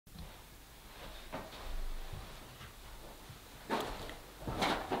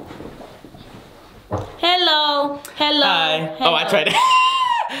Hi. Oh, I tried it.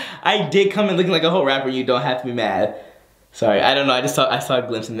 I did come in looking like a whole rapper. You don't have to be mad. Sorry, I don't know. I saw a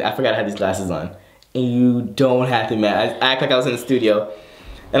glimpse and I forgot I had these glasses on. And you don't have to be mad. I act like I was in the studio.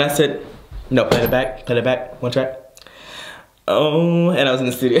 And I said, no, play it back, one track. Oh, and I was in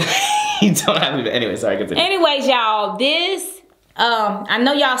the studio. You don't have to be mad. Anyway, sorry, continue. Anyways, y'all, this, I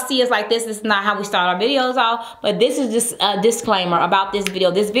know y'all see us like this. This is not how we start our videos off, but this is just a disclaimer about this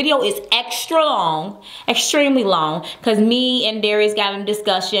video. This video is extra long, extremely long, because me and Darius got in a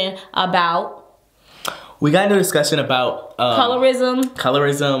discussion about... We got into a discussion about colorism,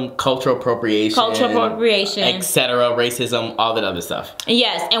 cultural appropriation, etc., racism, all that other stuff.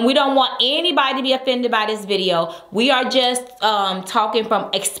 Yes, and we don't want anybody to be offended by this video. We are just talking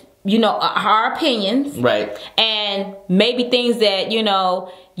from our opinions, right? And maybe things that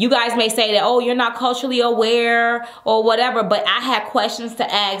you guys may say that, oh, you're not culturally aware or whatever. But I had questions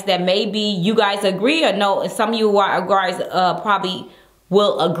to ask that maybe you guys agree or no, and some of you guys probably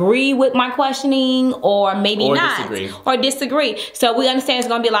will agree with my questioning or maybe not. Or disagree. So we understand there's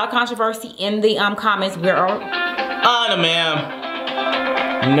gonna be a lot of controversy in the comments. Oh, no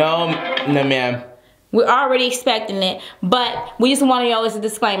ma'am. No ma'am. We're already expecting it, but we just want to know as a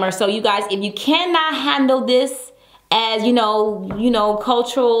disclaimer. So you guys, if you cannot handle this as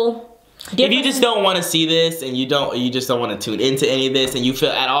cultural difference, if you just don't want to see this and you just don't want to tune into any of this and you feel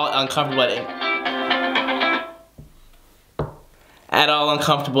at all uncomfortable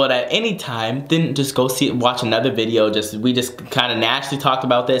at any time, then just go watch another video. We just kind of naturally talked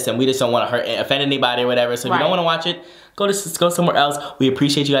about this, and we just don't want to offend anybody or whatever. So if you don't want to watch it, go somewhere else. We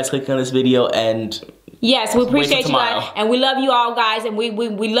appreciate you guys clicking on this video, and yes, we appreciate you guys, and we love you all, guys, and we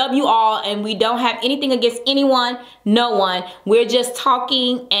love you all, and we don't have anything against anyone, no one. We're just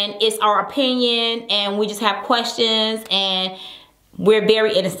talking, and it's our opinion, and we just have questions, and we're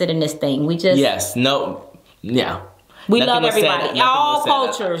very interested in this thing. We just We love everybody. All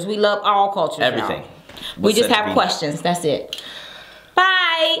cultures. We love all cultures. Everything. We just have questions. That's it.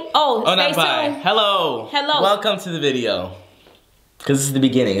 Bye. Oh, not bye. Hello. Hello. Welcome to the video. Because this is the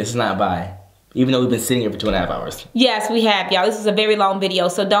beginning. This is not bye. Even though we've been sitting here for 2.5 hours. Yes, we have, y'all. This is a very long video.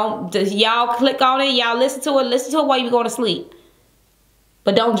 So y'all click on it. Y'all listen to it. Listen to it while you're going to sleep.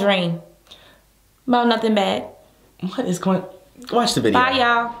 But don't dream about nothing bad. What is going... Watch the video. Bye,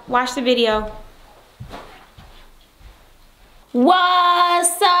 y'all. Watch the video.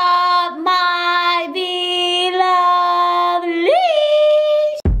 What's up, my beloved?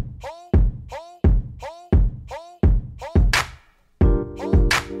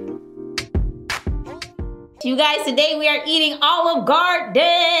 You guys, today we are eating Olive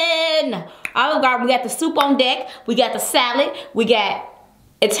Garden. Olive Garden, we got the soup on deck. We got the salad. We got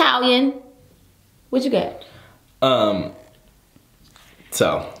Italian. What you got?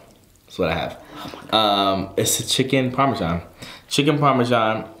 So, that's what I have. It's a chicken parmesan. Chicken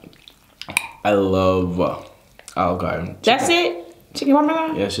parmesan. I love Olive Garden. That's it? Chicken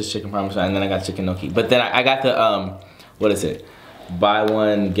parmesan? Yeah, it's just chicken parmesan. And then I got chicken gnocchi. But then I got the, what is it? Buy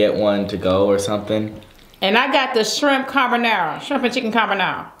one, get one to go or something. And I got the shrimp carbonara. Shrimp and chicken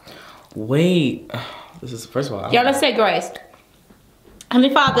carbonara. Wait. This is, first of all. Y'all, let's say grace.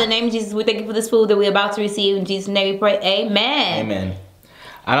 Heavenly Father, in the name of Jesus, we thank you for this food that we're about to receive. In Jesus' name we pray. Amen. Amen.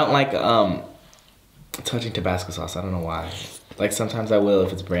 I don't like touching Tabasco sauce. I don't know why. Like sometimes I will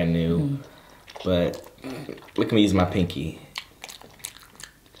if it's brand new, but look at me using my pinky.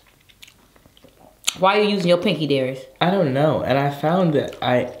 Why are you using your pinky, Darius? I don't know, and I found that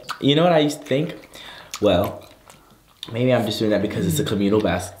you know what I used to think? Well, maybe I'm just doing that because it's a communal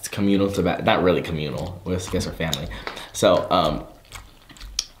basket. It's communal Tabasco, not really communal. Well, I guess our family. So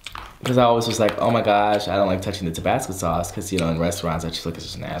because I always was like, oh my gosh, I don't like touching the Tabasco sauce because in restaurants I just look, it's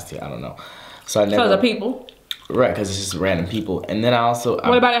just nasty. I don't know. So I never. Because of people. Right, because it's just random people. And then I also...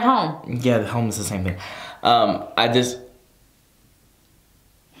 What about at home? Yeah, at home is the same thing. I'm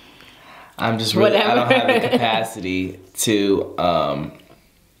just really... I don't have the capacity to...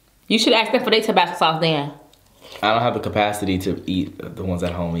 You should ask them for their Tabasco sauce then. I don't have the capacity to eat the ones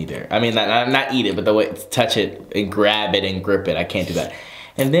at home either. I mean, not eat it, but the way touch it and grab it and grip it. I can't do that.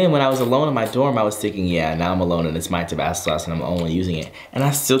 And then when I was alone in my dorm, I was thinking, yeah, now I'm alone and it's my Tabasco sauce and I'm only using it. And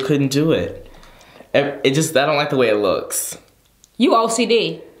I still couldn't do it. I don't like the way it looks. You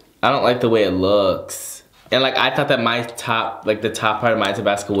OCD. I don't like the way it looks. And like, I thought that my top, like the top part of my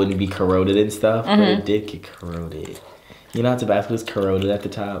Tabasco wouldn't be corroded and stuff, but it did get corroded. You know how Tabasco is corroded at the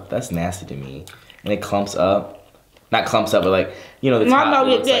top? That's nasty to me. And it clumps up. Not clumps up, but like, the top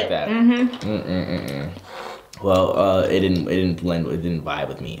looks like that. Well, it didn't blend, it didn't vibe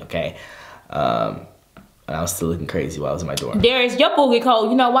with me, okay? And I was still looking crazy while I was in my dorm. Darius, your booty cold,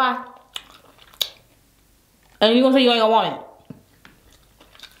 you know why? And you gonna say you ain't gonna want it?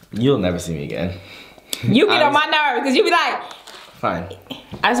 You'll never see me again. You get on my nerves because you be like, fine.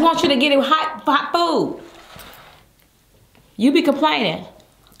 I just want you to get it hot food. You be complaining.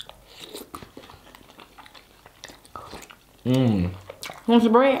 Want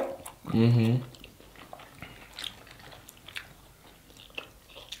some bread?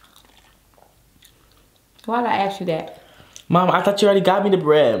 Why did I ask you that? Mom, I thought you already got me the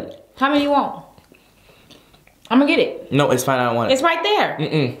bread. How many you want? I'm gonna get it. No, it's fine. I don't want it. It's right there.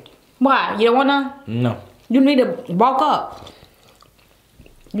 Why? You don't want none? No. You need to bulk up.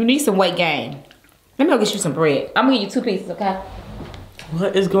 You need some weight gain. Let me go get you some bread. I'm gonna give you 2 pieces, okay?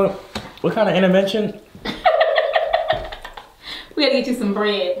 What is going? What kind of intervention? We gotta get you some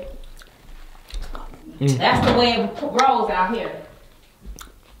bread. That's the way it rolls out here.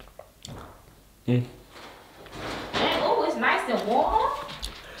 And, oh, it's nice and warm.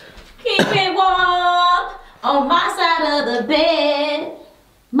 Keep it warm on my side of the bed.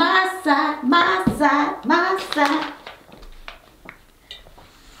 My side, my side, my side.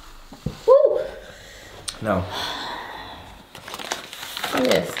 Woo. No. Look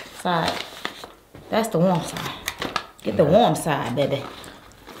at this side. That's the warm side. Get the warm side, baby.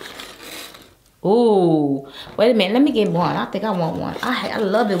 Ooh, wait a minute. Let me get one. I think I want one. I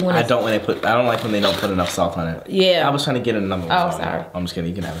love it when I don't when they put. I don't like when they don't put enough salt on it. Yeah. I was trying to get another one. Oh, sorry. I'm just kidding.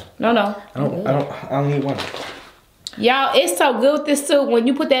 You can have it. No, no. I don't need one. Y'all, it's so good with this soup when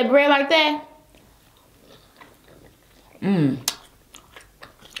you put that bread like that. It's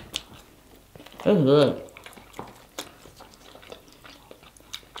good.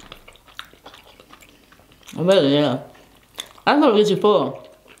 I bet it, yeah. I know it's full.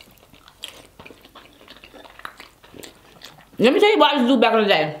 Let me tell you what I used to do back in the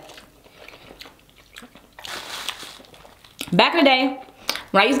day. Back in the day,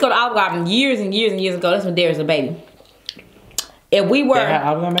 when I used to go to Olive Garden years and years and years ago, that's when Darius was a baby. If we were... They had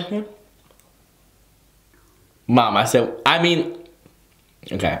Olive Garden back then? Mom, I said, I mean...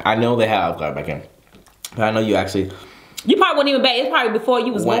 Okay, I know they had Olive Garden back then. But I know you actually... You probably wasn't even baby. It's probably before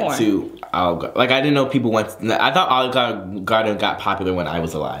you was born. Went to Olive Garden. Like, I didn't know people went... I thought Olive Garden got popular when I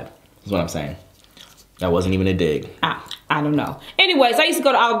was alive. Is what I'm saying. That wasn't even a dig. I don't know. Anyways, I used to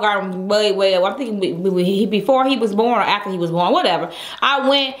go to Olive Garden way. I think before he was born or after he was born, whatever. I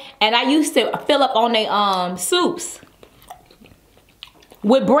went and I used to fill up on their soups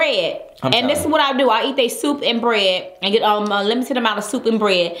with bread. And this is what I do. I eat their soup and bread and get a limited amount of soup and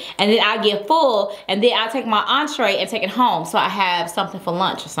bread. And then I get full and then I take my entree and take it home so I have something for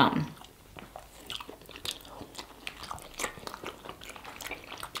lunch or something.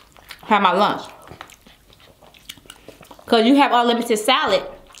 Have my lunch. Because you have unlimited salad.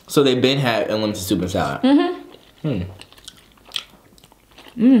 So they been had unlimited soup and salad.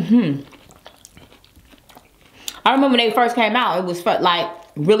 I remember when they first came out, it was like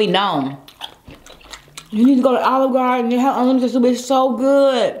really known. You need to go to Olive Garden. They have unlimited soup. It's so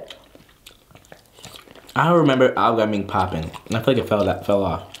good. I remember Olive Garden being popping. And I feel like it fell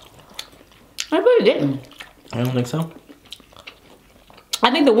off. I really didn't. I don't think so.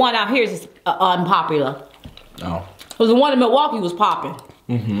 I think the one out here is just unpopular. Oh. Because the one in Milwaukee was popping.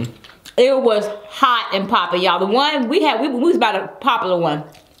 It was hot and popping, y'all. The one we had, we was about a popular one.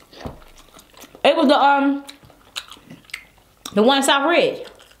 It was the one in South Ridge.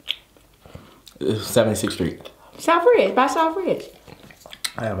 76th Street. South Ridge, by South Ridge.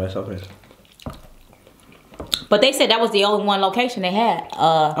 Yeah, by South Ridge. But they said that was the only one location they had.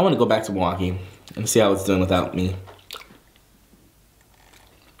 I want to go back to Milwaukee and see how it's doing without me.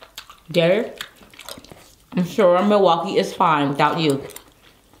 Derek, I'm sure Milwaukee is fine without you.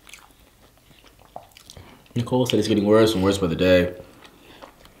 Nicole said it's getting worse and worse by the day.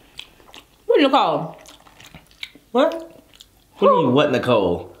 What, Nicole? What? What do you mean, what,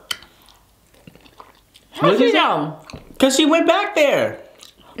 Nicole? How did you know? Because she went back there.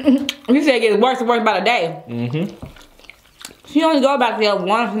 You said it gets worse and worse by the day. She only go back there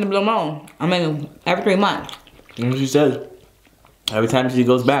once in the blue moon. I mean, every 3 months. And she says, every time she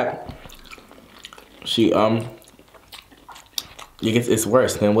goes back, she, it's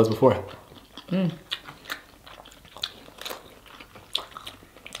worse than it was before. I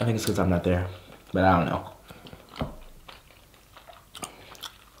think it's because I'm not there, but I don't know.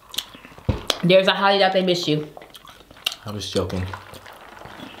 There's a highly doubt they miss you. I was joking.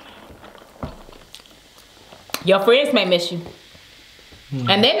 Your friends may miss you.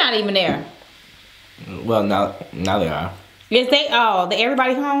 And they're not even there. Well, now they are. Yes,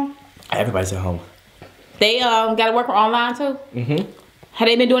 everybody's home? Everybody's at home. They got to work online too? Have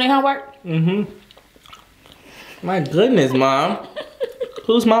they been doing their homework? My goodness, Mom.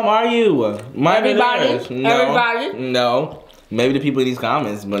 Whose mom are you? Mine or Everybody. theirs? No. Everybody. No. Maybe the people in these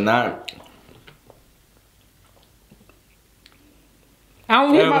comments, but not. I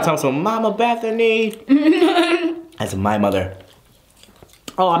don't hear Everyone talks about Mama Bethany. That's my mother.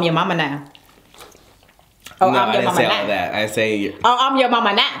 Oh, I'm your mama now. Oh, No, I'm I your didn't mama say now. all that. I say. Oh, I'm your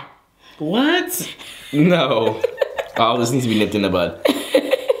mama now. What? No. All this needs to be nipped in the bud.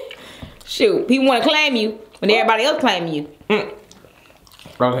 Shoot, people want to claim you when everybody else claim you.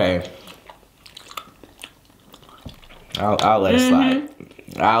 Okay. I'll let it slide.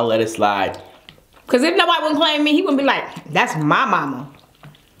 I'll let it slide. Cause if nobody wouldn't claim me, he wouldn't be like, "That's my mama."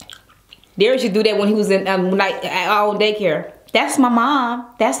 Darius used to do that when he was in like on daycare. That's my mom.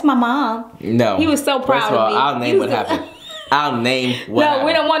 That's my mom. No. He was so proud First of all, of me. I'll name what happened. I'll name what happened. No,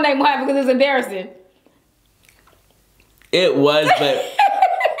 we don't want to name what happened because it's embarrassing. It was,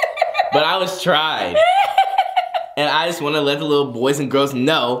 but I was tried. And I just want to let the little boys and girls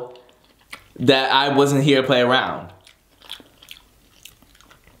know that I wasn't here to play around.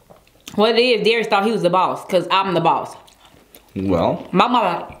 What it is, Darius thought he was the boss because I'm the boss. Well, My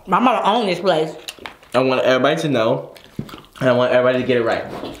mama owned this place. I want everybody to know, and I want everybody to get it right.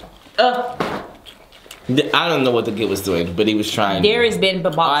 I don't know what the kid was doing, but he was trying. Darius been the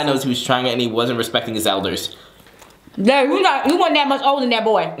boss. All I know is he was trying it and he wasn't respecting his elders. No, you wasn't that much older than that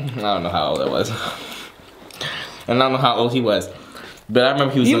boy. I don't know how old I was. And I don't know how old he was. But I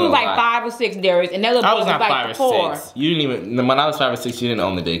remember he was You doing was a like lot. 5 or 6, Darius, and that little boy I was not like 5 or 4. 6. You didn't even, when I was 5 or 6, you didn't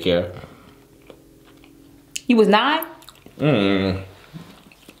own the daycare. He was 9? I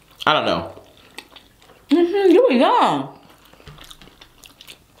don't know. You were young.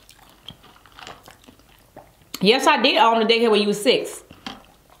 Yes, I did own the daycare when you was 6.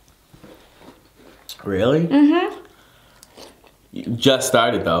 Really? You just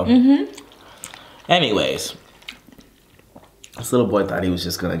started though. Anyways, this little boy thought he was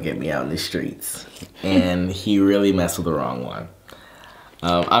just gonna get me out in the streets, and he really messed with the wrong one.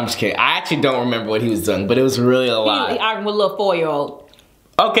 I'm just kidding. I actually don't remember what he was doing, but it was really a lot. He arguing with a little 4-year-old.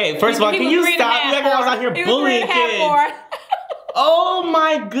 Okay, first of all, can you stop? You I was out here bullying kids. Oh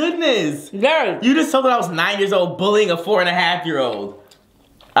my goodness! Girl. You just told me I was 9 years old bullying a 4.5-year-old.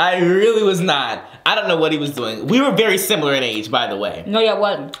 I really was not. I don't know what he was doing. We were very similar in age, by the way. No, y'all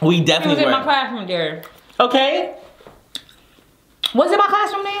wasn't. We He was definitely in were. my classroom there. Okay. Was it my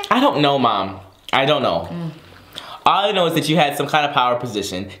classroom there? I don't know, Mom. I don't know. All I know is that you had some kind of power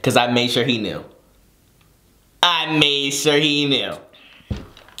position because I made sure he knew. I made sure he knew.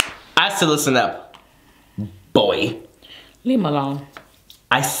 I said, listen up, boy. Leave him alone.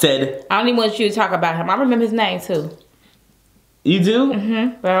 I said... I don't even want you to talk about him. I remember his name too. You do?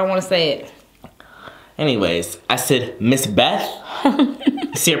 But I don't want to say it. Anyways, I said, Miss Beth,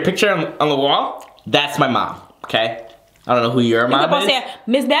 see her picture on the wall? That's my mom, okay? I don't know who your mom is. Say,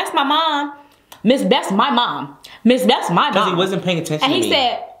 Miss Beth's my mom. Miss Beth's my mom. Miss Beth's my mom. Because he wasn't paying attention and to me. he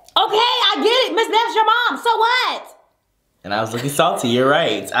said, okay, I get it. Miss Beth's your mom. So what? And I was looking salty. You're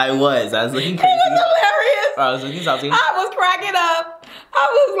right. I was looking crazy. It was hilarious. I was looking salty. I was cracking up. I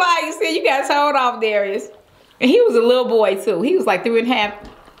was like, see, you got told off, Darius. And he was a little boy too. He was like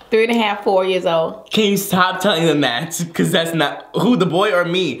 3.5, 4 years old. Can you stop telling them that? Because that's not who, the boy or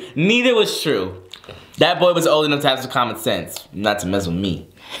me. Neither was true. That boy was old enough to have some common sense, not to mess with me.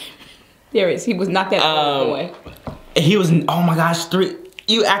 Darius, he was not that old boy. He was, oh my gosh, 3.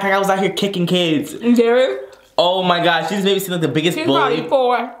 You act like I was out here kicking kids. Darius? Oh my gosh, he just made me seem like the biggest He was bully. probably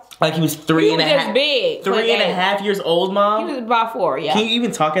 4. Like he was 3 and a half. He was just big. 3.5 years old, Mom? He was about 4, yeah. Can you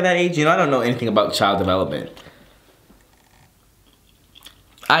even talk at that age? You know, I don't know anything about child development.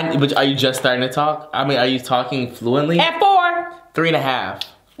 But are you just starting to talk? I mean, are you talking fluently? At 4. 3.5.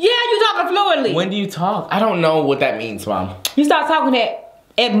 Yeah, you talking fluently. When do you talk? I don't know what that means, Mom. You start talking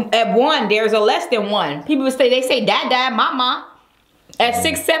at 1, there's a less than 1. People would say, they say dad, mama at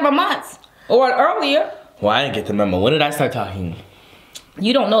 6, 7 months or earlier. Well, I didn't get the memo. When did I start talking?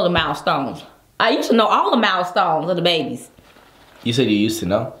 You don't know the milestones. I used to know all the milestones of the babies. You said you used to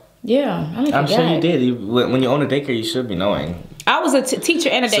know? Yeah, I'm sure you did. When you own a daycare, you should be knowing. I was a teacher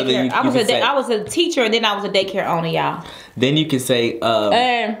and a So daycare. then I was a teacher and then I was a daycare owner, y'all. Then you can say,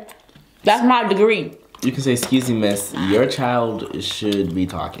 And that's my degree. you can say, excuse me, miss, your child should be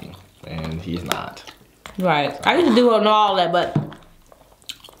talking. And he's not. Right. I used to do all that, but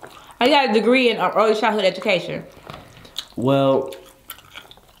I got a degree in early childhood education. Well,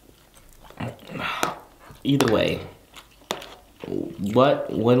 either way,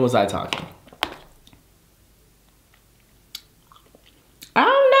 when was I talking? I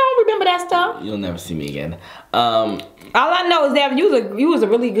don't remember that stuff. You'll never see me again. All I know is that you was a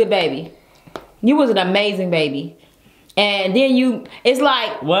really good baby. You was an amazing baby. And then it's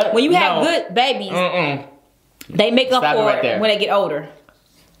like what? When you have good babies, they make up for it when they get older.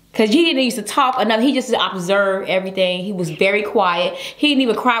 Cause he didn't used to talk enough. He just observed everything. He was very quiet. He didn't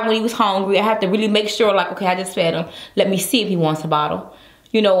even cry when he was hungry. I have to really make sure, like, okay, I just fed him. Let me see if he wants a bottle.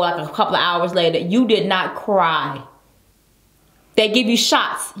 You know, like a couple of hours later, you did not cry. They give you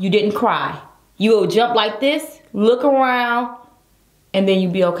shots. You didn't cry. You will jump like this, look around, and then you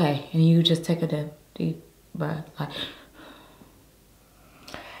be okay. And you just take a deep breath. Like.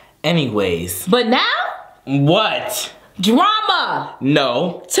 Anyways. But now? What? Drama.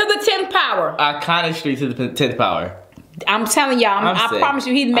 No. To the 10th power. Iconic Street to the 10th power. I'm telling y'all, I promise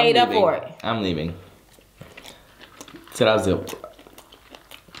you, he's made up for it. I'm leaving. So that was it.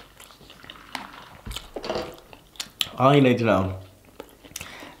 All you need to know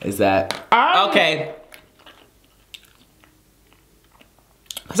is that okay.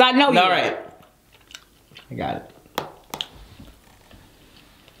 Cause I know you. All right. I got it.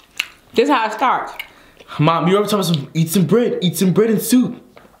 This is how it starts. Mom, you ever told us eat some bread and soup?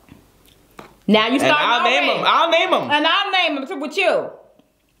 Now you start. I'll name them. I'll name them. And I'll name them with you.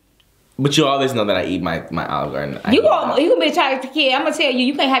 But you always know that I eat my Olive Garden. You gonna be a child kid. I'm gonna tell you,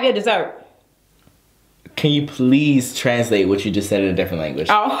 you can't have your dessert. Can you please translate what you just said in a different language?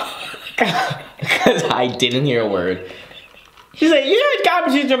 Oh. Because I didn't hear a word. She said, I'm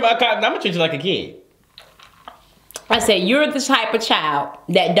gonna treat you like a kid. I said, you're the type of child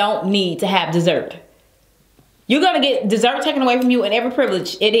that don't need to have dessert. You're gonna get dessert taken away from you and every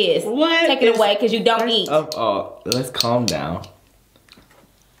privilege it is taken away because you don't eat. Oh, let's calm down.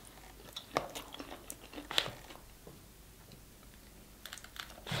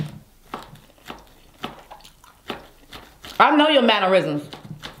 I know your mannerisms.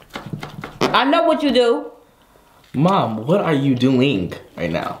 I know what you do. Mom, what are you doing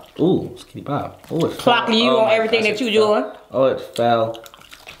right now? Ooh, Skitty Bob. Oh, it fell. Clocking you on everything that you doing. Oh, it fell.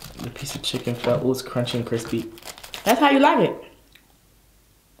 The piece of chicken fell. Oh, it's crunchy and crispy. That's how you like it.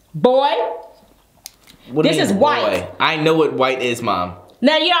 Boy. What this is white. Boy? I know what white is, Mom.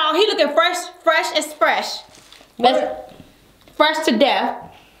 Now, y'all, he looking fresh as fresh. What? Fresh to death.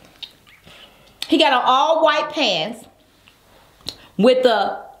 He got on all white pants with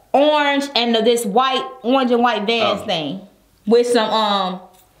the orange and this orange and white Vans thing. With some,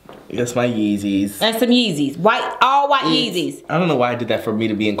 That's my Yeezys. And some Yeezys. All white Yeezys. I don't know why I did that for me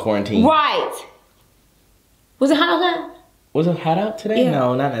to be in quarantine. Right. Was it hot outside? Was it hot out today? Yeah.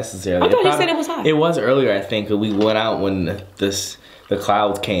 No, not necessarily. I thought you said it was hot. It was earlier, I think. We went out when the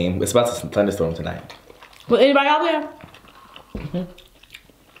clouds came. It's about to thunderstorm tonight. Was anybody out there? Mm-hmm.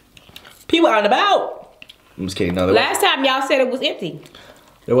 People out and about. I'm just kidding. No, Last time y'all said it was empty.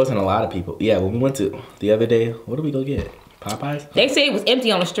 There wasn't a lot of people. Yeah, when we went to the other day, what did we go get? Popeyes? They said it was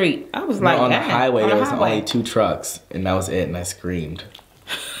empty on the street. I was like, on the highway, there was highway. only 2 trucks, and that was it, and I screamed.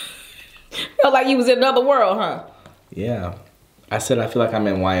 Felt like you was in another world, huh? Yeah. I said I feel like I'm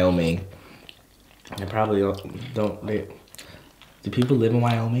in Wyoming. They probably don't do people live in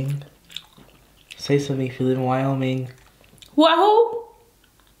Wyoming? Say something if you live in Wyoming. Wahoo?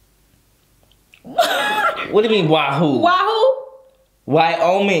 What do you mean wahoo? Wahoo?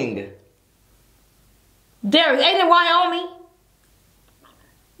 Wyoming. Derek, ain't it Wyoming?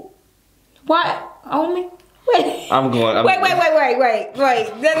 Wyoming? Wait. Wait.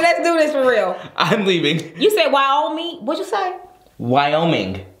 Let's do this for real. I'm leaving. You said Wyoming? What'd you say?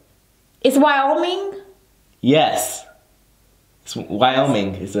 Wyoming. It's Wyoming? Yes. It's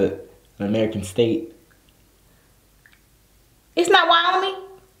Wyoming. It's an American state. It's not Wyoming?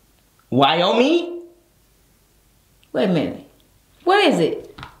 Wyoming? Wait a minute. What is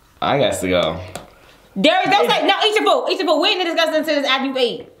it? I got to go. Derek, don't say no. Eat your food. Eat your food. We ain't discussing this after you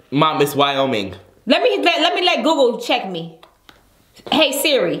eat. Mom, it's Wyoming. Let me let Google check me. Hey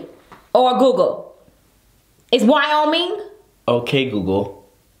Siri or Google. It's Wyoming? Okay, Google.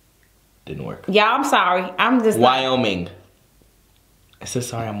 Didn't work. Yeah, I'm sorry. I'm just Wyoming. I said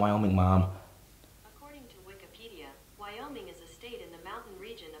sorry, I'm Wyoming, Mom. According to Wikipedia, Wyoming is a state in the mountain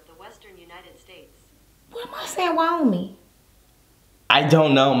region of the western United States. What am I saying, Wyoming? I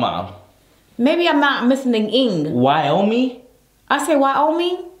don't know, Mom. Maybe I'm not missing an ing. Wyoming? I say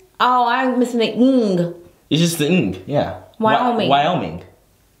Wyoming? Oh, I'm missing an ing. It's just the ing, yeah. Wyoming. Wyoming.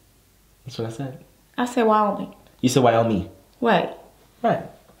 That's what I said. I said Wyoming. You said Wyoming. Right. Right.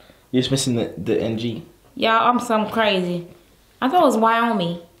 You're just missing the NG. Y'all, I'm something crazy. I thought it was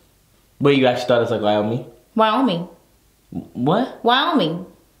Wyoming. But you actually thought it was like Wyoming? Wyoming. What? Wyoming.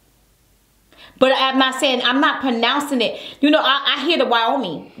 But I'm not pronouncing it. You know, I hear the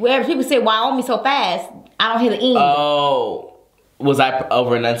Wyoming. Wherever people say Wyoming so fast, I don't hear the ing. Oh. Was I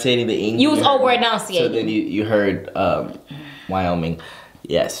over enunciating the English? You was over enunciating. So then you heard Wyoming.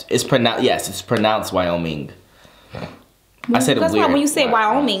 Yes, it's pronounced. Yes, it's pronounced Wyoming. I said it That's weird. why when you say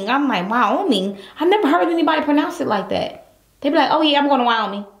Wyoming, I'm like, Wyoming? I never heard anybody pronounce it like that. They be like, oh yeah, I'm going to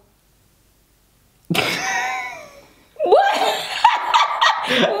Wyoming. What?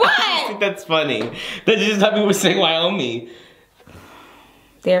 What? I think that's funny. That's just how people say Wyoming.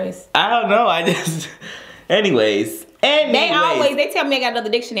 Darius. I don't know. I just. Anyways. They tell me I got another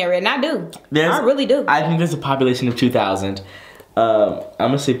dictionary, and I do. I really do. I think there's a population of 2,000. I'm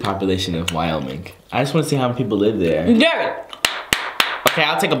gonna say population of Wyoming. I just want to see how many people live there. Darius. Okay,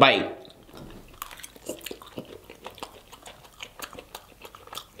 I'll take a bite.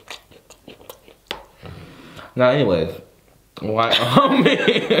 No, anyways. Wyoming.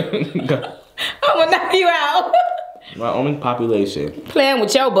 I'm gonna knock you out. Wyoming population. Playing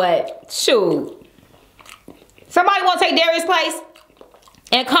with your butt. Shoot. Somebody want to take Darius' place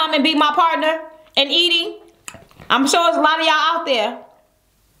and come and be my partner in eating? I'm sure there's a lot of y'all out there.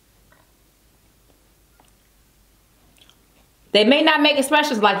 They may not make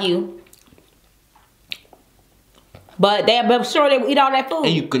expressions like you, but I'm sure they will eat all that food.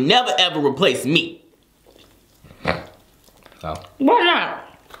 And you can never ever replace me. So. Why not?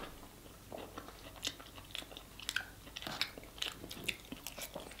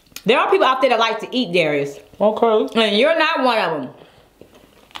 There are people out there that like to eat, Darius. Okay. And you're not one of them.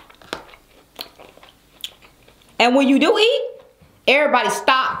 And when you do eat, everybody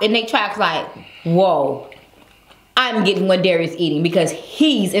stop in their tracks like, whoa, I'm getting what Darius eating because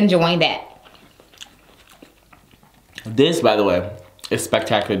he's enjoying that. This, by the way, is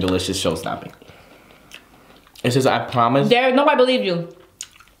spectacular, delicious show stopping. It's just, I promise. Darius, nobody believes you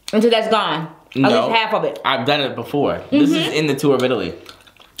until that's gone. At least half of it. I've done it before. This is in the tour of Italy.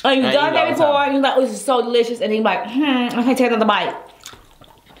 And you've done that before, and you're like, oh, this is so delicious. And you're like, I can't take another bite.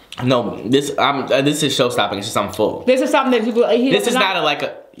 No, this is show stopping. It's just I'm full. This is something that people eat. This is not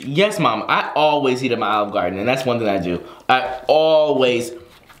yes, Mom. I always eat at my Olive Garden, and that's one thing I do. I always,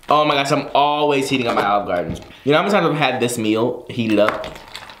 oh my gosh, I'm always heating up my Olive Garden. You know how many times I've had this meal heated up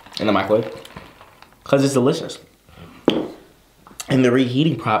in the microwave? Because it's delicious. And the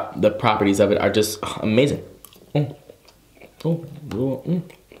reheating the properties of it are just amazing.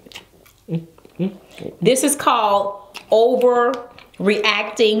 This is called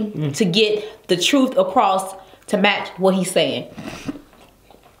overreacting to get the truth across to match what he's saying.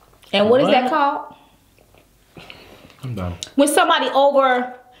 And what is that called? I'm done. When somebody is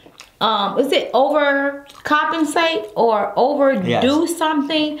it overcompensate or overdo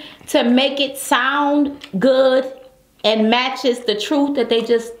something to make it sound good and matches the truth that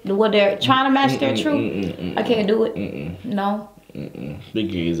what they're trying to match their truth? I can't do it. No. The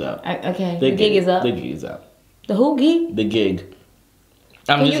gig is up. Okay, the gig is up. The gig is up. The who gig? The gig.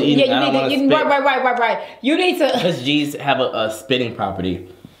 I'm just eating. Yeah, right. You need to. Because G's have a spitting property.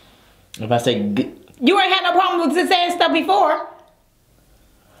 If I say you ain't had no problem with saying stuff before.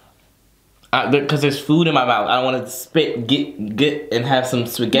 Because there's food in my mouth. I don't want to spit, get, and have some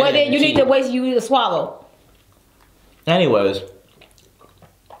spaghetti. Well, then you need to swallow. Anyways,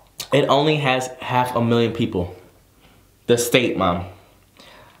 it only has 500,000 people. The state, Mom.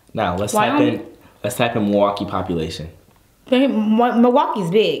 Now let's type in Milwaukee population. Milwaukee's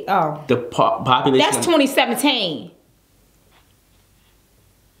big. Oh, the population. That's 2017.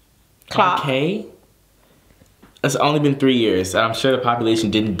 Clock. Okay. It's only been 3 years, and I'm sure the population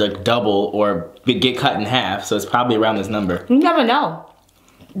didn't double or get cut in half, so it's probably around this number. You never know.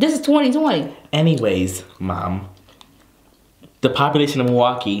 This is 2020. Anyways, Mom, the population of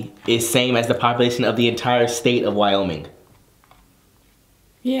Milwaukee is same as the population of the entire state of Wyoming.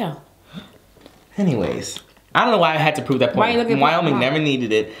 Yeah. Anyways, I don't know why I had to prove that point. Wyoming never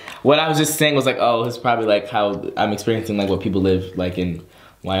needed it. What I was just saying was like, oh, it's probably like how I'm experiencing like what people live like in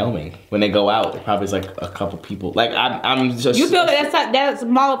Wyoming when they go out. It probably is like a couple people. Like I'm just. You feel that's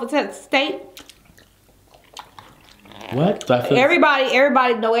small of a state? What? Do I feel everybody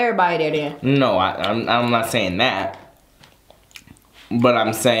know everybody there. Then. No, I'm not saying that. But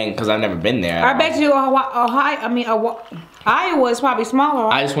I'm saying because I've never been there. I bet you Iowa is probably smaller.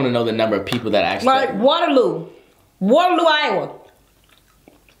 Right? I just want to know the number of people that actually. Like Waterloo, Iowa.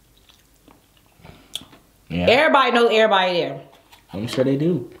 Yeah. Everybody knows everybody there. I'm sure they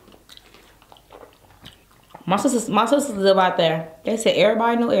do. My sisters live out there. They said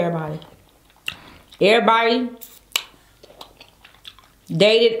everybody know everybody. Everybody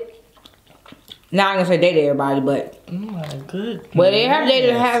dated. Now I'm gonna say dated everybody, but oh my goodness. Well, they have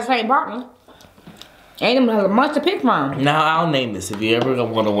dated and had the same partner. Ain't them much to pick from. Now I'll name this if you ever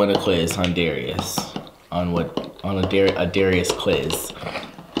want to win a quiz on Darius. on a Darius quiz.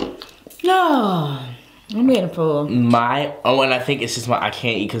 No, I'm getting full. And I think it's just I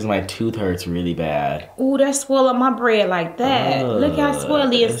can't eat because my tooth hurts really bad. Ooh, that swell up my bread like that. Look how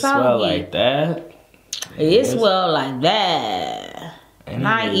swelly it's soggy. Swell like that. It swell like that.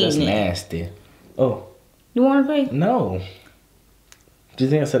 Not eating That's it. nasty. Oh. You want to play? No. Do you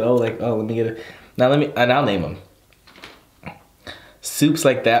think I said, let me get it? Now I'll name them. Soups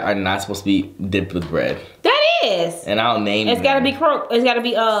like that are not supposed to be dipped with bread. That is. And I'll name It's gotta be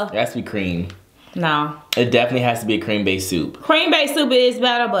It has to be cream. No. It definitely has to be a cream-based soup. Cream-based soup is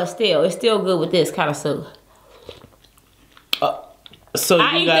better, but still, it's still good with this kind of soup. So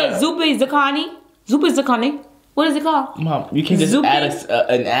I eat the zuppi zucchini. Zuppi zucchini. What is it called? Mom, you can just add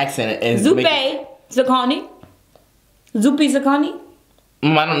an accent and Zuppe zucchini. Zuppi zucchini.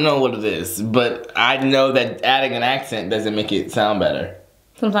 I don't know what it is, but I know that adding an accent doesn't make it sound better.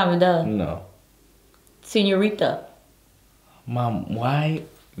 Sometimes it does. No. Senorita. Mom, why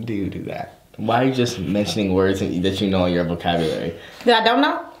do you do that? Why are you just mentioning words that you know in your vocabulary? That I don't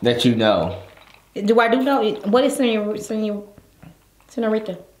know? That you know. Do I do know? What is senorita? Let's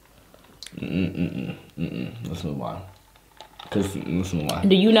move on. Let's move on.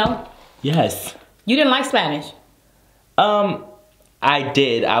 Do you know? Yes. You didn't like Spanish? I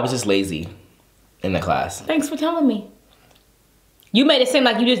did. I was just lazy in the class. Thanks for telling me. You made it seem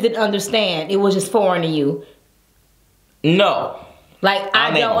like you just didn't understand. It was just foreign to you. No. Like,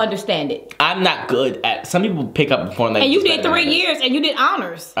 I don't understand it. I'm not good at... Some people pick up foreign language. And you did 3 years and you did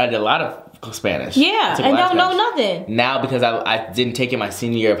honors. I did a lot of Spanish. Yeah, and don't know nothing. Now, because I didn't take it my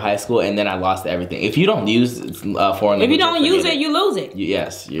senior year of high school, and then I lost everything. If you don't use foreign language... If you don't use it, you lose it.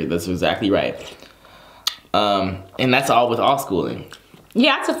 Yes, that's exactly right. And that's all with all schooling.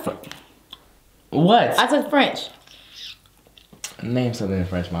 Yeah, I took French. What? I took French. Name something in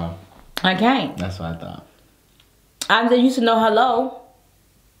French, Mom. I can't. That's what I thought. I used to know hello.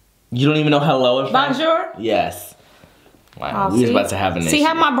 You don't even know hello in French? Bonjour? Yes. Wow, we was about to have a nation. See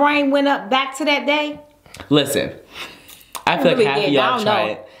how my brain went up back to that day? Listen, I feel like half of y'all try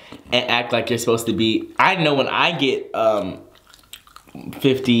know. it and act like you're supposed to be. I know when I get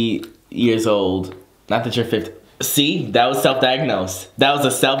 50 years old, not that you're 50. See, that was self-diagnosed. That was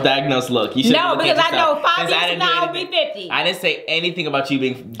a self-diagnosed look. You should No, because I know 5 years from now I'll be 50. I didn't say anything about you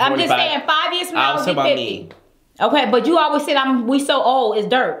being 45. I'm just saying 5 years from now I'll be 50. Me. Okay, but you always said we so old, it's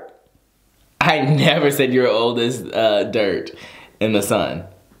dirt. I never said you're old as dirt in the sun.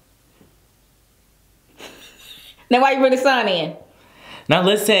 Then why you bring the sun in? Now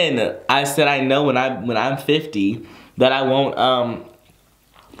listen, I said I know when I'm 50 that I won't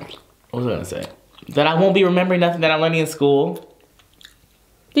what was I gonna say? That I won't be remembering nothing that I'm learning in school.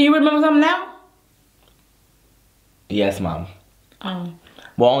 Do you remember something now? Yes, Mom.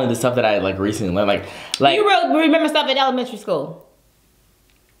 Well, only the stuff that I recently learned, like. Do you remember stuff in elementary school?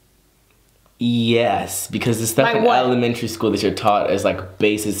 Yes, because the stuff in elementary school that you're taught is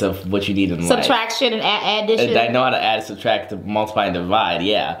basis of what you need in life. Subtraction and addition. I know how to add, subtract, multiply, and divide.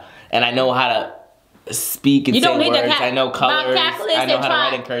 Yeah, and I know how to speak and say words. I know colors. I know how to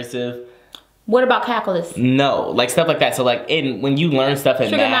write in cursive. What about calculus? No, stuff like that. So when you learn stuff in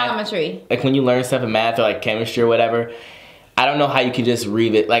math, trigonometry. When you learn stuff in math or chemistry or whatever, I don't know how you can just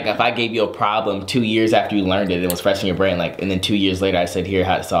read it. If I gave you a problem 2 years after you learned it, it was fresh in your brain. And then 2 years later, I said, "Here,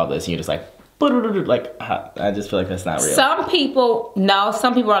 how to solve this," and you're just I just feel like that's not real. Some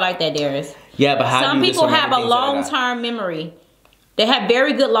people are like that, Darius. Yeah, but how? Some people have a long-term memory. They have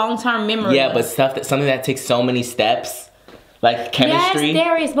very good long-term memory. Yeah, but something that takes so many steps. Like chemistry? Yes,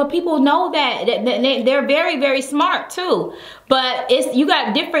 there is, but people know that. They're very, very smart too. But you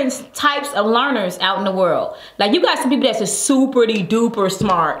got different types of learners out in the world. You got some people that's just super duper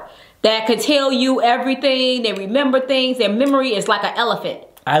smart that could tell you everything. They remember things. Their memory is like an elephant.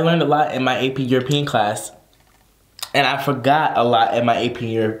 I learned a lot in my AP European class, and I forgot a lot in my AP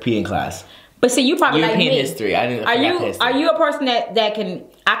European class. But see, you probably European like me. history. I didn't forget history. Are you a person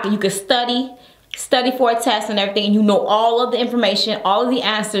you can study for a test and everything, and you know all of the information, all of the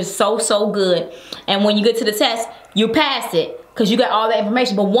answers so good, and when you get to the test you pass it because you got all that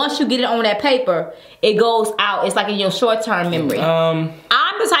information, but once you get it on that paper it goes out. It's in your short-term memory. I'm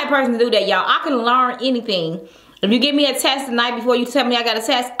the type of person to do that, y'all. I can learn anything. If you give me a test the night before you tell me I got a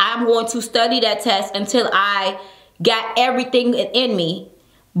test, I'm going to study that test until I got everything in me.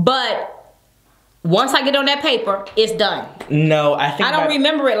 But Once I get on that paper, it's done. No, I think I don't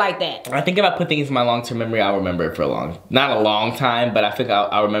remember it like that. I think if I put things in my long-term memory, I'll remember it for not a long time, but I think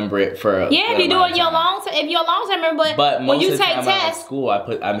I'll remember it for. Yeah, if you do it your long-term memory, but when you take tests, school,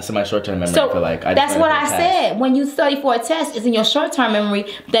 I'm in my short-term memory for like. That's what I said. When you study for a test, it's in your short-term memory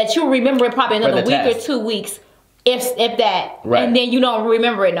that you'll remember it probably another week or 2 weeks. If that, right. And then you don't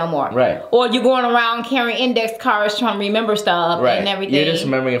remember it no more, right? Or you're going around carrying index cards trying to remember stuff, right. And everything. You're just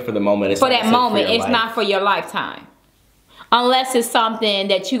remembering it for the moment. For that moment, it's not for your lifetime, unless it's something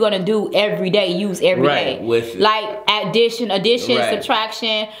that you're gonna do every day, use every day, with like addition,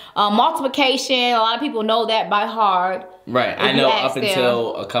 subtraction, multiplication. A lot of people know that by heart. Right, I know up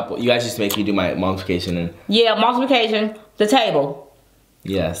until a couple. You guys just make me do my multiplication and. Yeah, multiplication, the table.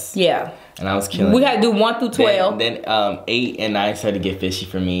 Yes. Yeah. And I was killing. We had to do 1 through 12. Then 8 and 9 started to get fishy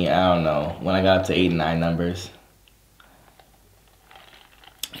for me. I don't know. When I got up to 8 and 9 numbers.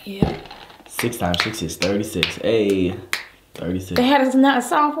 Yeah. 6 times 6 is 36. Hey, 36. They had not a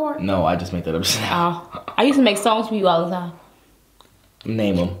song for it? No, I just made that up. Oh, I used to make songs for you all the time.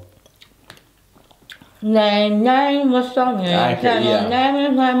 Name them. Name what's song?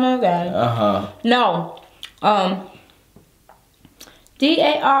 No.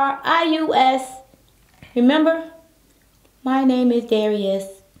 Darius. Remember? My name is Darius.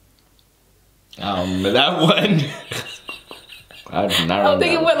 I don't remember that one. I do not I don't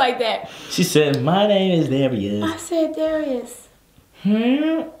think it went like that. She said, my name is Darius. I said Darius.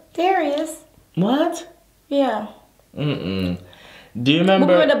 Darius. What? Yeah. Do you remember?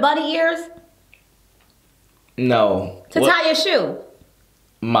 Remember the bunny ears? No. To tie your shoe.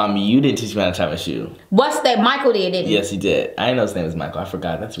 Mom, you didn't teach me how to tie my shoe. What's that? Michael did, didn't he? Yes, he did. I didn't know his name was Michael. I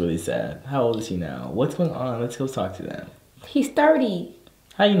forgot. That's really sad. How old is he now? What's going on? Let's go talk to them. He's 30.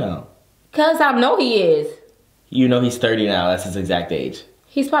 How you know? Because I know he is. You know he's 30 now. That's his exact age.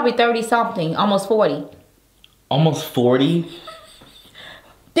 He's probably 30-something. Almost 40. Almost 40?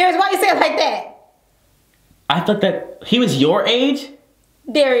 Darius, why you say it like that? I thought that he was your age?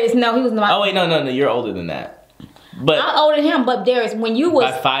 Darius, no, he was not. Oh, wait, no. You're older than that. But I'm older than him, but Darius, when you was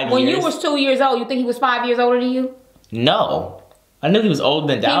by 5 years? When you was 2 years old, you think he was 5 years older than you? No. I knew he was older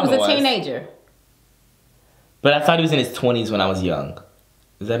than Dalvin was. He was a teenager. But I thought he was in his 20s when I was young.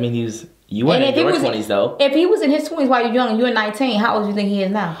 Does that mean he was... You weren't in your 20s, though. If he was in his 20s while you're young, you're 19, how old do you think he is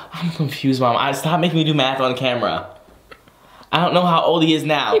now? I'm confused, Mom. Stop making me do math on camera. I don't know how old he is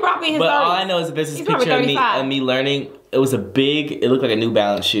now. He probably in his 30s. But all I know is a business picture of me learning. It was a big... It looked like a New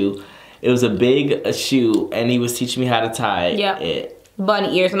Balance shoe. It was a big shoe, and he was teaching me how to tie it.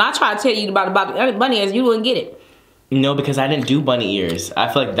 Bunny ears. And I tried to tell you about bunny ears. You wouldn't get it. No, because I didn't do bunny ears.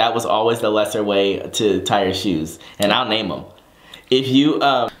 I feel like that was always the lesser way to tie your shoes. And I'll name them. If you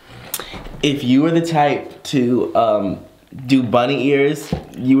were the type to do bunny ears,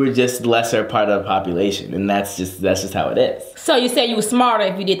 you were just lesser part of the population. And that's just how it is. So you said you were smarter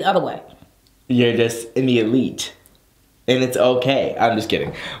if you did the other way. You're just in the elite. And it's okay. I'm just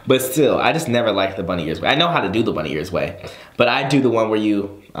kidding. But still, I just never liked the bunny ears way. I know how to do the bunny ears way. But I do the one where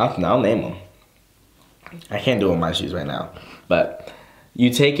I'll name them. I can't do it on my shoes right now. But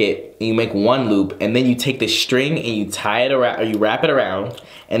you take it and you make one loop. And then you take the string and you tie it around. Or you wrap it around.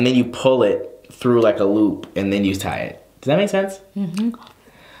 And then you pull it through like a loop. And then you tie it. Does that make sense? Mm-hmm.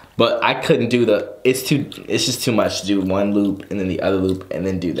 But I couldn't do it's just too much to do one loop and then the other loop and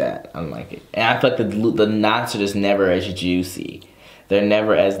then do that. I don't like it. And I feel like the knots are just never as juicy. They're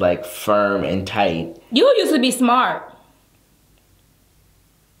never as like firm and tight. You used to be smart.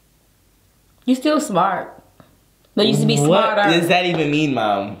 You still smart. But you used to be smarter. What does that even mean,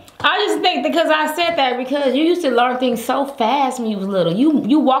 Mom? I just think because I said that because you used to learn things so fast when you was little.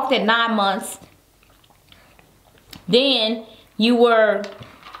 You walked at 9 months. Then you learned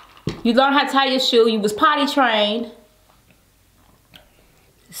how to tie your shoe. You was potty trained.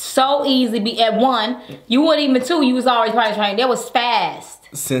 So easy. At 1, you weren't even 2. You was always potty trained. That was fast.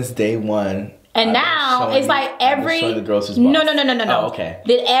 Since day 1. And now it's like every no. Oh, okay.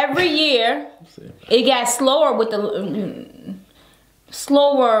 That every year it got slower with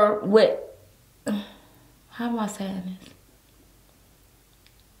how am I saying this?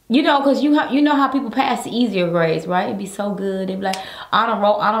 You know, because you know how people pass the easier grades, right? It'd be so good. They'd be like, honor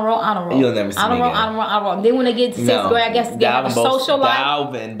roll. You'll never see me again. Honor roll. Then when they get to 6th grade, I guess they have a social life.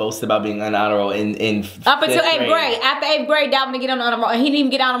 Dalvin boasted about being on honor roll in up until 8th grade. After 8th grade, Dalvin didn't get on honor roll. And he didn't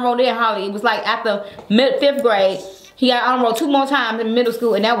even get honor roll there, Holly. It was like after 5th grade, he got honor roll 2 more times in middle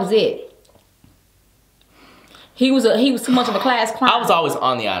school, and that was it. He was too much of a class clown. I was always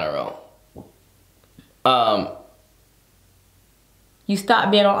on the honor roll. You stopped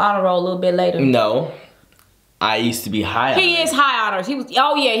being on honor roll a little bit later. No. I used to be high honors. He is high honors. He was.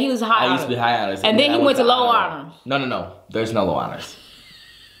 Oh yeah, he was high honors. I used to be high honors. And then he went to low honors. No. There's no low honors.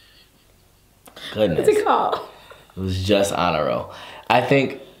 Goodness. What's it called? It was just honor roll. I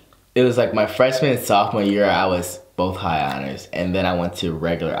think it was like my freshman and sophomore year, I was both high honors. And then I went to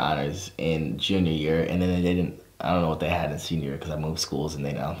regular honors in junior year. And then they didn't, I don't know what they had in senior year because I moved schools and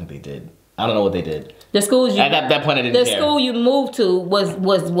I don't think they did. I don't know what they did. The schools you, at that point I didn't care. The school you moved to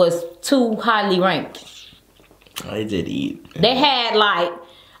was too highly ranked. I did eat. They had like,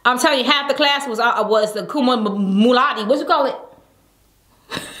 I'm telling you, half the class was the Kuma Mulati. What you call it?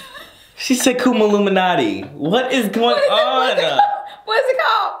 She said Kuma Illuminati. What is going on? What's it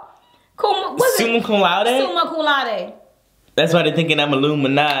called? Summa cum laude? Summa cum laude. That's why they're thinking I'm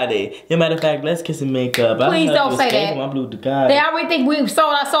Illuminati. As a matter of fact, let's kiss and make up. Please don't say that. My blue guy. They already think we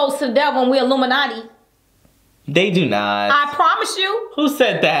sold our souls to the devil and we're Illuminati. They do not. I promise you. Who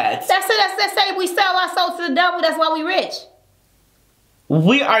said that? That's say we sell our souls to the devil. That's why we rich.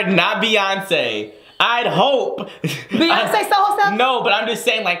 We are not Beyonce. I'd hope. Beyonce sold herself? No, but I'm just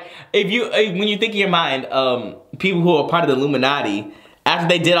saying, like, when you think in your mind, people who are part of the Illuminati, after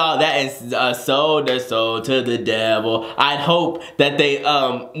they did all that and sold their soul to the devil, I'd hope that they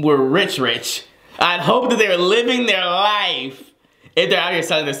were rich. I'd hope that they were living their life if they're out here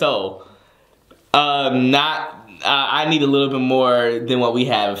selling their soul. I need a little bit more than what we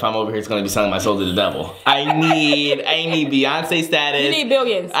have if I'm over here. It's gonna be selling my soul to the devil. I need Beyonce status. You need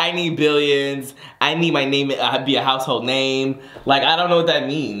billions. I need billions. I need my name be a household name. Like, I don't know what that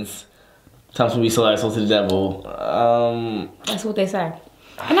means. Sometimes when we sell our soul to the devil. That's what they say.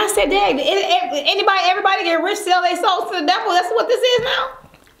 And I said, Dad, everybody get rich, sell their souls to the devil. That's what this is now.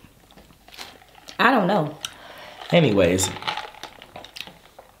 I don't know. Anyways.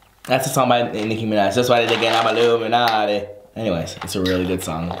 That's a song by Nicki Minaj. That's why they think I'm Illuminati. Anyways, it's a really good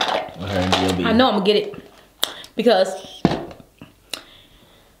song with her and G.O.B. I know I'm gonna get it because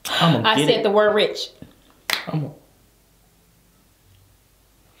I said the word rich.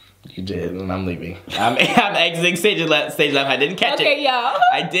 You did, and I'm leaving. I'm exiting stage left. I didn't catch it. Okay, y'all.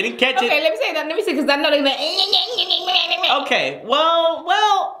 I didn't catch it. Okay, let me say that. Let me see, because I know they're like. Okay, well,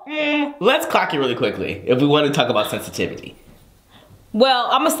 let's clock it really quickly if we want to talk about sensitivity. Well,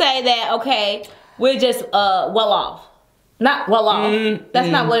 I'm gonna say that, okay, we're just well off. Not well off. That's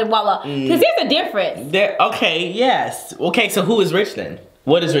not what well off. Because there's a difference. Okay, yes. Okay, so who is rich then?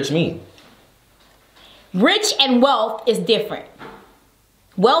 What does rich mean? Rich and wealth is different.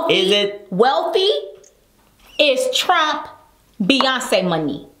 Wealthy. Is it? Wealthy is Trump, Beyonce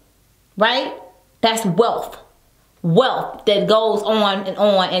money. Right? That's wealth. Wealth that goes on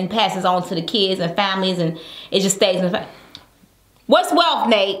and passes on to the kids and families, and it just stays in the family. What's wealth,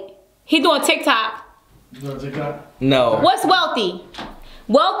 Nate? He doing TikTok. You doing TikTok? No. What's wealthy?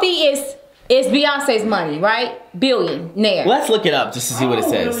 Wealthy is Beyonce's money, right? Billionaire. Let's look it up just to see what it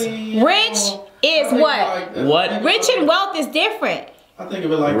says. Rich is what? What? Rich and wealth is different. I think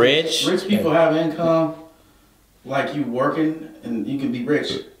of it like rich. Rich people have income, like you working, and you can be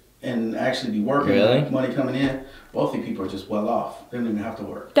rich and actually be working. Really? Money coming in. Wealthy people are just well off. They don't even have to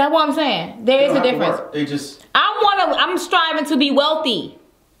work. That's what I'm saying. There is a difference. They just. I'm striving to be wealthy.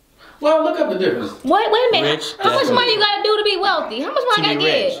 Well, look up the difference. Wait a minute. Rich, how much money you gotta do to be wealthy? How much money I gotta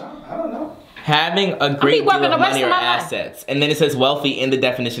get? I don't know. Having a great deal of money or assets. And then it says wealthy in the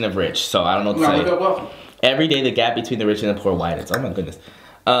definition of rich. So I don't know what to say. Look up wealthy. Every day the gap between the rich and the poor widens. Oh my goodness.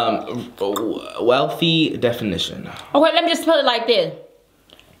 Wealthy definition. Okay, let me just put it like this.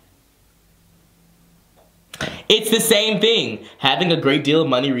 It's the same thing. Having a great deal of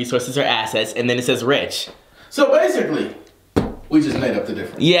money, resources, or assets, and then it says rich. So basically, we just made up the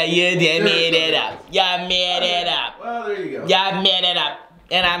difference. Yeah, you made it up. Y'all made it up. Well, there you go. Y'all made it up.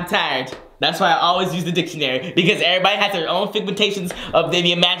 And I'm tired. That's why I always use the dictionary. Because everybody has their own figmentations of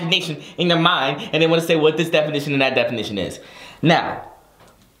the imagination in their mind. And they want to say what this definition and that definition is. Now,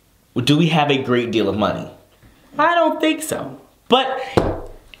 do we have a great deal of money? I don't think so. But,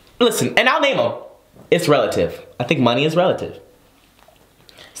 listen, and I'll name them. It's relative. I think money is relative.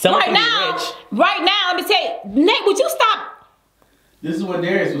 Someone can be rich. Right now, let me tell you, Nate, would you stop? This is what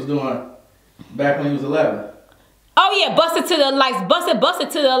Darius was doing back when he was 11. Oh yeah, busted to the lights, busted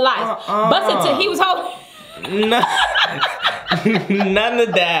to the lights, busted to. He was holding. None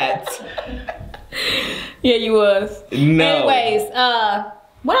of that. Yeah, you was. No. Anyways,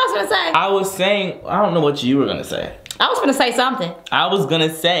 what else was I gonna say? I was saying, I don't know what you were gonna say. I was gonna say something. I was gonna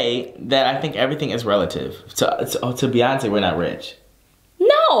say that I think everything is relative. To Beyonce, we're not rich.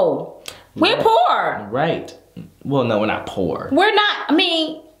 No, we're poor. Right. Well, no, we're not poor. We're not. I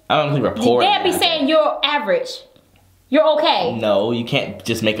mean, I don't think we're poor. Dad be saying you're average. You're okay. No, you can't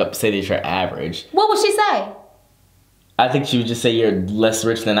just make up say that you're average. What would she say? I think she would just say you're less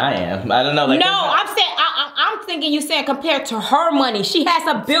rich than I am. I don't know. Like, no, I'm saying I'm thinking you saying compared to her money, she has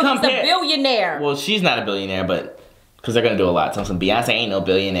a billionaire. Well, she's not a billionaire, but because they're gonna do a lot. So Beyonce ain't no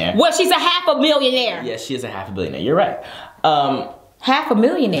billionaire. Well, she's a half a millionaire. Yeah, she is a half a billionaire. You're right. Half a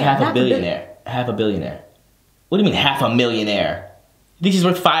millionaire. Half a billionaire. Half a billionaire. What do you mean half a millionaire? You think she's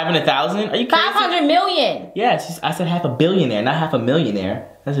worth 500,000? Are you crazy? 500 million. Yeah, I said half a billionaire, not half a millionaire.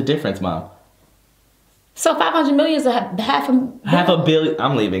 That's a difference, Mom. So 500 million is half a billion.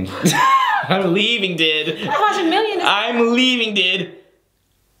 I'm leaving. I'm leaving, dude. 500 million is... I'm leaving, dude.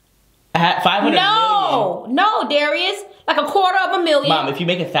 500 million. No, Darius. Like a quarter of a million. Mom, if you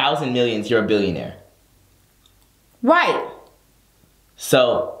make 1,000 millions, you're a billionaire. Right.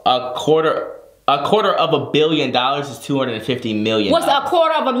 So a quarter of $1 billion is $250 million. What's a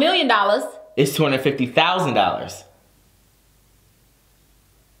quarter of $1 million? It's $250,000.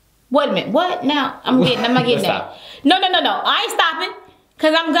 Wait a minute. What now? I'm not getting that. No. I ain't stopping.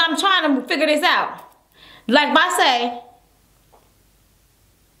 Cause I'm trying to figure this out. Like if I say,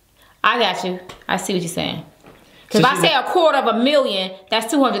 I got you. I see what you're saying. Cause if I say a quarter of $1 million,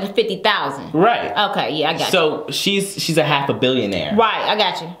 that's 250,000. Right. Okay. Yeah, I got you. So she's a half a billionaire. Right. I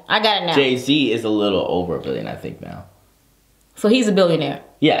got you. I got it now. Jay-Z is a little over $1 billion, I think now. So he's a billionaire.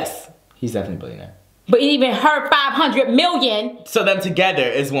 Yes, he's definitely a billionaire. But even her 500 million. So them together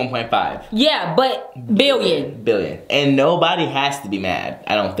is 1.5. Yeah, but billion. Billion. And nobody has to be mad,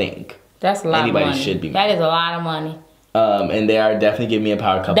 I don't think. That's a lot of money. Anybody should be mad. That is a lot of money. And they are definitely giving me a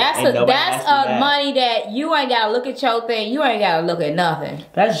power couple. That's money that you ain't gotta look at your thing. You ain't gotta look at nothing.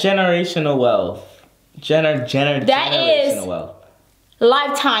 That's generational wealth. Generational wealth.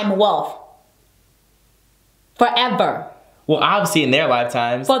 Lifetime wealth. Forever. Well, obviously in their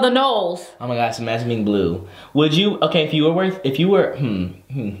lifetimes. For the Knowles. Oh my gosh, imagine being blue. Would you, okay, if you were, I'll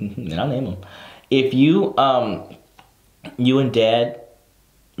name them. If you, you and Dad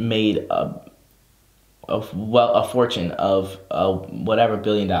made a fortune of whatever $1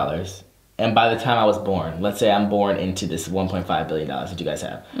 billion, and by the time I was born, let's say I'm born into this $1.5 billion that you guys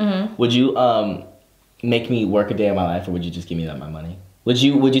have, would you make me work a day of my life, or would you just give me my money? Would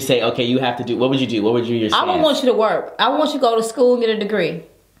you say, okay, you have to do, what would you do? What would your stance? I would want you to work. I want you to go to school and get a degree.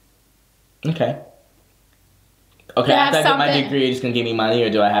 Okay. Okay, after I get my degree, you're just going to give me money,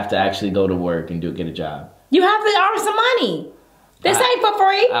 or do I have to actually go to work and get a job? You have to earn some money. This ain't for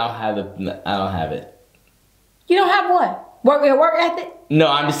free. I don't have it. You don't have what? Work ethic?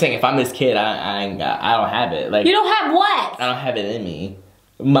 No, I'm just saying, if I'm this kid, I don't have it. Like, you don't have what? I don't have it in me.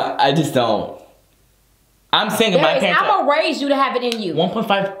 I just don't. I'm saying my parents. I'm gonna raise you to have it in you.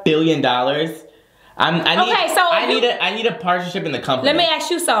 $1.5 billion. I need a partnership in the company. Let me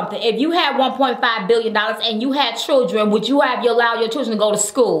ask you something. If you had $1.5 billion and you had children, would you allow your children to go to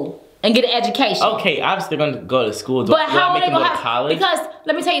school and get an education? Okay, obviously they're going to go to school. But how are they going to college? Because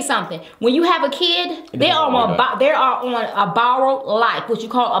let me tell you something. When you have a kid, they are on a borrowed life, what you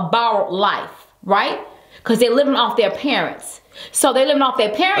call a borrowed life, right? Because they're living off their parents. So they're living off their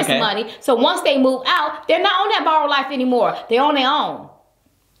parents' money. So once they move out, they're not on that borrowed life anymore. They're on their own.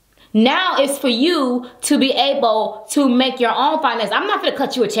 Now it's for you to be able to make your own finance. I'm not going to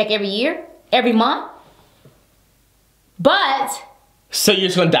cut you a check every year, every month. But... So you're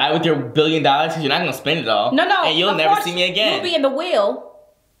just going to die with your $1 billion because you're not going to spend it all? No. And you'll never see me again. You'll be in the will.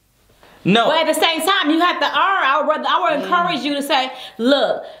 No. But at the same time, you have to earn. I would encourage you to say,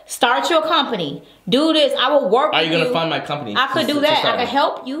 look, start your company. Do this. I will work with you. Are you going to fund my company? I could do that. I could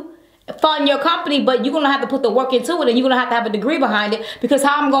help you fund your company, but you're going to have to put the work into it, and you're going to have a degree behind it, because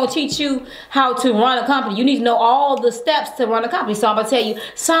how I'm going to teach you how to run a company? You need to know all the steps to run a company. So I'm going to tell you,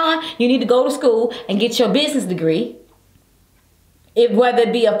 son, you need to go to school and get your business degree. Whether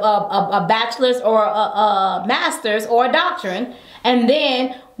it be a bachelor's or a master's or a doctorate, and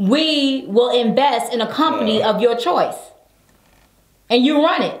then we will invest in a company of your choice, and you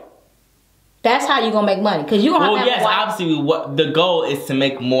run it. That's how you're gonna make money, because you gonna have to have obviously, what the goal is to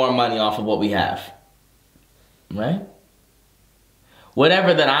make more money off of what we have, right?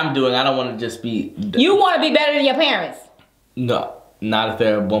 Whatever that I'm doing, I don't want to just be. You want to be better than your parents? No, not if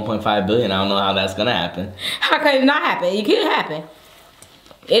they're 1.5 billion. I don't know how that's gonna happen. How can it not happen? It can happen.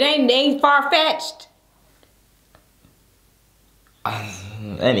 It ain't far-fetched.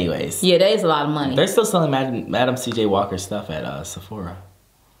 Anyways. Yeah, that is a lot of money. They're still selling Madam C.J. Walker stuff at Sephora.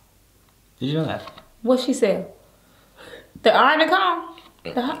 Did you know that? What she sell? The iron and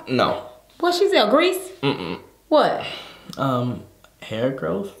comb? No. What she sell? Grease? What? Hair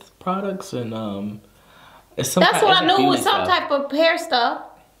growth products and it's some. That's what I knew was some type of hair stuff.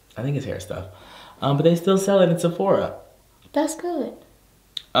 I think it's hair stuff. But they still sell it at Sephora. That's good.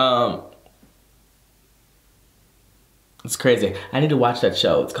 It's crazy. I need to watch that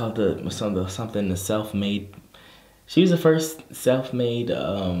show. It's called the self-made. She was the first self-made.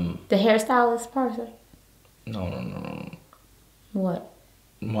 The hairstylist person. No. What?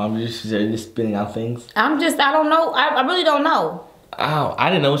 Mom, just spitting out things. I don't know. I really don't know. Oh, I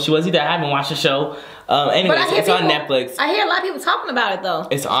didn't know what she was either. I haven't watched the show. Anyways, it's on Netflix. I hear a lot of people talking about it though.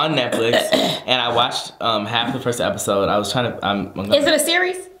 It's on Netflix, and I watched half the first episode. I was trying to. Is it a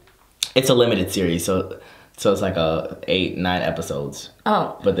series? It's a limited series, so it's like 8-9 episodes.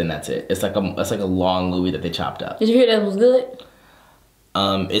 Oh. But then that's it. It's like a long movie that they chopped up. Did you hear that it was good?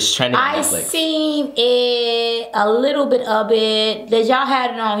 It's trending on Netflix. I seen it, a little bit of it. That y'all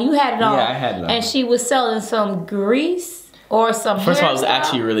had it on. You had it on. Yeah, I had it on. And she was selling some grease or some First of all, it was hairstyle.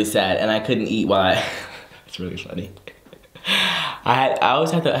 actually really sad, and I couldn't eat while I... It's really funny. I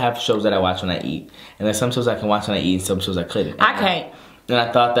always have to have shows that I watch when I eat. And there's some shows I can watch when I eat and some shows I couldn't. I can't. And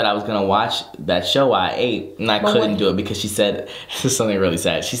I thought that I was gonna watch that show while I ate, and I couldn't do it because she said, this is something really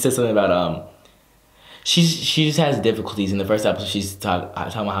sad. She said something about, she just has difficulties. In the first episode, she's talking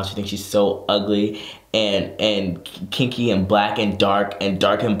about how she thinks she's so ugly and kinky and black and dark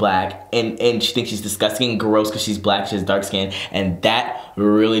and black, and she thinks she's disgusting and gross because she's black, she has dark skin, and that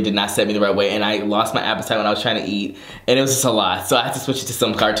really did not set me the right way, and I lost my appetite when I was trying to eat, and it was just a lot, so I had to switch it to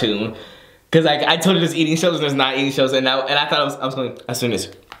some cartoon. Because I told her there's eating shows and there's not eating shows, and I thought I was going as soon as,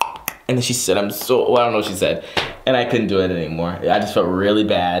 and then she said, I don't know what she said, and I couldn't do it anymore. I just felt really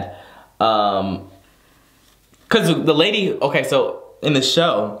bad. Because the lady, okay, so in the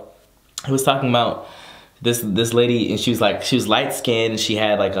show, he was talking about this lady, and she was light skinned, she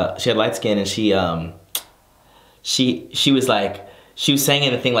had light skin, and she was like, she was saying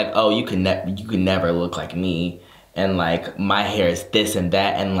anything like, oh, you could never look like me. And like my hair is this and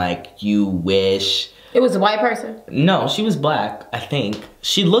that, and like you wish. It was a white person? No, she was black, I think.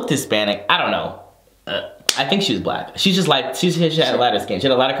 She looked Hispanic. I don't know. I think she was black. She's just like she had lighter skin. She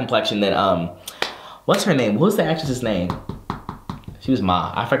had a lighter complexion than what's her name? What was the actress's name? She was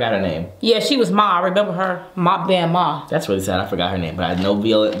Ma. I forgot her name. Yeah, she was Ma. I remember her. Ma being Ma. That's really sad. I forgot her name, but I know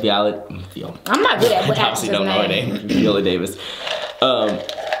Viola. I'm not good at what I obviously don't know her name. Viola Davis.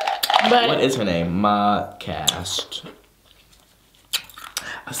 But what is her name? Ma Cast.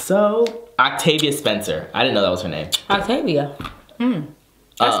 So, Octavia Spencer. I didn't know that was her name. Octavia.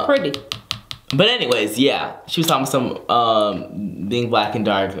 That's pretty. But anyways, yeah. She was talking about some being black and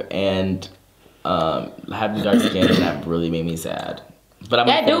dark and having dark skin, and that really made me sad. But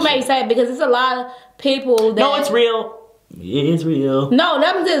that do make me sad because it's a lot of people that... No, it's real. It is real. No,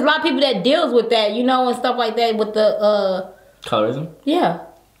 there's a lot of people that deals with that, you know, and stuff like that with the... Colorism? Yeah.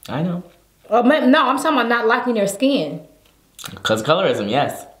 I know. No, I'm talking about not liking their skin. Because colorism,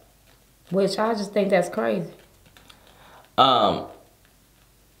 yes. Which I just think that's crazy. Because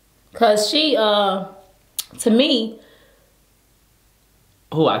she, to me...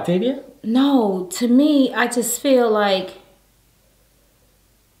 Who, Octavia? No, to me, I just feel like...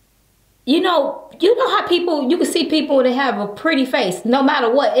 You know how people, you can see people that have a pretty face, no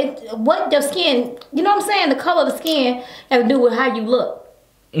matter what their skin, you know what I'm saying? The color of the skin has to do with how you look.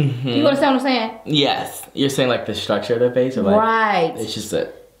 Mm-hmm. You understand what I'm saying? Yes. You're saying like the structure of their face? Or like, right. It's just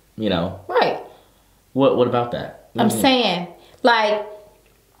a, you know. Right. What about that? I'm saying, like,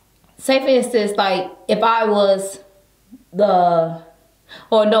 say for instance, like, if I was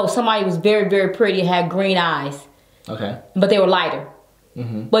somebody was very, very pretty and had green eyes. Okay. But they were lighter.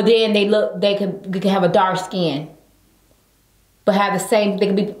 Mm-hmm. But then they could have a dark skin. But have the same, they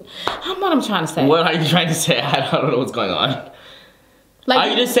could be, what I'm trying to say. What are you trying to say? I don't know what's going on. Like, are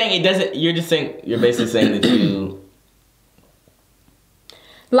you just saying it doesn't, you're basically saying that you.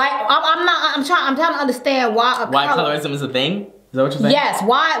 Like, I'm trying to understand why colorism is a thing? Is that what you're saying? Yes,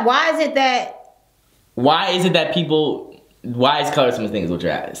 why is it that. Why is colorism a thing is what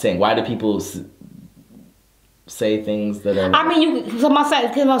you're saying? Why do people say things that are... I mean, because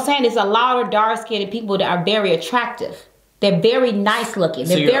I'm saying there's a lot of dark-skinned people that are very attractive. They're very nice looking.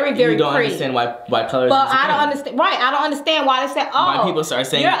 They're very, very pretty. You don't understand why colorism but is a I don't thing. understand. Right, I don't understand why they say, why people start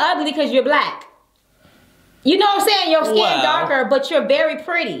saying... You're ugly because you're black. You know what I'm saying? Your skin darker, but you're very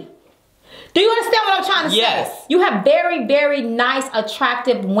pretty. Do you understand what I'm trying to say? Yes. You have very, very nice,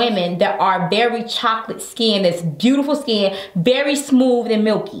 attractive women that are very chocolate skin, that's beautiful skin, very smooth and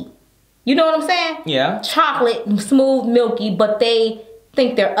milky. You know what I'm saying? Yeah. Chocolate, smooth, milky, but they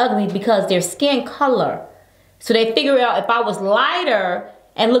think they're ugly because their skin color. So they figure out if I was lighter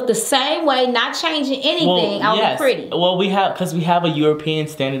and looked the same way, not changing anything, I would be pretty. Well, because we have a European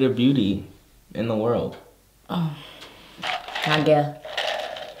standard of beauty in the world. Oh, I guess.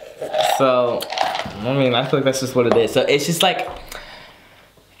 So, I mean, I feel like that's just what it is. So it's just like,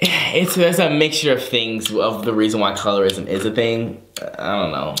 It's a mixture of things of the reason why colorism is a thing. I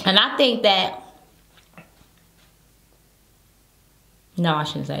don't know. And I think that, no, I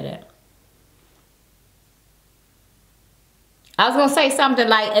shouldn't say that. I was gonna say something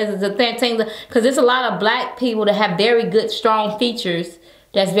like as the thing, because there's a lot of black people that have very good, strong features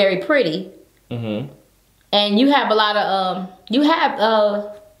that's very pretty. Mm-hmm. And you have a lot of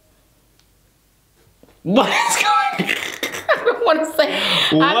what is going on? I don't want to say.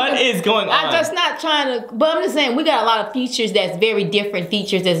 What is going on? I'm just not trying to, but I'm just saying we got a lot of features that's very different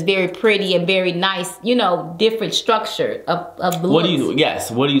features that's very pretty and very nice, you know, different structure of the What looks. do you,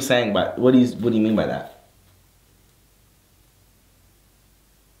 yes, what are you saying by, what do you mean by that?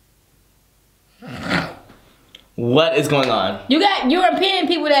 What is going on? You got European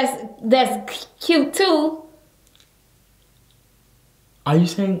people that's cute too. Are you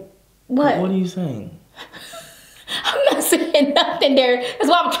saying, What? What are you saying? I'm not saying nothing there. That's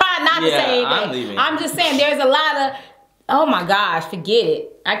what I'm trying not to say. I'm leaving. I'm just saying there's a lot of, oh my gosh, forget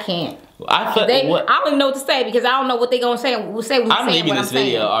it. I can't. I don't even know what to say because I don't know what they're going to say. I'm leaving this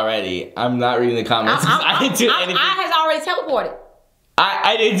video already. I'm not reading the comments. I didn't do anything. I has already teleported.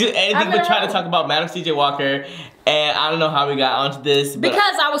 I didn't do anything but try to talk about Madam C.J. Walker, and I don't know how we got onto this. But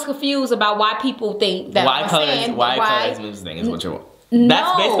because I was confused about why people think that why colorism is a thing is what you're.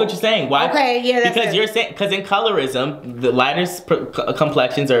 That's basically what you're saying. Why? Okay, yeah, that's because you're saying because in colorism, the lighter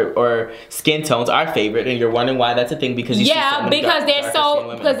complexions or skin tones are favored, and you're wondering why that's a thing because you see so many because they're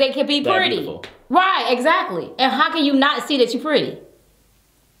so because they can be pretty, beautiful. Right? Exactly. And how can you not see that you're pretty?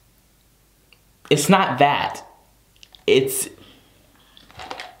 It's not that. It's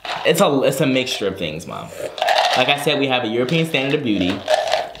a mixture of things, Mom. Like I said, we have a European standard of beauty,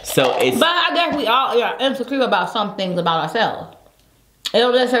 so it's. But I guess we all are insecure about some things about ourselves. It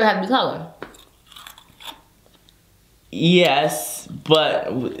don't necessarily have to be color. Yes, but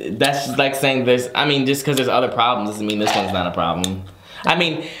that's just like saying just because there's other problems doesn't mean this one's not a problem. I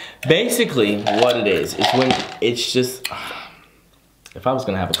mean, basically what it is when it's just, if I was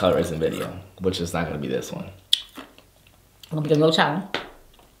gonna have a colorism video, which is not gonna be this one. I'm gonna be a little challenge.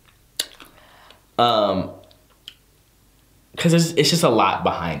 Because it's just a lot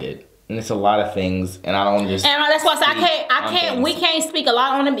behind it. And it's a lot of things, and I don't just. And that's why I say we can't speak a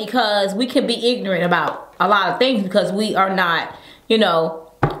lot on it because we could be ignorant about a lot of things because we are not, you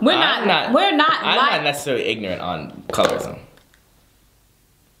know, I'm not necessarily ignorant on colorism.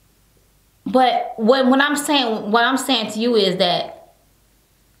 But what I'm saying to you is that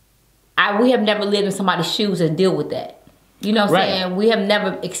we have never lived in somebody's shoes and deal with that. You know what I'm saying? We have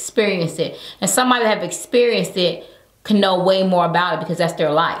never experienced it, and somebody that have experienced it can know way more about it because that's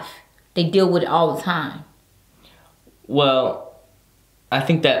their life. They deal with it all the time. Well, I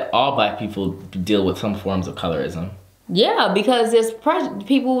think that all black people deal with some forms of colorism. Yeah, because there's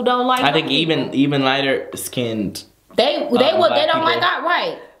people who don't like. I think even lighter skinned. They don't like that,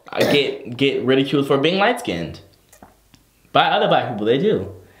 right? Get ridiculed for being light skinned by other black people. They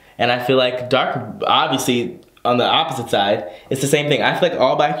do, and I feel like dark. Obviously, on the opposite side, it's the same thing. I feel like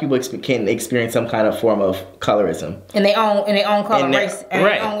all black people can experience some kind of form of colorism in their own color race,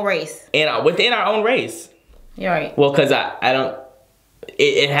 their own race, and within our own race. You're right. Well, because I don't.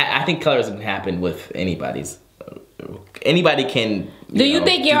 I think colorism can happen with anybody's. Anybody can. Do you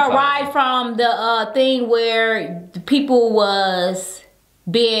think you're right from the thing where the people was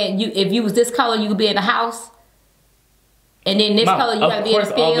being if you was this color you could be in the house, and then this color you gotta be in the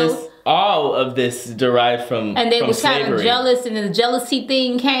field. All of this derived from and they was slavery. Kind of jealous, and then the jealousy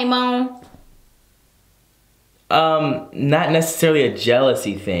thing came on. Not necessarily a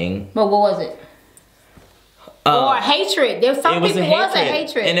jealousy thing. But what was it? Or hatred. There was some people was a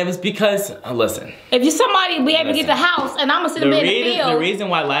hatred, and it was because listen. If you somebody be able to get the house, and I'm gonna sit in the field. The reason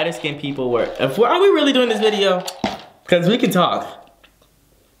why lighter skinned people were. Are we really doing this video? Because we can talk.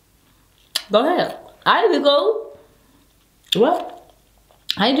 Go ahead. I need to go. What?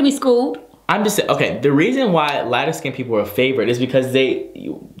 I need to be schooled. I'm just saying, okay, the reason why lighter skinned people were favored is because the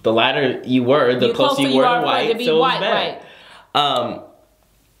lighter you were, the closer you were to white, so it was better. Right.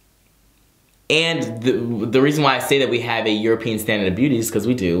 And the reason why I say that we have a European standard of beauty is because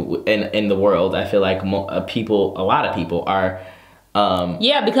we do in the world. I feel like a lot of people are.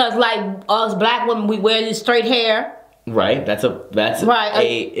 Yeah, because like us black women, we wear this straight hair. Right. That's right.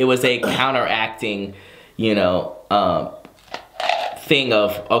 It was a counteracting, you know. Thing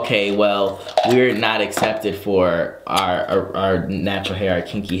of okay, well, we're not accepted for our natural hair, our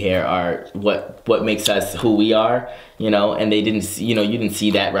kinky hair, our what makes us who we are, you know. And they didn't, you didn't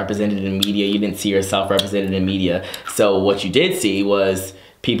see that represented in media. You didn't see yourself represented in media. So what you did see was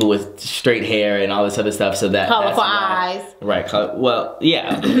people with straight hair and all this other stuff. So colorful eyes. Right. Well,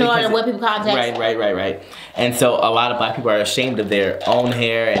 yeah. No other wear people contacts. Right. And so a lot of black people are ashamed of their own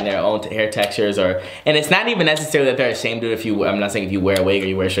hair and their own hair textures, and it's not even necessarily that they're ashamed of it. I'm not saying if you wear a wig or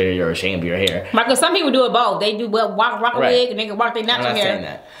you wear straight hair, you're ashamed of your hair. Right, because some people do it both. They do rock a wig and they can rock their natural hair. I'm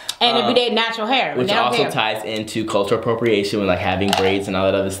not saying that. And it'd be their natural hair. Which also ties into cultural appropriation with like having braids and all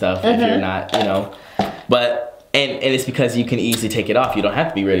that other stuff. If you're not, but. And it's because you can easily take it off. You don't have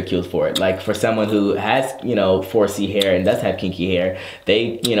to be ridiculed for it. Like for someone who has, 4C hair and does have kinky hair,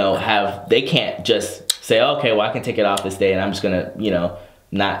 they can't just say, okay, well I can take it off this day and I'm just gonna,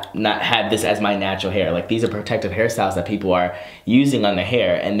 not have this as my natural hair. Like these are protective hairstyles that people are using on their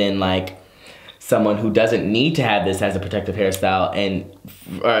hair. And then like someone who doesn't need to have this as a protective hairstyle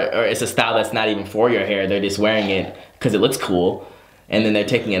or it's a style that's not even for your hair, they're just wearing it because it looks cool. And then they're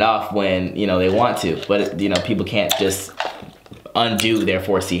taking it off when, they want to. But, people can't just undo their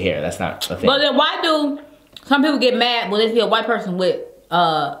 4C hair. That's not a thing. But then why do some people get mad when they see a white person with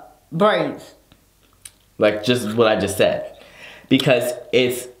braids? Like just what I just said. Because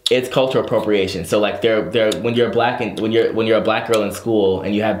it's cultural appropriation. So like when you're black and when you're a black girl in school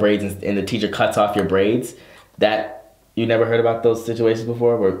and you have braids and the teacher cuts off your braids, that you never heard about those situations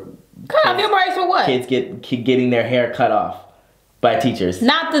before where cut off your braids for what? Kids getting their hair cut off. By teachers. You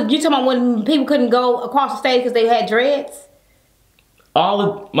talking about when people couldn't go across the stage because they had dreads?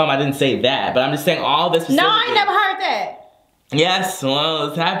 Mom, I didn't say that, but I'm just saying all this. No, I ain't never heard that. Yes, well,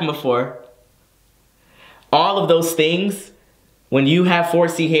 it's happened before. All of those things, when you have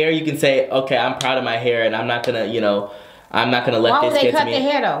 4C hair, you can say, okay, I'm proud of my hair and I'm not gonna, I'm not gonna let this get to me. Why would they cut their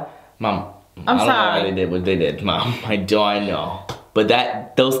hair though? Mom, I'm sorry. I don't know why they did what they did, Mom. I don't know.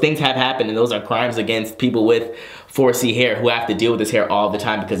 But those things have happened and those are crimes against people with 4C hair who have to deal with this hair all the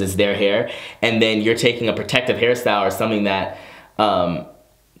time because it's their hair. And then you're taking a protective hairstyle or something that,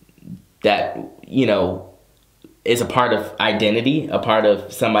 is a part of identity, a part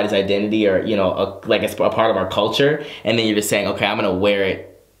of somebody's identity or, like it's a part of our culture. And then you're just saying, okay, I'm going to wear it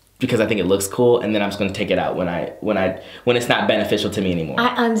because I think it looks cool. And then I'm just going to take it out when it's not beneficial to me anymore.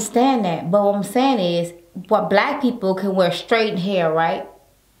 I understand that. But what I'm saying is, black people can wear straight hair, right?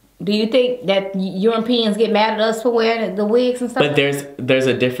 Do you think that Europeans get mad at us for wearing the wigs and stuff? But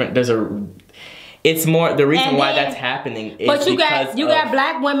it's more, the reason why that's happening is but you got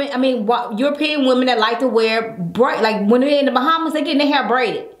black women, European women that like to wear like when they're in the Bahamas, they're getting their hair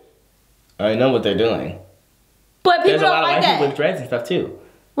braided. I know what they're doing. But people There's a lot don't like of white that. people with dreads and stuff too.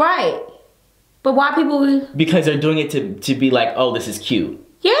 Right. But why people... Because they're doing it to be like, oh, this is cute.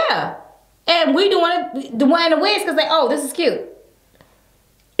 Yeah. And we wearing the wigs because this is cute.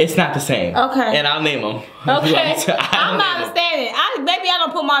 It's not the same. Okay. And I'll name them. Okay. I'm not understanding. Maybe I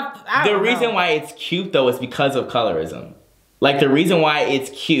don't put my... The reason why it's cute, though, is because of colorism. Like, the reason why it's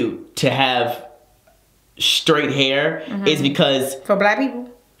cute to have straight hair is because... For black people?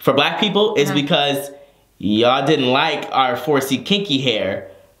 For black people, is because y'all didn't like our 4C kinky hair.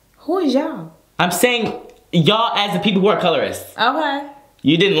 Who is y'all? I'm saying y'all as the people who are colorists. Okay.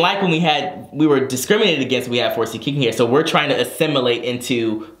 You didn't like when we were discriminated against when we had 4C kinky hair, so we're trying to assimilate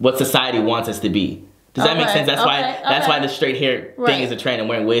into what society wants us to be. Does that make sense? That's why the straight hair thing is a trend and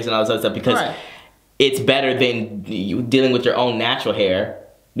wearing wigs and all this other stuff, because it's better than you dealing with your own natural hair.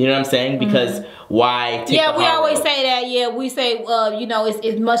 You know what I'm saying? Because why take we always say that. Yeah, we say,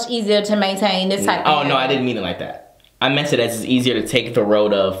 it's much easier to maintain this type of hair. Oh, no, I didn't mean it like that. I meant it as it's easier to take the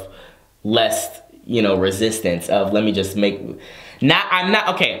road of less, resistance of let me just make... I'm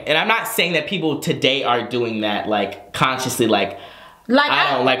not saying that people today are doing that, like, consciously, like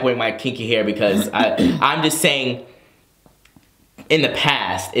I don't like wearing my kinky hair because I'm just saying in the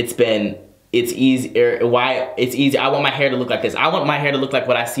past it's easier. Why it's easy. I want my hair to look like this. I want my hair to look like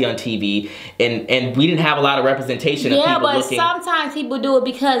what I see on TV. And we didn't have a lot of representation of people looking. Yeah, but sometimes people do it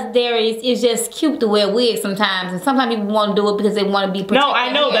because it's just cute to wear wigs sometimes. And sometimes people want to do it because they want to be protected. No,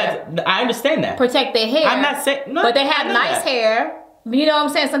 I know that. I understand that. Protect their hair. I'm not saying... No, but they have nice hair. You know what I'm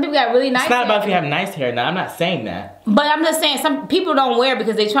saying? Some people got really nice hair. It's not about if you have nice hair. No, I'm not saying that. But I'm just saying some people don't wear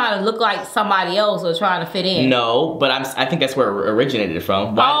because they're trying to look like somebody else or trying to fit in. No, but I think that's where it originated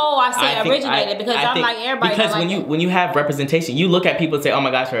from. I say originated because I'm like everybody. Because when you have representation, you look at people and say, "Oh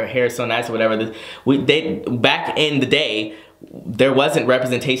my gosh, her hair is so nice" or whatever. Back in the day, there wasn't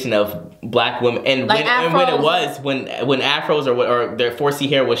representation of black women, and when afros or their 4C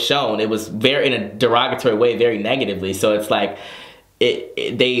hair was shown, it was very in a derogatory way, very negatively. So it's like.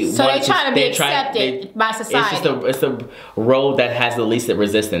 They trying to be accepted by society. It's the road that has the least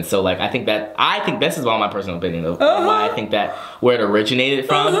resistance. So like I think this is all my personal opinion of why I think that where it originated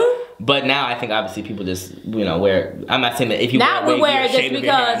from. But now I think obviously people just, you know, wear. I'm not saying that if you Now we wear it just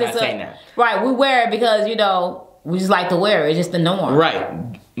because it's right. We wear it because, you know, we just like to wear it. It's just the norm.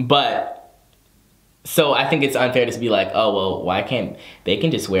 Right. But so I think it's unfair to be like, oh well, why can't they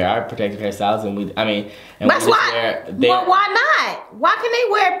can just wear our protective hairstyles and we? I mean, and that's why. Well, why not? Why can they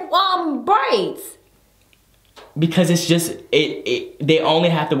wear braids? Because it's just they only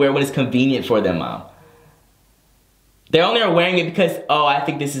have to wear what is convenient for them, Mom. They only are wearing it because, oh, I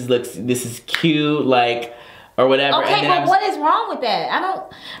think this is cute, like, or whatever. Okay, but what is wrong with that?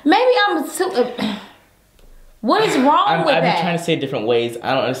 Maybe I'm too. What is wrong with that? I've been trying to say it different ways.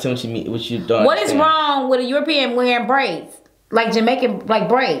 I don't understand what you mean. What you don't. What is wrong with a European wearing braids, like Jamaican, like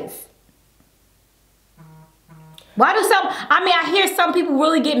braids? Why do some? I mean, I hear some people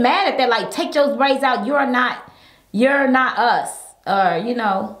really get mad at that. Like, take those braids out. You're not us, or you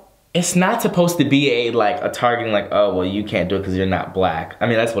know. It's not supposed to be a targeting like, oh well, you can't do it because you're not black. I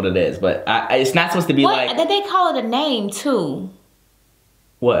mean, that's what it is, but it's not supposed to be like. They call it a name too.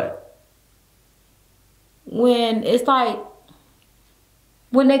 What? When it's like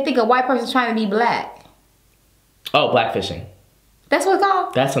when they think a white person's trying to be black. Oh, blackfishing. That's what it's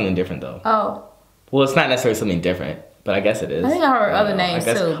called? That's something different though. Oh. Well, it's not necessarily something different, but I guess it is. I think I heard other names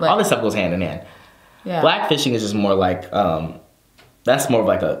too. But all this stuff goes hand in hand. Yeah. Blackfishing is just more like that's more of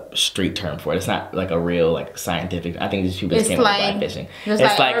like a street term for it. It's not like a real like scientific. I think these people just came up with blackfishing.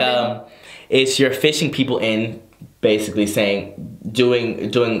 It's like it's you're fishing people in, basically saying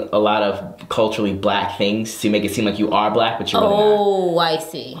doing a lot of culturally black things to make it seem like you are black, but you're really not. Oh, I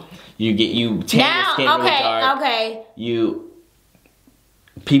see. You tan your skin really dark. Okay.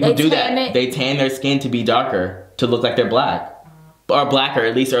 People do that. They tan their skin to be darker, to look like they're black, or blacker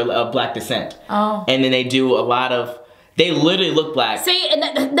at least, or of black descent. Oh. And then they do a lot of. They literally look black. See, and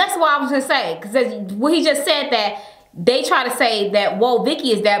that's what I was gonna say, because what he just said that they try to say that Whoa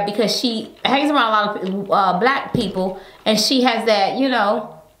Vicky is that because she hangs around a lot of black people and she has that, you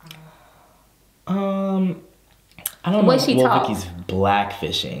know. I don't know if Whoa Vicky's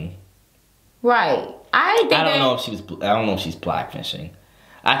blackfishing. Right. I don't know if she's blackfishing.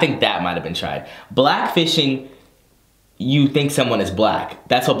 I think that might have been tried. Blackfishing. You think someone is black.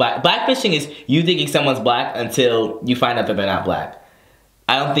 That's what blackfishing is. You thinking someone's black until you find out that they're not black.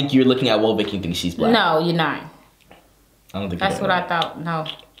 I don't think you're looking at Whoa Vicky and think she's black. No, you're not. I don't think that's what I thought. No.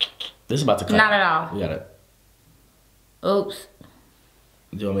 This is about to cut. Not at all. We got it. Oops.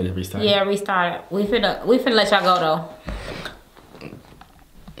 Do you want me to restart? Yeah, restart it. We finna let y'all go though.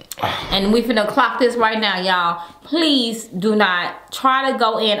 And we finna clock this right now, y'all. Please do not try to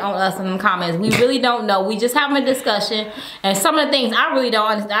go in on us in the comments. We really don't know. We just having a discussion. And some of the things I really don't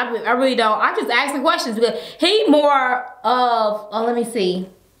understand. I really don't. I'm just asking questions because he more of, let me see,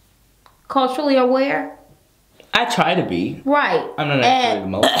 culturally aware. I try to be. Right. I'm not actually the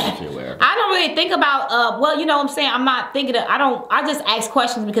most culturally aware. I don't really think about, well, you know what I'm saying? I'm not thinking of, I just ask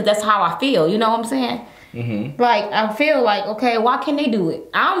questions because that's how I feel. You know what I'm saying? Mm-hmm. Like, I feel like, okay, why can't they do it?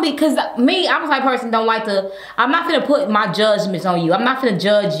 Because me, I'm the type of person don't like to, I'm not gonna put my judgments on you. I'm not gonna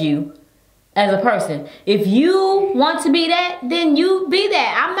judge you as a person. If you want to be that, then you be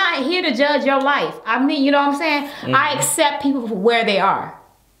that. I'm not here to judge your life. I mean, you know what I'm saying? Mm-hmm. I accept people for where they are.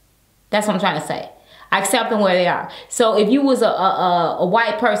 That's what I'm trying to say. I accept them where they are. So if you was a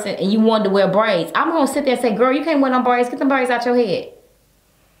white person and you wanted to wear braids, I'm gonna sit there and say, girl, you can't wear no braids. Get them braids out your head.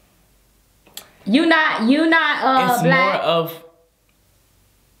 You not it's black. More of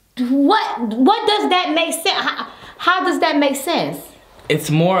what does that make sense? How does that make sense? It's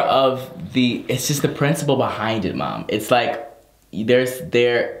more of it's just the principle behind it, Mom. It's like there's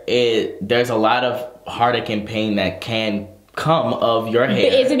a lot of heartache and pain that can come of your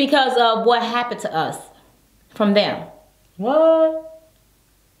hair. Is it because of what happened to us from them? What?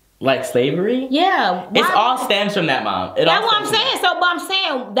 Like slavery? Yeah. It all stems from that, Mom. That's what I'm saying. So, but I'm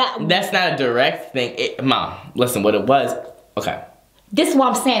saying that... That's not a direct thing. Mom, listen, what it was... Okay. This is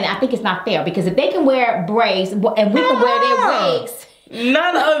what I'm saying. I think it's not fair. Because if they can wear braids and we can wear their wigs...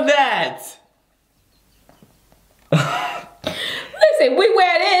 None of that. Listen, we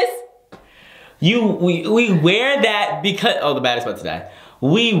wear this. We wear that because... Oh, the baddest about to die.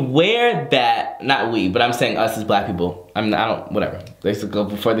 We wear that, not we, but I'm saying us as black people. I don't, whatever. They used to go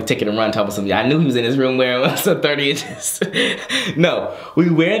before the ticket and run, talking about something. I knew he was in his room wearing some 30 inches. No, we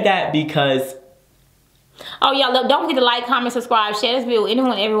wear that because... Oh, yeah, look, don't forget to like, comment, subscribe, share this video with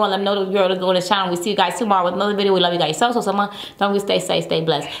anyone, everyone. Let them know that you're going to this channel. We see you guys tomorrow with another video. We love you guys so much. Don't forget to stay safe, stay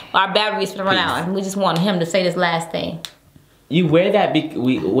blessed. Our battery is going to run out, and we just want him to say this last thing. You wear that,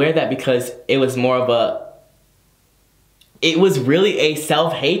 we wear that because it was more of a... It was really a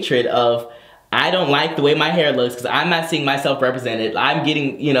self-hatred of, I don't like the way my hair looks because I'm not seeing myself represented. I'm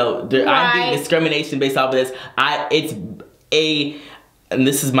getting, you know, I'm getting discrimination based off of this. And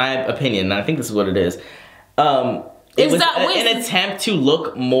this is my opinion, and I think this is what it is. It was an attempt to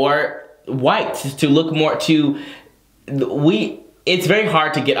look more white, to look more it's very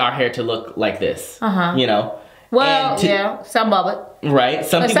hard to get our hair to look like this, you know? Well, yeah, some of it. Right.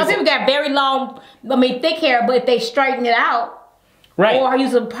 Some people got very long, thick hair, but if they straighten it out, right, or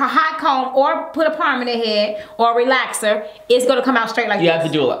use a hot comb, or put a perm in their head, or a relaxer, it's gonna come out straight like this. You have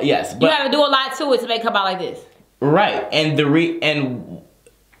to do a lot, yes. But you have to do a lot to it to make it come out like this. Right, and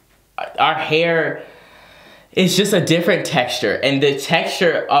our hair is just a different texture, and the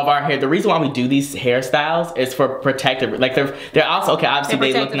texture of our hair. The reason why we do these hairstyles is for protective. Like they're also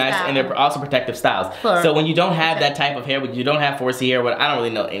obviously they look nice, and they're also protective styles. So when you don't have that type of hair, when you don't have 4C hair, I don't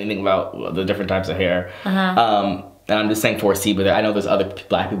really know anything about the different types of hair. And I'm just saying 4C, but I know there's other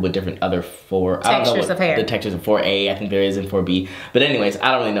black people with different other textures of hair. The textures of 4A, I think there is in 4B. But anyways,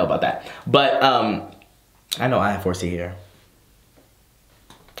 I don't really know about that. But I know I have 4C hair.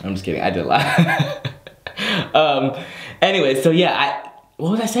 I'm just kidding. I did a lot. Anyway, so yeah,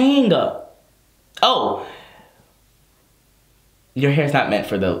 what was I saying? Oh, your hair's not meant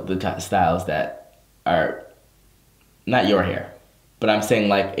for the styles that are not your hair. But I'm saying,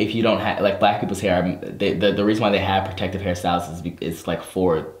 like, if you don't have, like, black people's hair, the reason why they have protective hairstyles is like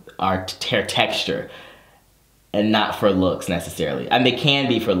for our hair texture and not for looks necessarily. I mean, they can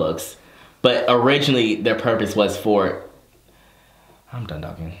be for looks, but originally their purpose was for. I'm done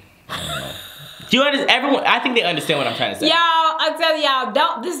talking. I don't know. Do you understand? Everyone, I think they understand what I'm trying to say. Y'all, I tell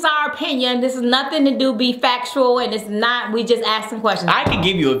y'all, this is our opinion. This is nothing to do be factual, and it's not. We just asking questions. I can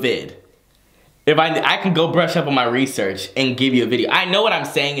give you a vid. If I can go brush up on my research and give you a video. I know what I'm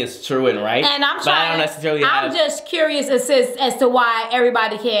saying is true and right, and I'm but I don't necessarily I'm just curious as to why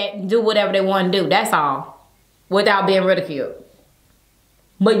everybody can't do whatever they want to do. That's all, without being ridiculed.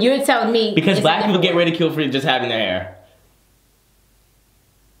 But you're telling me because black people get ridiculed for just having their hair.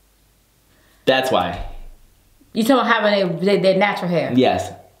 That's why. You talking about having their natural hair?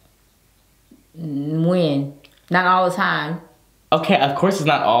 Yes. When? Not all the time. Okay, of course it's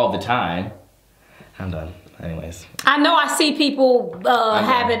not all the time. I'm done. Anyways. I know I see people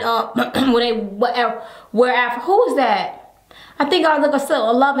having when they wear afro. Who is that? I think I look at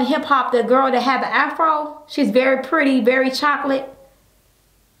Love and Hip Hop. The girl that had the afro. She's very pretty, very chocolate.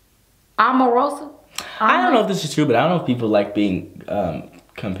 Omarosa. I don't know if this is true, but I don't know if people like being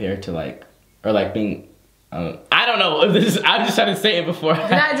compared to like being. I don't know if this is. I'm just trying to say it before. Did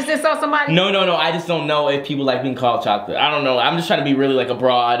I just saw somebody? No. I just don't know if people like being called chocolate. I don't know. I'm just trying to be really like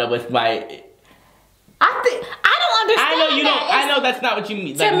abroad with my. I don't understand. I know you don't. I know that's not what you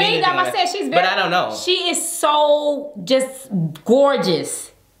mean. To me, like I said, she's very. But I don't know. She is so just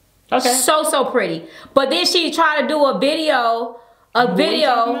gorgeous. Okay. So pretty. But then she tried to do a video.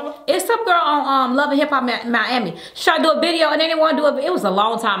 It's some girl on Love and Hip Hop Miami. She tried to do a video and then they want to do it. It was a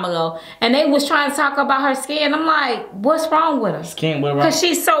long time ago, and they was trying to talk about her skin. I'm like, what's wrong with her? Skin, what wrong?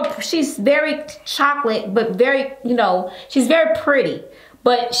 Because she's very chocolate, but very, she's very pretty,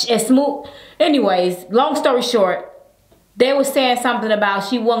 but it's smooth. Anyways, long story short, they were saying something about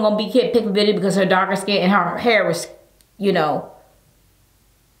she wasn't gonna be picked for video because her darker skin and her hair was,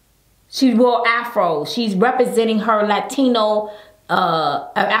 she wore afro. She's representing her Latino.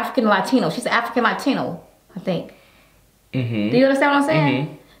 African Latino. She's an African Latino, I think. Do you understand what I'm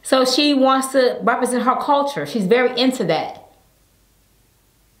saying? So she wants to represent her culture. She's very into that.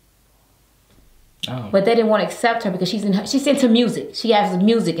 Oh. But they didn't want to accept her because she's into music. She has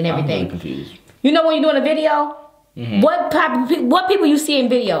music and everything. I'm really confused. You know when you're doing a video, what people you see in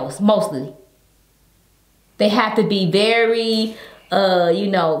videos mostly? They have to be very,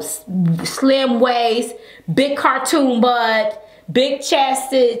 slim waist, big cartoon butt. Big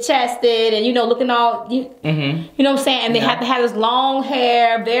chested, and looking all, you know what I'm saying? And they have to have this long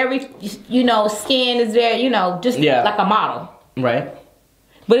hair, very, skin is very, just like a model. Right.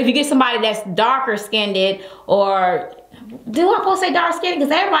 But if you get somebody that's darker skinned, or, do I supposed to say dark skinned?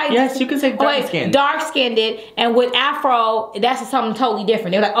 Because everybody. Yes, you can say dark skinned. Dark skinned, and with afro, that's something totally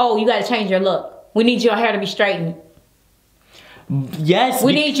different. They're like, oh, you got to change your look. We need your hair to be straightened. Yes.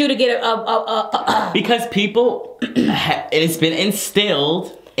 We need you to get because people, it's been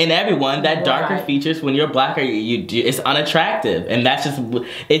instilled in everyone that darker features when you're black it's unattractive, and that's just,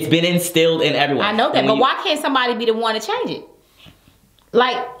 it's been instilled in everyone. I know that, but why can't somebody be the one to change it?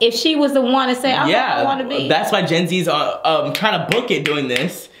 Like, if she was the one to say, oh, yeah, I want to be. That's why Gen Z's are trying to book it doing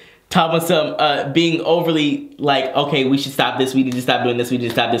this. Talking about some being overly like, okay, we should stop this. We need to stop doing this. We need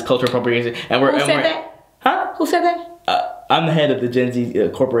to stop this cultural appropriation. And Who said that? Huh? Who said that? I'm the head of the Gen Z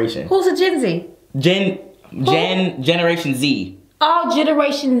corporation. Who's a Gen Z? Generation Z. Oh,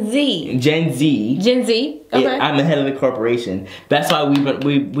 Generation Z. Gen Z. Gen Z. Okay. I'm the head of the corporation. That's why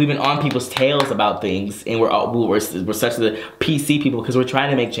we've been on people's tails about things, and we're such the PC people because we're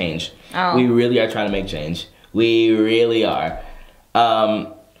trying to make change. Oh. We really are trying to make change. We really are. I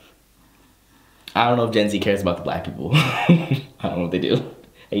don't know if Gen Z cares about the black people. I don't know what they do.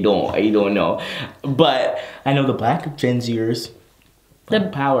 I don't know. But I know the black Gen Zers. The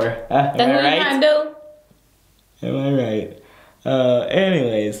power. Am I right? What you trying to do? Am I right?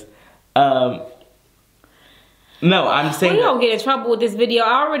 Anyways, no, I'm saying we don't get in trouble with this video.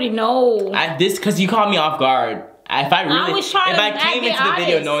 I already know. Because you caught me off guard. If I came into the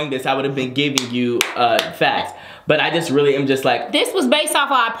video honest. knowing this, I would have been giving you facts. But I just really am just like... This was based off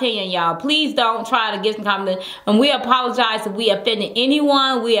our opinion, y'all. Please don't try to get some comment. And we apologize if we offended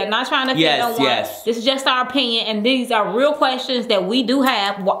anyone. We are not trying to offend no one. Yes. This is just our opinion. And these are real questions that we do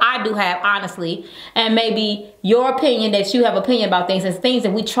have. Well, I do have, honestly. And maybe your opinion, that you have opinion about things. And things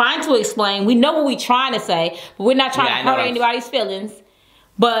that we're trying to explain. We know what we're trying to say. But we're not trying to hurt anybody's feelings.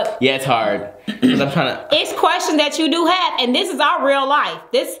 But yeah, it's hard. Because I'm trying to... It's questions that you do have, and this is our real life.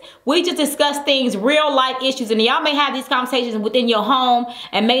 We just discuss things, real life issues, and y'all may have these conversations within your home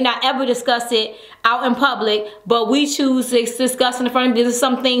and may not ever discuss it out in public, but we choose to discuss in front of you. There's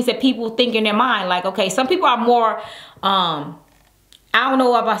some things that people think in their mind, like, okay, some people are more, I don't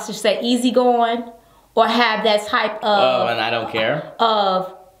know if I should say easygoing, or have that type of... Oh, and I don't care?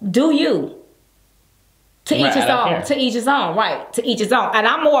 Of, do you? To each his own. To each his own, right. To each his own. And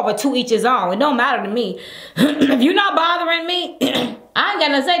I'm more of a to each his own. It don't matter to me. If you're not bothering me, I ain't got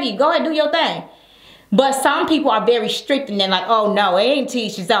nothing to say to you. Go ahead and do your thing. But some people are very strict and they're like, oh no, it ain't to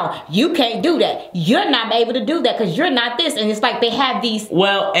each his own. You can't do that. You're not able to do that because you're not this. And it's like they have these...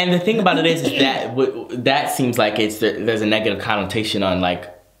 Well, and the thing about it is that seems like there's a negative connotation on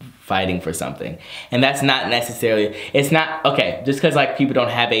like fighting for something, and that's not necessarily, it's not, okay, just because like people don't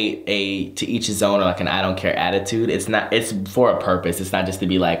have a to each his own or like an I don't care attitude, it's for a purpose. It's not just to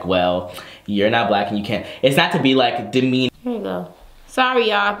be like, well, you're not black and you can't, it's not to be like demeaning. Here you go. Sorry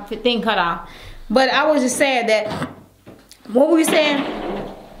y'all, thing cut off. But I was just saying that, what were we saying?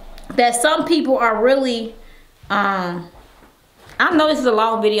 That some people are really, I know this is a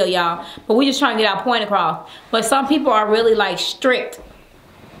long video, y'all, but we just trying to get our point across. But some people are really like strict.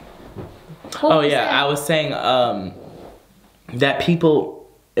 Oh yeah, I was saying that people,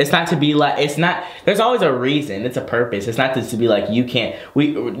 it's not to be like, it's not, there's always a reason, it's a purpose. It's not just to be like, you can't,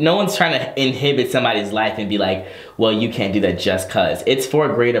 no one's trying to inhibit somebody's life and be like, well, you can't do that just cause. It's for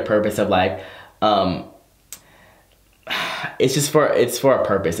a greater purpose of like, it's for a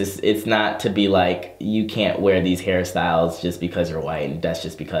purpose. It's not to be like, you can't wear these hairstyles just because you're white and that's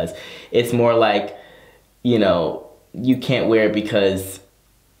just because. It's more like, you know, you can't wear it because...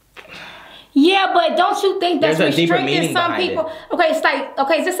 Yeah, but don't you think that's restricting some people? It. Okay, it's like,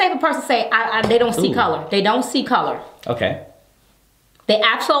 okay, just say if a person say, they don't see color. They don't see color. Okay. They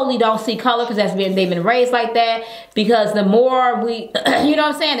absolutely don't see color because they've been raised like that. Because the more we, you know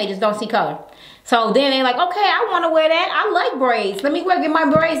what I'm saying? They just don't see color. So then they're like, okay, I want to wear that. I like braids. Let me go get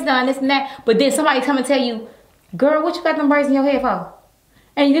my braids done, this and that. But then somebody come and tell you, girl, what you got them braids in your hair for?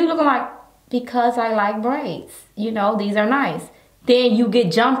 And you looking like, because I like braids. You know, these are nice. Then you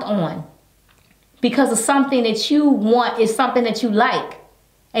get jumped on. Because of something that you want is something that you like.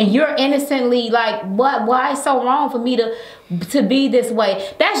 And you're innocently like, what? Why is so wrong for me to be this way?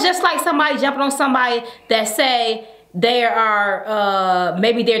 That's just like somebody jumping on somebody that say they are,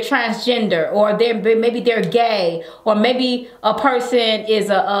 maybe they're transgender, or maybe they're gay, or maybe a person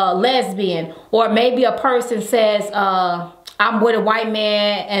is a lesbian, or maybe a person says, I'm with a white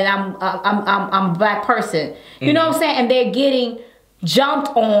man and I'm a black person. You know what I'm saying? And they're getting jumped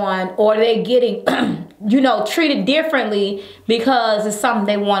on, or they're getting, you know, treated differently because it's something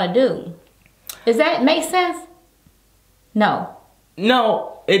they want to do. Does that make sense? No.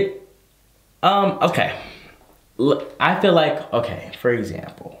 No, okay. I feel like, okay, for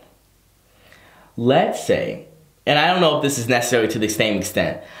example, let's say, and I don't know if this is necessarily to the same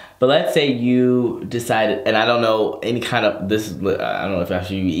extent, but let's say you decided, and I don't know any kind of this. I don't know if I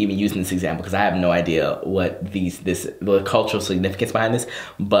should even using this example because I have no idea what the cultural significance behind this.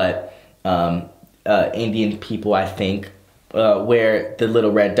 But Indian people, I think, wear the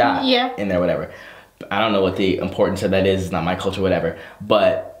little red dot in there, whatever. I don't know what the importance of that is. It's not my culture, whatever.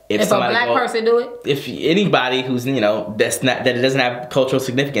 But if a black person do it, if anybody who's that it doesn't have cultural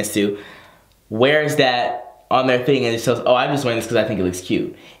significance to, wears that on their thing and it says, oh, I'm just wearing this because I think it looks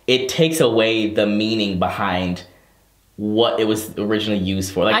cute. It takes away the meaning behind what it was originally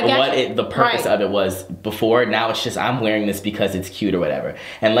used for, like the purpose of it was before. Now it's just I'm wearing this because it's cute or whatever.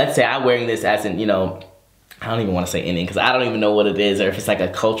 And let's say I'm wearing this as in, you know, I don't even want to say Indian because I don't even know what it is, or if it's like a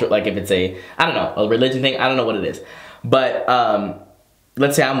culture, like if it's a, I don't know, a religion thing. I don't know what it is. But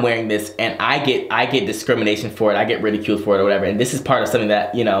let's say I'm wearing this and I get discrimination for it. I get ridiculed for it or whatever. And this is part of something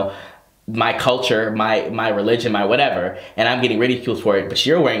that, you know, my culture, my religion, my whatever, and I'm getting ridiculed for it, but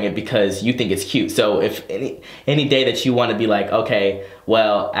you're wearing it because you think it's cute. So if any day that you want to be like, okay,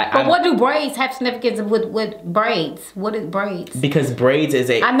 well, but what do braids have significance with braids? What is braids? Because braids is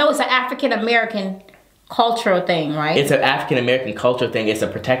I know it's an African American cultural thing, right? It's an African American cultural thing. It's a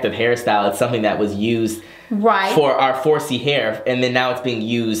protective hairstyle. It's something that was used for our 4C hair, and then now it's being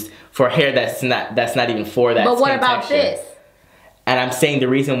used for hair that's not even for that. But what about this? And I'm saying the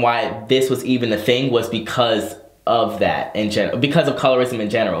reason why this was even a thing was because of that in general, because of colorism in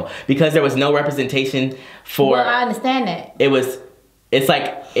general, because there was no representation for. Well, I understand that.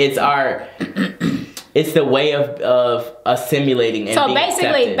 It's the way of assimilating and being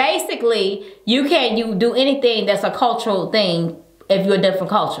accepted. Basically, you can't do anything that's a cultural thing if you're a different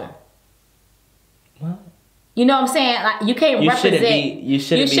culture. What? You know what I'm saying? Like you can't represent. You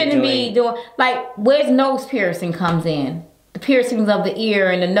shouldn't be doing like where's nose piercing comes in. The piercings of the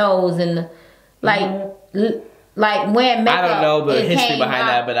ear and the nose and the, like wearing makeup. I don't know the history behind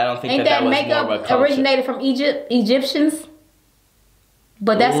that, but I don't think that was more of a culture. Originated from Egyptians,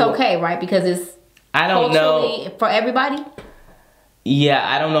 but that's okay, right? Because it's culturally for everybody. Yeah,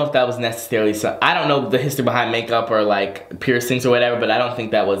 I don't know if that was necessarily so. I don't know the history behind makeup or like piercings or whatever, but I don't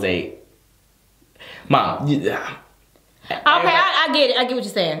think that was a. Mom. Okay, I get it. I get what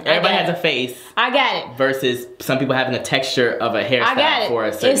you're saying. Everybody has a face. I got it. Versus some people having a texture of a hairstyle. I got it. For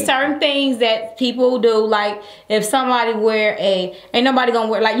a certain. It's certain things that people do. Like if somebody ain't nobody gonna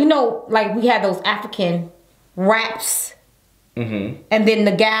wear, like, you know, like we had those African wraps. Mm-hmm. And then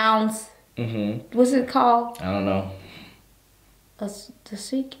the gowns. Mm-hmm. What's it called? I don't know. A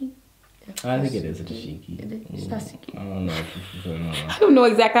dashiki? I think it is a dashiki. It's dashiki. I don't know. I don't know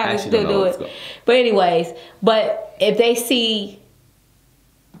exactly how to still do it. But anyways, but if they see,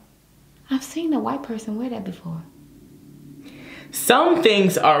 I've seen a white person wear that before. Some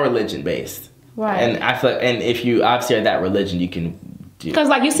things are religion based, right? And I feel, and if you obviously are that religion, you can do. Because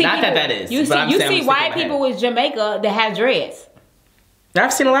like you see, not people, that is. You see white people with Jamaica that have dreads.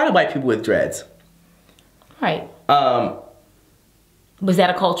 I've seen a lot of white people with dreads. Right. Was that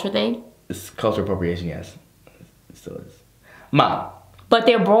a culture thing? It's cultural appropriation, yes. It still is. Mom. But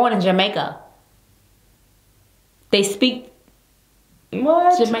they're born in Jamaica. They speak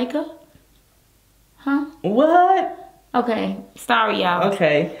what? Jamaica? Huh? What? Okay. Sorry, y'all.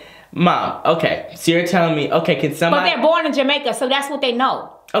 Okay. Mom, okay. So you're telling me, okay, can somebody... But they're born in Jamaica, so that's what they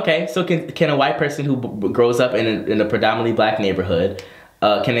know. Okay, so can a white person who grows up in a predominantly black neighborhood,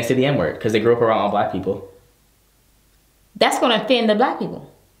 can they say the N-word? Because they grew up around all black people. That's going to offend the black people.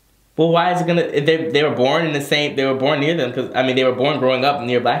 Well, why is it gonna? If they were born in the same, they were born near them. Because I mean, they were born growing up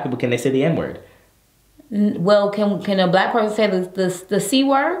near black people. Can they say the N word? Well, can a black person say the C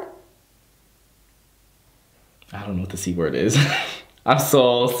word? I don't know what the C word is. I'm so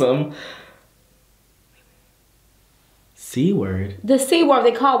awesome. C word. The C word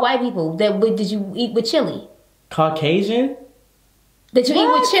they call white people. Did you eat with chili? Caucasian. Did you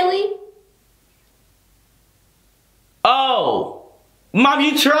eat with chili? Oh. Mom,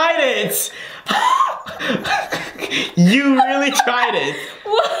 you tried it! You really tried it.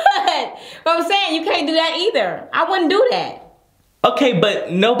 What? But I'm saying you can't do that either. I wouldn't do that. Okay,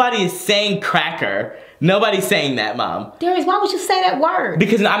 but nobody is saying cracker. Nobody's saying that, Mom. Darius, why would you say that word?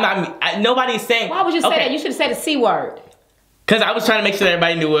 Because nobody's saying... Why would you say that? You should have said the C word. Because I was trying to make sure that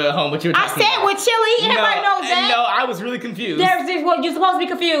everybody knew at home what you were talking about. I said with chili. Everybody knows that. No, I was really confused. Well, you're supposed to be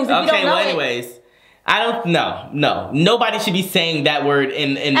confused if you don't know anyways. I don't know. Nobody should be saying that word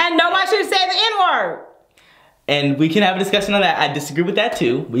in and nobody should say the N-word. And we can have a discussion on that. I disagree with that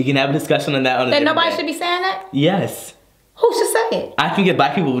too. We can have a discussion on that on a different nobody day. Should be saying that? Yes. Who should say it? I think that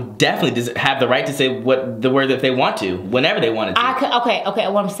black people definitely have the right to say what the word that they want to, whenever they want it to. Okay.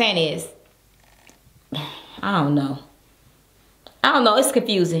 What I'm saying is, I don't know. It's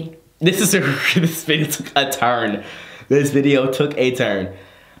confusing. This video took a turn. This video took a turn.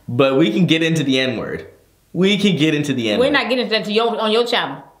 But we can get into the N-word. We can get into the N-word. We're not getting into that on your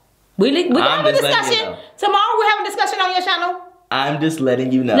channel. We can have a discussion. Tomorrow we're having a discussion on your channel. I'm just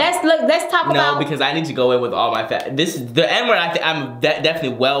letting you know. Let's talk about... No, because I need to go in with all my facts. The N-word I'm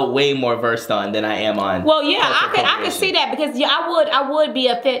definitely way more versed on than I am on. Well, yeah, I can see that because I would be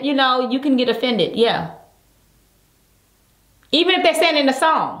offended. You know, you can get offended. Yeah. Even if they're saying in the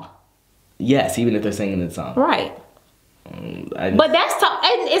song. Yes, even if they're singing the song. Right. But that's tough.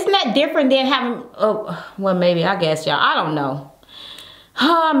 It's not different than having. Well, maybe I guess y'all. I don't know.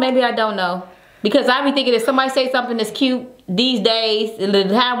 Maybe I don't know because I be thinking if somebody say something that's cute these days, the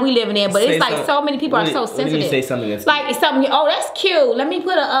time we living in, but it's like so many people are so sensitive. What do you say something that's like it's something? Oh, that's cute. Let me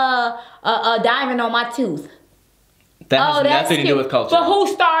put a diamond on my tooth. That has nothing to do with culture. But who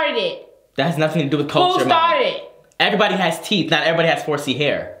started it? That has nothing to do with culture. Who started it? Everybody has teeth. Not everybody has 4C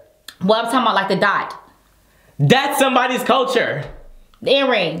hair. Well, I'm talking about like the dot. That's somebody's culture. The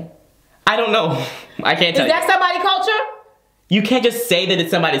earring. I don't know. I can't tell you. Is that somebody's culture? You can't just say that it's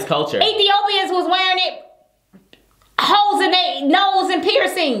somebody's culture. Ethiopians was wearing it, holes in their nose and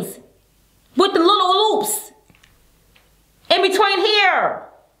piercings with the little loops in between here,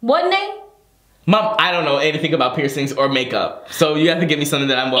 wasn't they? Mom, I don't know anything about piercings or makeup, so you have to give me something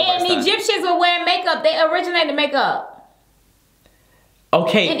that I'm well versed on. And Egyptians were wearing makeup. They originated makeup.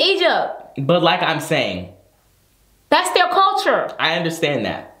 Okay. In Egypt. But like I'm saying, that's their culture. I understand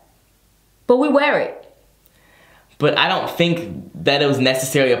that. But we wear it. But I don't think that it was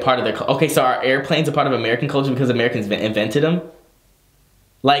necessarily a part of their culture. Okay, so are airplanes a part of American culture because Americans invented them?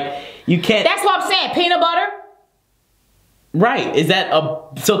 Like, you can't... That's what I'm saying. Peanut butter? Right. Is that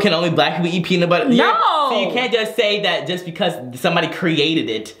so can only black people eat peanut butter? No. So you can't just say that just because somebody created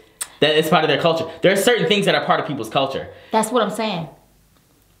it, that it's part of their culture. There are certain things that are part of people's culture. That's what I'm saying.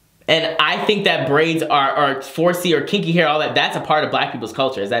 And I think that braids are 4C or kinky hair, all that, that's a part of black people's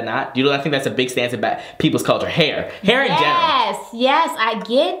culture. Is that not? Do you know, I think that's a big stance about people's culture. Hair in general. Yes, I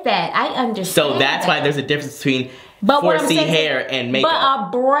get that. I understand. So that's why there's a difference between 4C hair and makeup.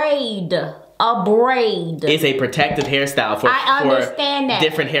 But a braid is a protective hairstyle for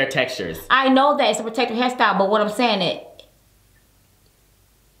different hair textures. I know that it's a protective hairstyle, but what I'm saying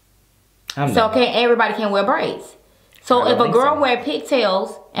everybody can wear braids. So if a girl wear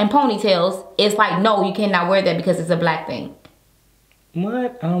pigtails and ponytails, it's like, no, you cannot wear that because it's a black thing.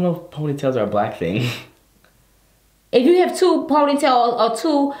 What? I don't know if ponytails are a black thing. If you have two ponytails or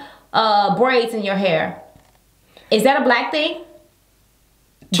two braids in your hair, is that a black thing?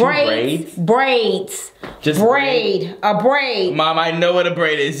 Braids. Just braid. A braid. Mom, I know what a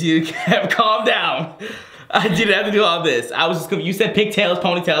braid is. You have calm down. I didn't have to do all this. I was just you said pigtails,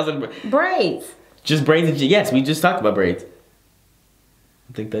 ponytails, and braids. Just braids and yes, we just talked about braids.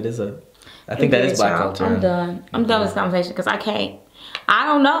 I think that is black culture. I'm done. I'm done with this conversation because I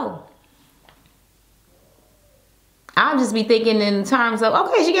don't know. I'll just be thinking in terms of,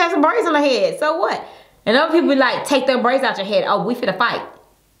 okay, she got some braids on her head, so what? And other people be like, take their braids out your head. Oh, we finna fight.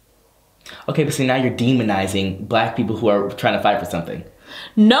 Okay, but see, now you're demonizing black people who are trying to fight for something.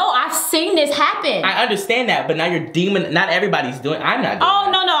 No, I've seen this happen. I understand that, but now you're not everybody's doing. I'm not doing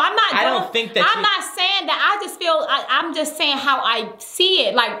that. No, I'm not. I don't think that. I'm not saying that. I just feel. I'm just saying how I see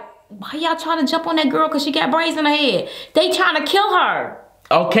it. Like, why y'all trying to jump on that girl because she got braids in her head? They trying to kill her.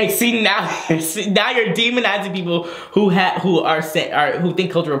 Okay, now you're demonizing people who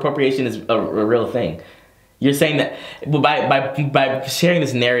think cultural appropriation is a real thing. You're saying that by sharing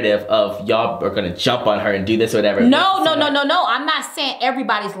this narrative of y'all are gonna jump on her and do this or whatever. No. I'm not saying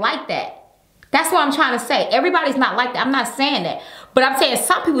everybody's like that. That's what I'm trying to say. Everybody's not like that. I'm not saying that. But I'm saying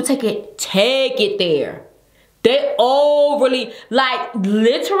some people take it there. They overly, like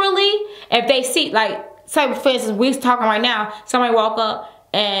literally, if they see, like, say for instance, we're talking right now, somebody walk up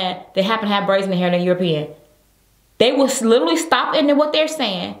and they happen to have braids in their hair and they're European. They will literally stop into what they're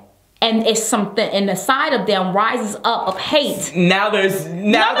saying. And it's something in the side of them rises up of hate. Now there's hate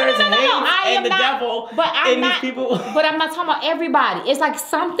and the devil in these people. But I'm not talking about everybody. It's like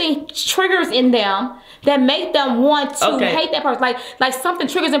something triggers in them that make them want to hate that person. Like something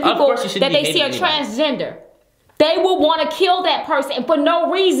triggers in people that they see a transgender. They will want to kill that person for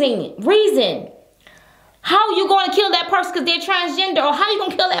no reason. How you going to kill that person because they're transgender, or how you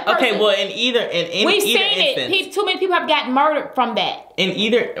going to kill that person? Okay, well, we've seen it. Too many people have gotten murdered from that. In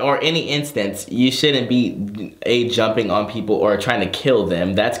either or any instance, you shouldn't be jumping on people or trying to kill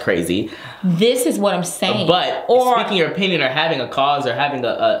them. That's crazy. This is what I'm saying. But speaking your opinion or having a cause or having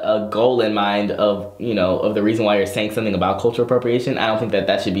a goal in mind of the reason why you're saying something about cultural appropriation, I don't think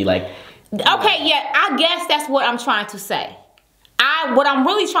that should be like. Okay, yeah, I guess that's what I'm trying to say. What I'm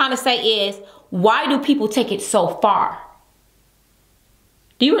really trying to say is, why do people take it so far?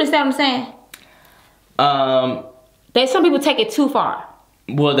 Do you understand what I'm saying? Some people take it too far.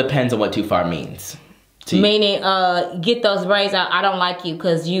 Well, it depends on what too far means. Meaning, get those braids out. I don't like you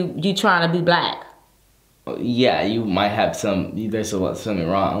because you trying to be black. Yeah, you might have there's something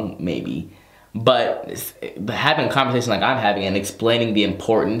wrong, maybe. But having a conversation like I'm having and explaining the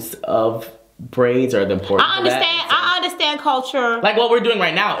importance of braids or the importance I understand understand culture. Like what we're doing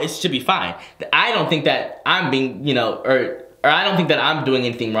right now, it should be fine. I don't think that I'm being, you know, or I don't think that I'm doing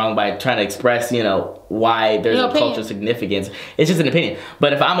anything wrong by trying to express, you know, why there's a cultural significance. It's just an opinion.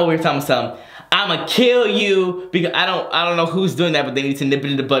 But if I'm over here telling some, I'ma kill you because I don't know who's doing that, but they need to nip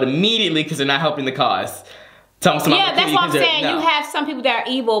it in the bud immediately because they're not helping the cause. Yeah, that's what I'm saying. No. You have some people that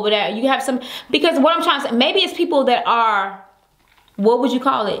are evil, but you have some, because what I'm trying to say, maybe it's people that are, what would you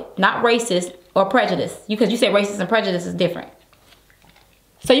call it? Not racist or prejudice. Because you said racist and prejudice is different.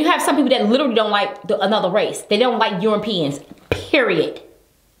 So you have some people that literally don't like another race. They don't like Europeans, period.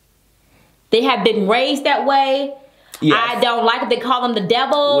 They have been raised that way. Yes. I don't like it. They call them the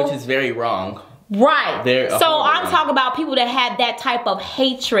devil. Which is very wrong. Right. So I'm talking about people that have that type of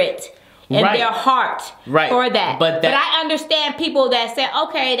hatred in their heart for that. But I understand people that say,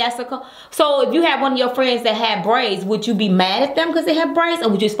 okay, that's a... So if you have one of your friends that had braids, would you be mad at them because they have braids? Or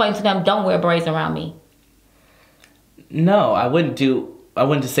would you explain to them, don't wear braids around me? No, I wouldn't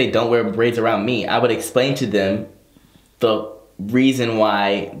just say don't wear braids around me. I would explain to them the reason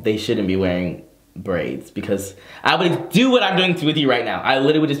why they shouldn't be wearing braids. Because I would do what I'm doing with you right now. I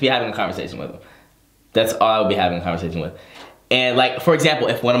literally would just be having a conversation with them. That's all I would be having a conversation with. And like, for example,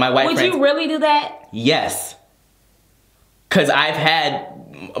 if one of my white friends... Would you really do that? Yes. Because I've had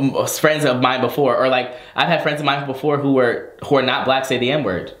friends of mine before, or like, I've had friends of mine before who are not black say the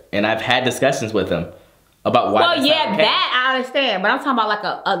N-word. And I've had discussions with them about why that's not okay. That I understand. But I'm talking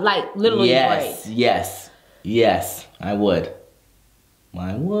about like literally braids. Yes, I would.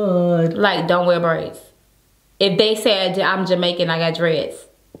 I would. Like, don't wear braids. If they said, I'm Jamaican, I got dreads,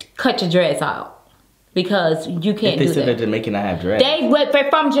 cut your dreads out. Because you can't do that. If they said they're Jamaican, I have dreads. They're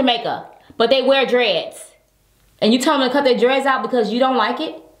from Jamaica, but they wear dreads. And you tell them to cut their dreads out because you don't like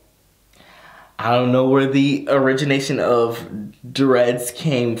it? I don't know where the origination of dreads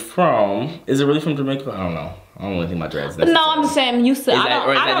came from. Is it really from Jamaica? I don't know. I don't know anything about dreads. No, I'm just saying,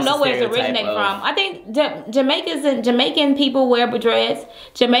 I don't know where it's originated from. I think Jamaican people wear dreads.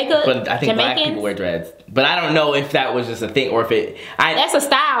 But I think black people wear dreads. But I don't know if that was just a thing or if it... That's a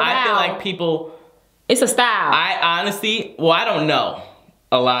style I feel like people... It's a style. I honestly, I don't know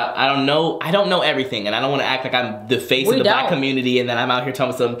a lot. I don't know everything, and I don't want to act like I'm the face of the black community, and then I'm out here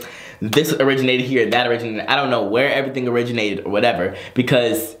telling some this originated here, that originated. I don't know where everything originated or whatever.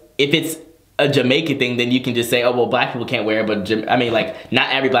 Because if it's a Jamaican thing, then you can just say, oh well, black people can't wear it, but I mean, like not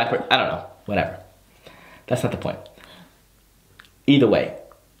every black person. I don't know. Whatever. That's not the point. Either way,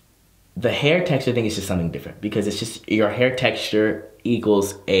 the hair texture thing is just something different because it's just your hair texture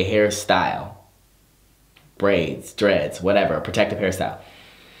equals a hairstyle. Braids, dreads, whatever, a protective hairstyle.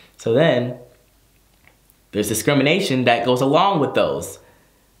 So then, there's discrimination that goes along with those.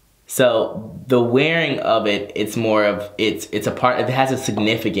 So the wearing of it, it's more of, it's a part, it has a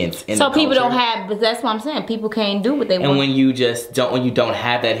significance in the culture. So people don't have, but that's what I'm saying, people can't do what they want. And when you don't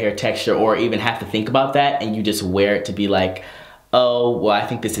have that hair texture or even have to think about that and you just wear it to be like, oh, well, I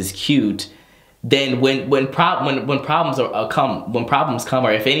think this is cute. Then when problems come,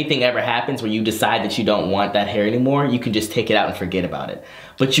 or if anything ever happens where you decide that you don't want that hair anymore, you can just take it out and forget about it.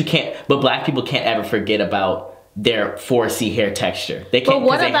 But black people can't ever forget about their 4C hair texture. They can't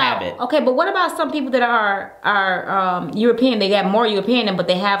because they have it. Okay, but what about some people that are European? They got more European, but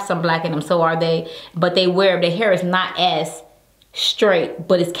they have some black in them. So are they? But they wear their hair is not as straight,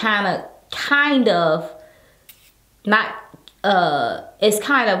 but it's kind of not. It's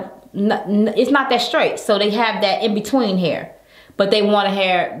kind of. It's not that straight, so they have that in between hair, but they want a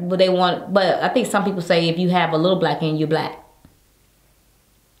hair. But I think some people say if you have a little black in, you're black.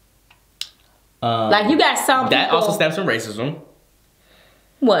 Like you got some that people, also stems from racism.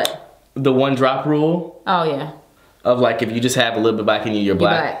 What? The one drop rule. Oh yeah. Of like if you just have a little bit black in you, you're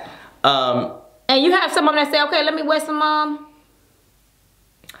black. And you have some of them that say, okay, let me wear some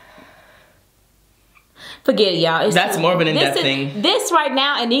forget it, y'all. That's more of an in-depth thing. This right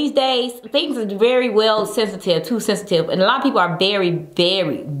now, and these days, things are very too sensitive. And a lot of people are very,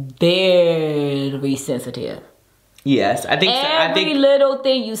 very, very sensitive. Yes, I think every little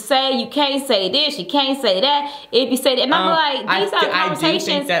thing you say, you can't say this, you can't say that. If you say that, and I'm like, these are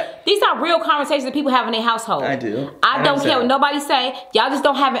conversations. These are real conversations that people have in their household. I do. I don't care what nobody say. Y'all just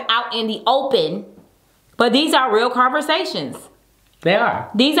don't have it out in the open. But these are real conversations. They are.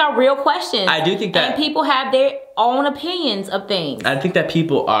 These are real questions. I do think that. And people have their own opinions of things. I think that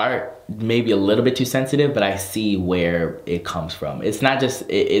people are maybe a little bit too sensitive, but I see where it comes from. It's not just,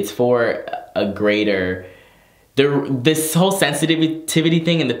 it's for a greater, this whole sensitivity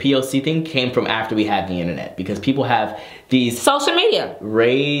thing and the POC thing came from after we had the internet. Because people have these. Social media.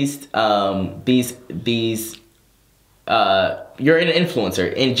 Raised, these you're an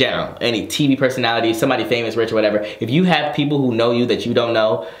influencer in general, any TV personality, somebody famous, rich, or whatever. If you have people who know you that you don't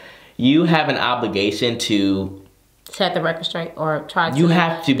know, you have an obligation to set the record straight, or try to. You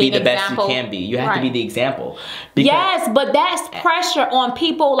have to be the best example. you can be. You have Right. to be the example. Yes, but that's pressure on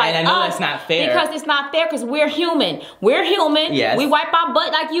people like And I know us. that's not fair. Because it's not fair, because we're human. We're human. Yes. We wipe our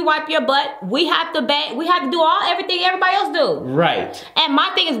butt like you wipe your butt. We have to do everything everybody else do. Right. And my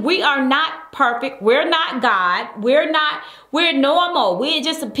thing is, we are not perfect. We're not God. We're normal. We're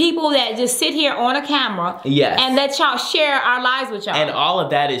just people that just sit here on a camera. Yes. And let y'all share our lives with y'all. And all of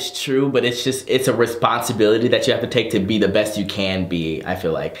that is true, but it's a responsibility that you have to take to be the best you can be, I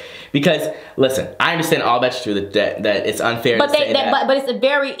feel like. Because, listen, I understand all that's true, that it's unfair to say that. But it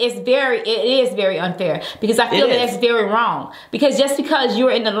is very unfair, because I feel that it's very wrong. Because just because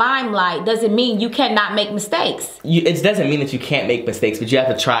you're in the limelight doesn't mean you cannot make mistakes. It doesn't mean that you can't make mistakes, but you have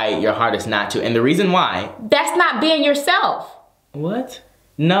to try your hardest not to. And the reason why... That's not being yourself. What?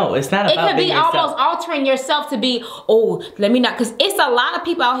 No, it's not about being yourself. It could be almost altering yourself to be, oh, let me not, because it's a lot of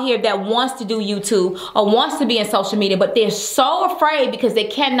people out here that wants to do YouTube or wants to be in social media, but they're so afraid because they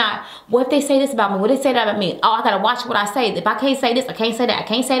cannot. What if they say this about me? What if they say that about me? Oh, I gotta watch what I say. If I can't say this, I can't say that. I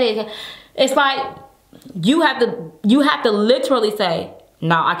can't say that. It's like you have to literally say,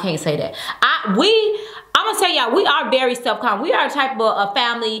 no, I can't say that. I'm gonna tell y'all, we are very self-conscious. We are a type of a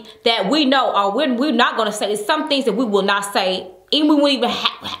family that we know, or we're not gonna say. There's some things that we will not say. Even we wouldn't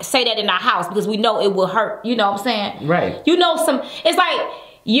even say that in our house, because we know it will hurt. You know what I'm saying? Right. You know, it's like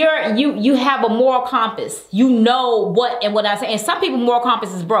you have a moral compass. You know what I say. And some people moral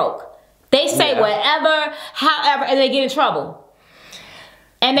compass is broke. They say whatever, however, and they get in trouble.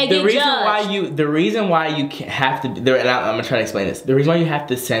 And they get judged. The reason why you have to, and I'm gonna try to explain this. The reason why you have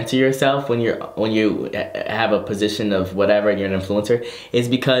to censor yourself when you have a position of whatever and you're an influencer is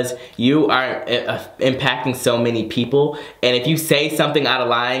because you are impacting so many people. And if you say something out of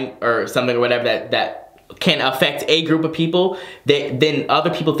line or something or whatever that can affect a group of people, then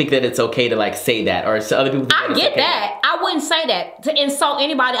other people think that it's okay to like say that, or so other people think I get that. I wouldn't say that to insult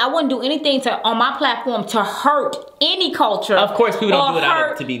anybody. I wouldn't do anything on my platform to hurt any culture. Of course, people don't do it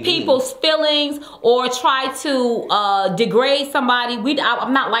out to be mean. People's feelings or try to degrade somebody.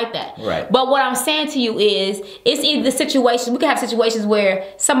 I'm not like that. Right. But what I'm saying to you is, it's either the situation. We can have situations where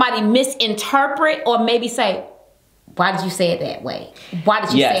somebody misinterpret or maybe say, why did you say it that way? Why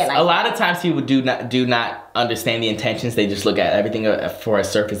did you say it like that? A lot of times people do not understand the intentions. They just look at everything for a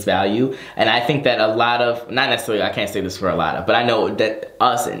surface value. And I think that a lot of, not necessarily, I can't say this for a lot of, but I know that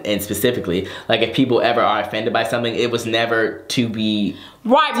us and specifically, like if people ever are offended by something, it was never to be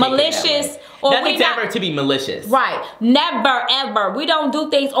malicious. Or nothing's ever to be malicious. Right. Never, ever. We don't do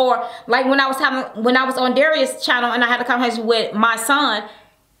things, or like when I was on Darius' channel and I had a conversation with my son,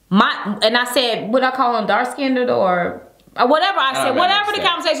 and I said, what I call him, dark skinned or whatever I said, whatever the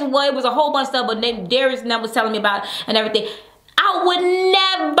conversation was, it was a whole bunch of stuff, but then Darius was telling me about it and everything. I would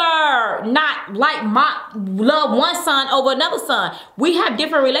never not love one son over another son. We have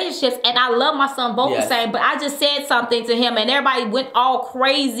different relationships, and I love my son both the same, but I just said something to him and everybody went all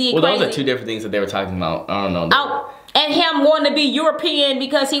crazy. Well, those are two different things that they were talking about. I don't know. And him wanting to be European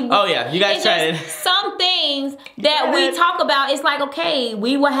because he... Oh, yeah. You guys tried it. Some things that we talk about, it's like, okay,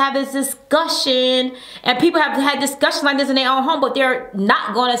 we will have this discussion, and people have had discussions like this in their own home, but they're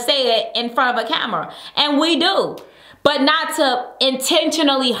not going to say it in front of a camera. And we do. But not to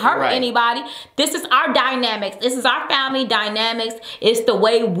intentionally hurt anybody. This is our dynamics. This is our family dynamics. It's the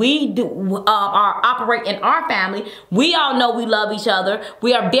way we do operate in our family. We all know we love each other.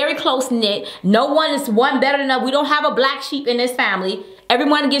 We are very close-knit. No one is one better than another. We don't have a black sheep in this family.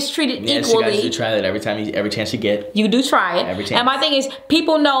 Everyone gets treated equally. You guys do try that every chance you get. You do try it. Every chance. And my thing is,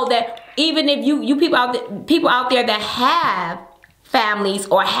 people know that even if you people out there that have families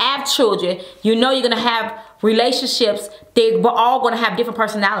or have children, you know you're gonna have relationships. They're all gonna have different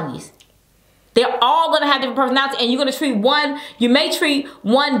personalities. They're all gonna have different personalities, and you're gonna treat one. You may treat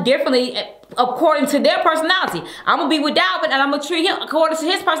one differently according to their personality. I'm gonna be with Dalvin, and I'm gonna treat him according to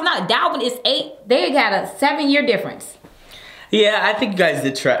his personality. Dalvin is 8. They got a 7-year difference. Yeah, I think you guys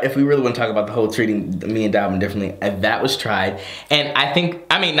did try. If we really want to talk about the whole treating me and Dalvin differently, that was tried. And I think,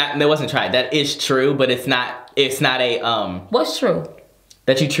 that wasn't tried. That is true, but it's not a What's true?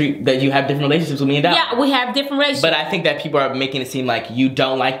 That you have different relationships with me and Dalvin. Yeah, we have different relationships. But I think that people are making it seem like you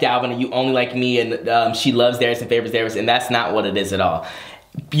don't like Dalvin and you only like me, and she loves Darius and favors Darius, and that's not what it is at all.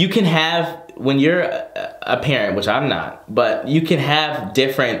 You can have, when you're a parent, which I'm not, but you can have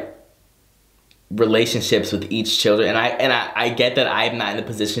different relationships with each children, and I get that I'm not in the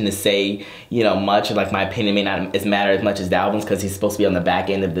position to say, you know, much, like my opinion may not matter as much as Dalvin's, because he's supposed to be on the back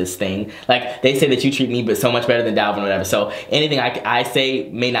end of this thing. Like, they say that you treat me but so much better than Dalvin or whatever, so anything I say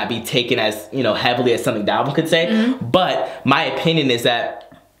may not be taken as, you know, heavily as something Dalvin could say, but my opinion is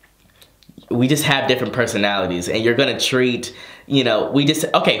that we just have different personalities, and you're gonna treat, you know,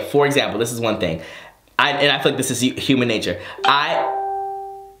 okay, for example, this is one thing, and I feel like this is human nature.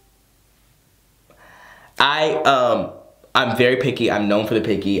 I'm very picky. I'm known for the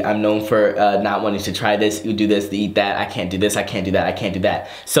picky. I'm known for not wanting to try this, you do this, eat that. I can't do this, I can't do that, I can't do that.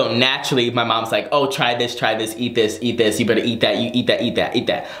 So naturally, my mom's like, oh, try this, eat this, you better eat that, you eat that, eat that, eat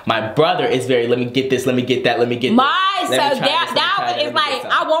that. My brother is very, let me get this, let me get that, let me get that is like,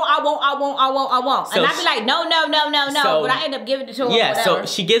 I want. So and I be like, no, so, but I end up giving it to her. Yeah, so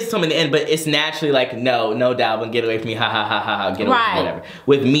she gives it to him in the end, but it's naturally like, no, Dalvin, get away from me, ha, ha, ha, ha, ha, get away from me, whatever.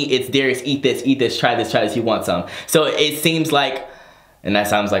 With me, it's Darius, eat this, try this, you want some. So it seems like, and that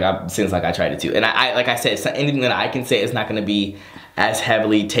sounds like seems like I tried it too. And I like I said, anything that I can say is not going to be as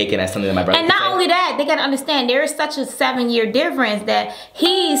heavily taken as something that my brother. And not only that, they got to understand there is such a 7-year difference that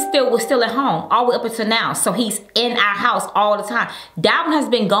he was still at home all the way up until now. So he's in our house all the time. Dalvin has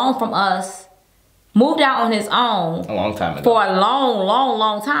been gone from us, moved out on his own a long time ago. For a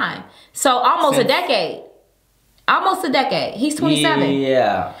long time. So almost a decade. Almost a decade. He's 27.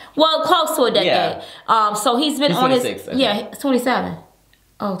 Yeah. Well, close to a decade. Yeah. So he's been on 26, his... Yeah, 27.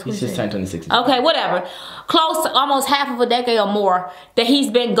 Oh, 26. He's just turned 26. Okay, whatever. Close to almost half of a decade or more that he's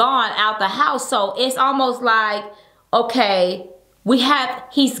been gone out the house. So it's almost like, okay,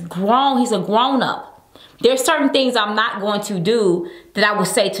 he's grown. He's a grown-up. There's certain things I'm not going to do that I would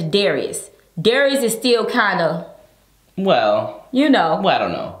say to Darius. Darius is still kind of... Well... You know. Well, I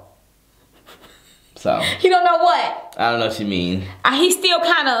don't know. So you don't know what? I don't know what you mean. He's still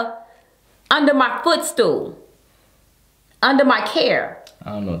kind of under my footstool, under my care.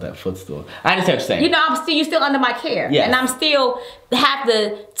 I don't know what that footstool. I understand what you're saying. You know, you're still under my care. Yes. And I'm still have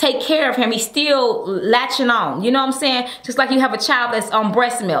to take care of him. He's still latching on. You know what I'm saying? Just like you have a child that's on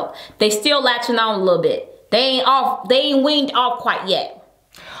breast milk. They still latching on a little bit. They ain't weaned off quite yet.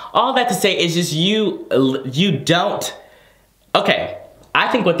 All that to say is just you don't. Okay. I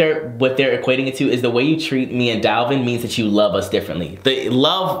think what they're equating it to is the way you treat me and Dalvin means that you love us differently. The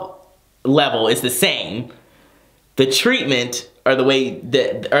love level is the same. The treatment or the way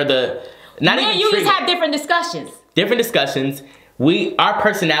not even you just have different discussions. Different discussions. Our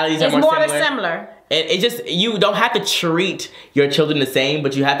personalities are more similar. It just, you don't have to treat your children the same,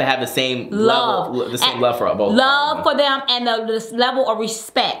 but you have to have the same love for both. Love for them and the level of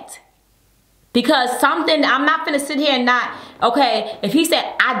respect. Because something, I'm not finna sit here and not, okay, if he said,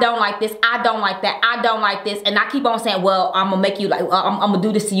 I don't like this, I don't like that, I don't like this, and I keep on saying, well, I'm gonna make you like, I'm gonna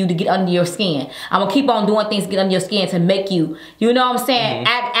do this to you to get under your skin. I'm gonna keep on doing things to get under your skin to make you, you know what I'm saying,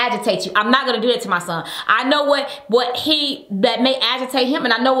 agitate you. I'm not gonna do that to my son. I know that may agitate him,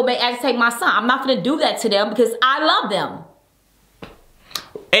 and I know what may agitate my son. I'm not gonna do that to them because I love them.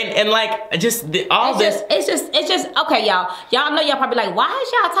 And like just it's just okay, y'all. Y'all know y'all probably like, why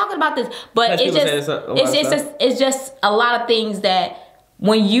is y'all talking about this? But it's just a lot of things that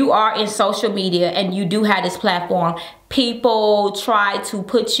when you are in social media and you do have this platform, people try to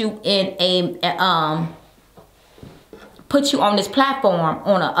put you in put you on this platform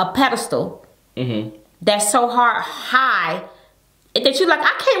on a pedestal that's so high that you're like,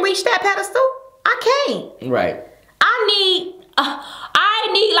 I can't reach that pedestal. I can't. Right. I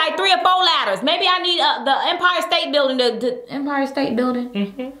need like 3 or 4 ladders. Maybe I need the Empire State Building, the Empire State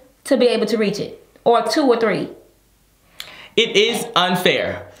Building, to be able to reach it, or 2 or 3. It is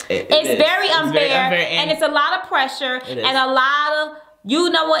unfair. It's very unfair, and it's a lot of pressure, and a lot of, you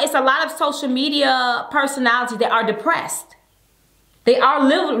know what? It's a lot of social media personalities that are depressed. They are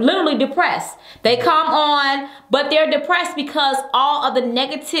literally depressed. They come on, but they're depressed because all of the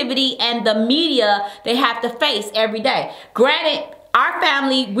negativity and the media they have to face every day. Granted, our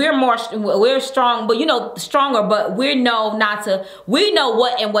family, we're strong, but you know, stronger, but we know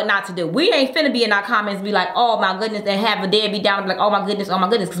what and what not to do. We ain't finna be in our comments and be like, oh my goodness, and have a deadbeat down and be like, oh my goodness,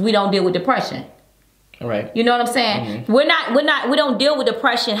 because we don't deal with depression. Right. You know what I'm saying? We don't deal with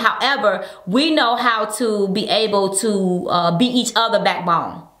depression. However, we know how to be able to be each other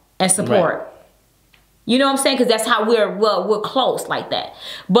backbone and support. Right. You know what I'm saying? Because that's how we're close like that.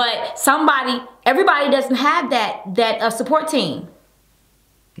 But everybody doesn't have that support team.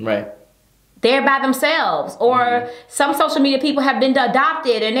 Right. They're by themselves, or some social media people have been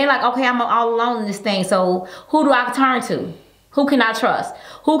adopted, and they're like, okay, I'm all alone in this thing. So who do I turn to? Who can I trust?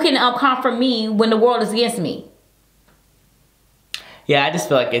 Who can comfort me when the world is against me? Yeah, I just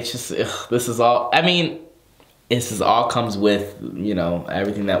feel like it's just this is all. I mean, this is all comes with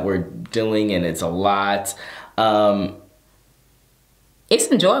everything that we're doing, and it's a lot. It's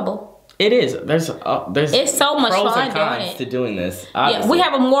enjoyable. It is. There's it's so much pros fun and cons doing it. to doing this. Yeah, we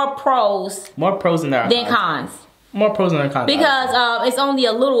have more pros than there are cons. More pros than there are cons. Because it's only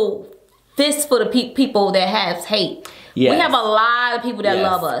a little fistful of people that has hate. Yes. We have a lot of people that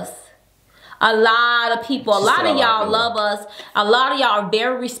love us. A lot of people, a lot of y'all love us. A lot of y'all are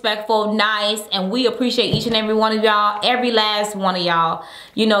very respectful, nice, and we appreciate each and every one of y'all, every last one of y'all.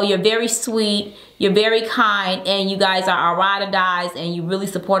 You're very sweet, you're very kind, and you guys are our ride or dies, and you really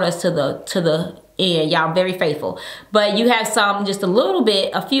support us to the end. Y'all very faithful. But you have some, just a little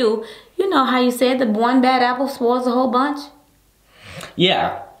bit, a few. You know how you said the one bad apple spoils the whole bunch?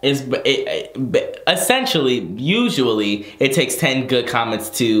 Yeah. Essentially, usually, it takes 10 good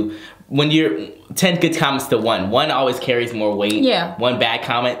comments to... When you're 10 good comments to one always carries more weight. Yeah. One bad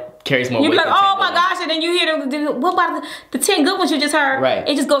comment carries more weight. You're like, oh my gosh, and then you hear what about the 10 good ones you just heard? Right.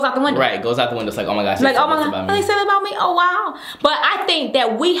 It just goes out the window. Right, it goes out the window. It's like, oh my gosh, like, oh my god, they said about me. Oh wow. But I think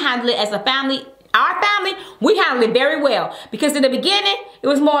that we handle it as a family. Our family, we handle it very well. Because in the beginning, it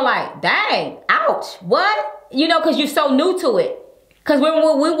was more like, dang, ouch, what? Because you're so new to it. Because we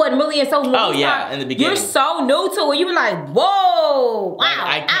wasn't really in social media. Oh, yeah, in the beginning. You're so new to it. You were like, whoa, wow,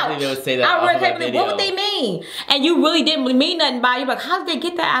 I can't believe they would say that. I really can't believe, what would they mean? And you really didn't mean nothing by it. You're like, how did they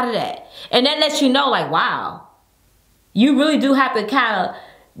get that out of that? And that lets you know, like, wow. You really do have to kind of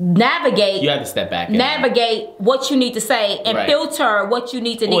navigate. You have to step back. Navigate what you need to say and filter what you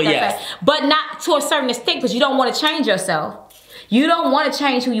need to say. But not to a certain extent, because you don't want to change yourself. You don't want to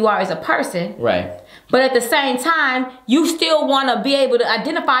change who you are as a person. Right. But at the same time, you still want to be able to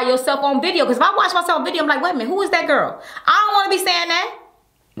identify yourself on video. Because if I watch myself on video, I'm like, wait a minute, who is that girl? I don't want to be saying that.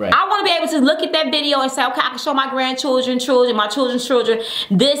 Right. I want to be able to look at that video and say, okay, I can show my grandchildren, my children's children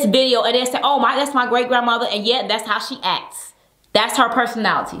this video. And they say, oh, that's my great-grandmother. And yeah, that's how she acts. That's her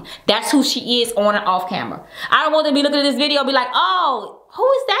personality. That's who she is on and off camera. I don't want to be looking at this video and be like, oh, who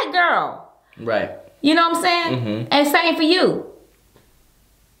is that girl? Right. You know what I'm saying? Mm-hmm. And same for you.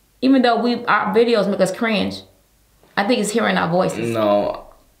 Even though our videos make us cringe, I think it's hearing our voices. No.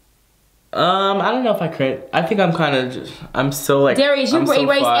 I don't know if I cringe. I think I'm kind of just, I'm so like... Darius, you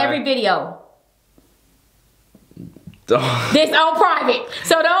erase every video. This on private.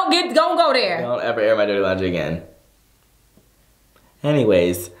 So don't go there. Don't ever air my dirty laundry again.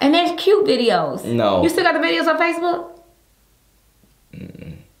 Anyways. And there's cute videos. No. You still got the videos on Facebook?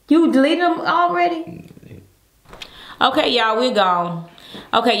 You deleted them already? Okay, y'all, we're gone.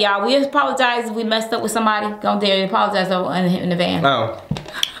 Okay, y'all, we apologize if we messed up with somebody. Go there and apologize in the van. Oh.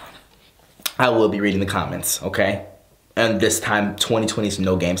 I will be reading the comments, okay? And this time, 2020 is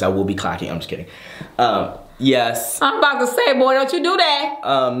no games. I will be clocking. I'm just kidding. Yes. I'm about to say, boy, don't you do that.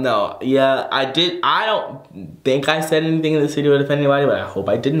 No. Yeah, I did. I don't think I said anything in this video to offend anybody, but I hope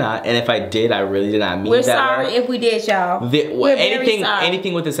I did not. And if I did, I really did not mean that. We're sorry if we did, y'all. We're very sorry.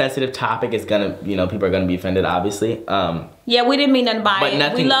 Anything with a sensitive topic is gonna, people are gonna be offended, obviously. Yeah, we didn't mean nothing by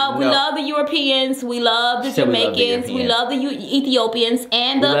it. We love the Europeans. We love the Jamaicans. We love the Ethiopians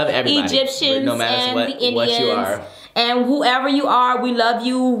and the Egyptians no matter and the Indians. What you are. And whoever you are, we love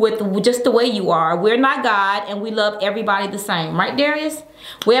you with just the way you are. We're not God, and we love everybody the same. Right, Darius?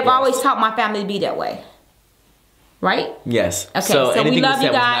 We have always taught my family to be that way. Right? Yes. Okay, so we love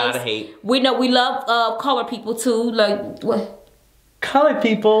you guys. We know we love colored people too. Like what? Colored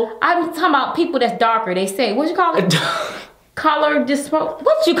people? I'm talking about people that's darker. They say, what you call it? Color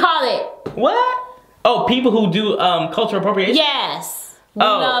what you call it? What? Oh, people who do cultural appropriation? Yes.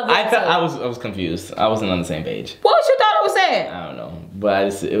 I was confused. I wasn't on the same page. What you thought I was saying? I don't know,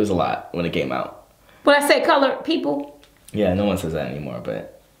 but it was a lot when it came out. When I say colored people? Yeah, no one says that anymore,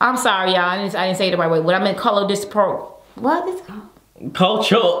 but... I'm sorry, y'all. I didn't say it the right way. What I meant color what is it called?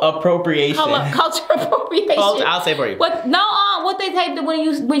 Cultural appropriation. Cultural appropriation. I'll say it for you. What they say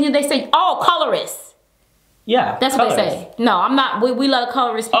when they say, oh, colorist. Yeah, that's colorist. What they say. No, I'm not. We love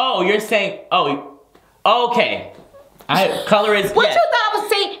colorist people. Oh, you're saying, okay. Colorist. What you thought I was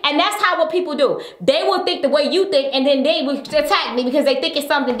saying, and that's what people do. They will think the way you think, and then they will attack me because they think it's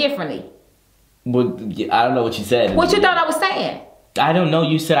something differently. Well, I don't know what you said. What you thought I was saying? I don't know.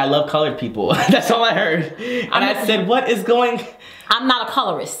 You said I love colored people. That's all I heard. And I said, what is going... I'm not a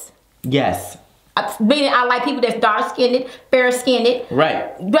colorist. Yes. Meaning I like people that's dark-skinned, fair-skinned.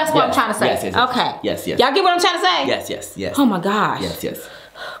 Right. That's what I'm trying to say. Yes. Okay. Yes. Y'all get what I'm trying to say? Yes. Oh my gosh. Yes.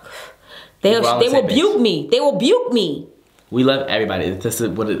 They will buke me. They will buke me. We love everybody. This is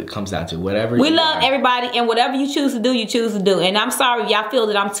what it comes down to. Whatever. We love everybody, and whatever you choose to do, you choose to do. And I'm sorry, y'all feel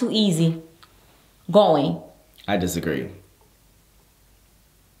that I'm too easy going. I disagree.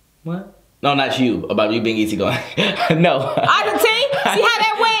 What? No, not you. About you being easygoing. No. I can see how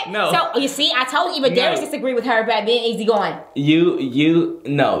that went. No. So you see, I told you, even Darius disagreed with her about being easygoing.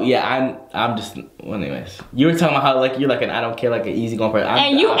 No, yeah, I'm just. Well, anyways, you were talking about how like you're like an I don't care like an easygoing person.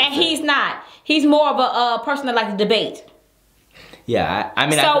 And he's not. He's more of a person that likes to debate. Yeah, I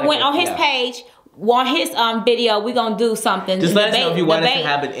mean. So I when like on his page, on his video, we gonna do something. Just let us know if you want us to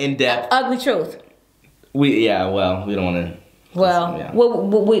have an in-depth. Ugly truth. We don't want to. Well, yeah.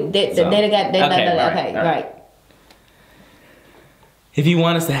 Okay, right. If you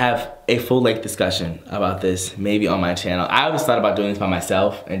want us to have a full-length discussion about this, maybe on my channel. I always thought about doing this by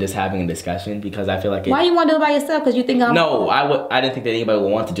myself and just having a discussion because I feel like Why you want to do it by yourself? Because you think I'm... No, I didn't think that anybody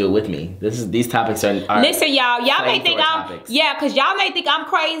would want to do it with me. These topics are Listen, y'all may think topics. because y'all may think I'm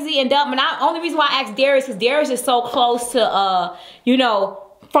crazy and dumb. And only reason why I asked Darius because Darius is so close to,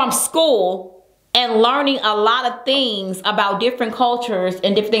 from school and learning a lot of things about different cultures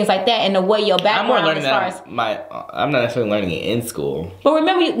and different things like that, and the way your background. I'm more learning I'm not necessarily learning it in school. But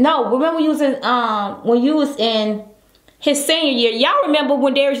remember you was in when you was in his senior year. Y'all remember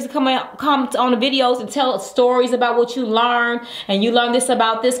when Darius used to come on the videos and tell stories about what you learned, and you learned this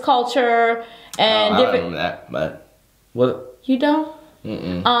about this culture and I don't remember that, but what? You don't?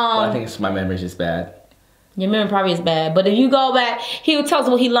 Well, I think my memory's just bad. Your memory probably is bad, but if you go back, he would tell us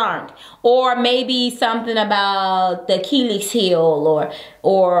what he learned, or maybe something about the Achilles heel,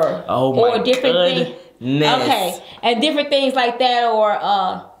 or different things. Okay, and different things like that, or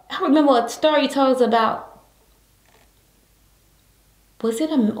I remember a story you told us about. Was it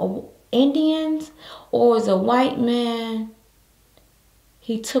Indians or was it a white man?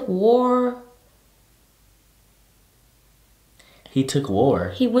 He took war. He took war.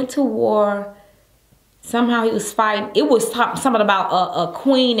 He went to war. Somehow he was fighting. It was something about a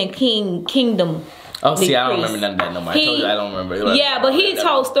queen and kingdom. Oh, see, I don't remember none of that no more. I told you I don't remember. Yeah, but he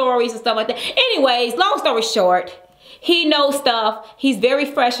told stories and stuff like that. Anyways, long story short, he knows stuff. He's very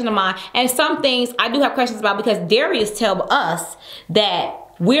fresh in the mind. And some things I do have questions about because Darius tells us that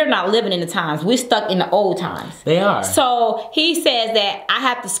we're not living in the times. We're stuck in the old times. They are. So he says that I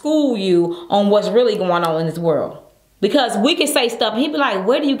have to school you on what's really going on in this world. Because we can say stuff and he'd be like,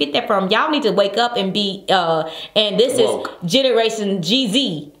 where do you get that from? Y'all need to wake up and be, and this woke. is Generation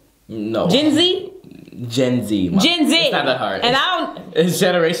GZ. No. Gen Z? Gen Z. Mom. Gen Z. It's not that hard. And it's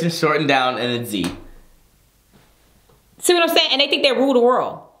generation shortened down and it's Z. See what I'm saying? And they think they rule the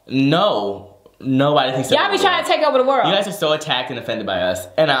world. No. Nobody thinks that. Y'all be trying to take over the world. You guys are so attacked and offended by us.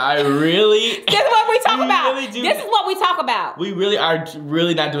 And I really... This is what we talk about. Really this is what we talk about. We really are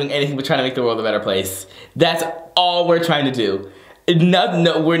really not doing anything but trying to make the world a better place. That's all we're trying to do.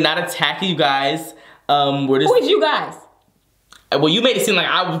 No, we're not attacking you guys. We're just... Who is you guys? Well, you made it seem like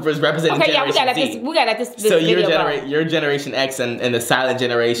I was representing Generation Z. We got this So video you're Generation X and the silent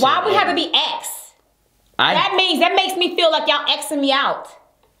generation. Why we have to be X? That makes me feel like y'all Xing me out.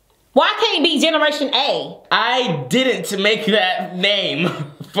 Why can't it be Generation A? I didn't make that name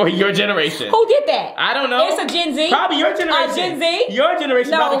for your generation. Who did that? I don't know. It's a Gen Z? Probably your generation. A Gen Z? Your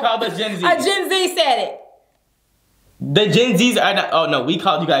generation probably called us Gen Z. A Gen Z said it. The Gen Zs are not. Oh no, we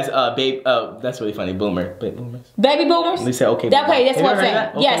called you guys babe. That's really funny. Boomer. Baby boomers. Baby boomers? We said okay boomer. Okay, that's what I'm saying.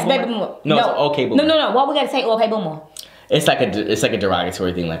 Okay, yes, boomer? baby boomer. No, it's okay boomer. No. Why we gotta say okay boomer? It's like a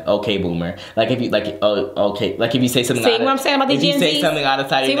derogatory thing, like okay boomer. Like if you okay, like if you say something. See what I'm saying about these Gen Zs? If you say something out of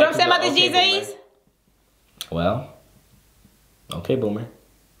sight. See what I'm saying about these Gen Zs? Well, okay boomer.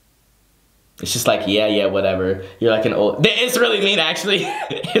 It's just like yeah, whatever. You're like an old. It's really mean, actually.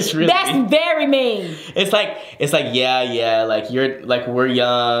 It's really. That's mean. very mean. It's like yeah. Like we're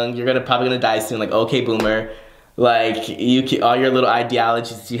young. You're probably gonna die soon. Like okay boomer. Like all your little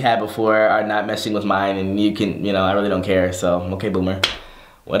ideologies you had before are not meshing with mine, and you can I really don't care. So okay boomer,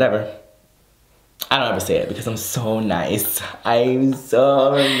 whatever. I don't ever say it because I'm so nice. I'm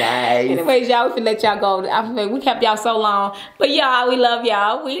so nice. Anyways, y'all, we can let y'all go. We kept y'all so long. But y'all, we love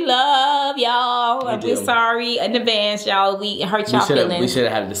y'all. We love y'all. We're sorry in advance, y'all. We hurt y'all feelings. We should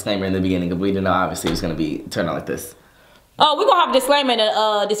have had a disclaimer in the beginning because we didn't know obviously it was going to be turned out like this. Oh, we're going to have a disclaimer in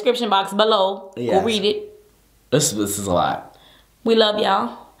the description box below. Yes. We'll read it. This is a lot. We love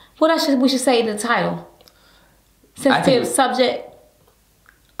y'all. What else we should say in the title? Sensitive subject.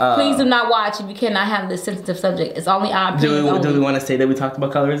 Please do not watch if you cannot handle this sensitive subject. It's only our opinion. Do we want to say that we talked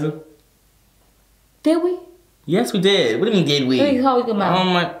about colorism? Did we? Yes, we did. What do you mean, did we? What are you talking about? Oh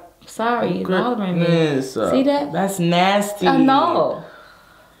my. Sorry, you're bothering me. See that? That's nasty. I know.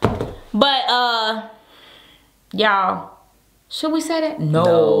 But y'all, should we say that?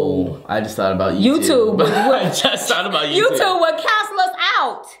 No. I just thought about YouTube. I just thought about YouTube. YouTube would cancel us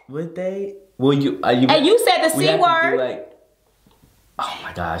out. Would they? Will you? And you said the C word. Oh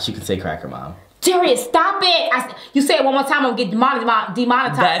my gosh, you can say cracker mom. Darius, stop it. You say it one more time, I'm going to get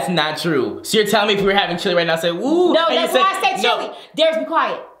demonetized. That's not true. So you're telling me if we were having chili right now, say, woo. No, that's why I say chili. No. Darius, be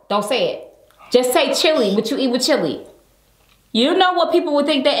quiet. Don't say it. Just say chili, what you eat with chili. You know what people would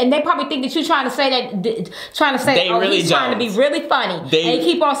think that, and they probably think that you're trying to say that, he's trying to be really funny. And you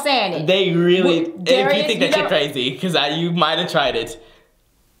keep on saying it. They really, Darius, if you think that you're crazy, because you might have tried it.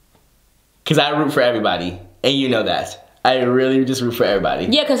 Because I root for everybody, and you know that. I really just root for everybody.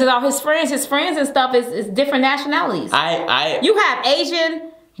 Yeah, because all his friends and stuff is different nationalities. You have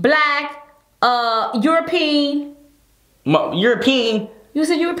Asian, Black, European. European. You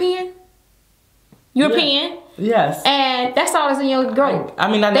said European? European? Yeah. Yes. And that's all that's in your group.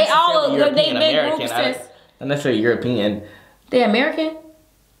 I mean, not necessarily European, American. Not necessarily European. They're American?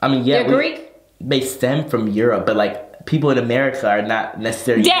 I mean, yeah. They're Greek? They stem from Europe, but like, people in America are not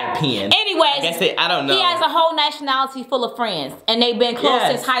necessarily European. Anyways, I don't know. He has a whole nationality full of friends, and they've been close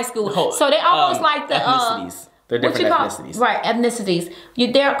since high school. So they almost like the ethnicities. They're different ethnicities. Right, ethnicities.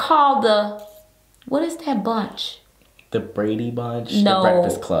 They're called the, what is that bunch? The Brady Bunch? No. The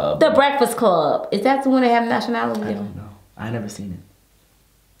Breakfast Club. The Breakfast Club. Is that the one that have nationality? I don't know. I never seen it.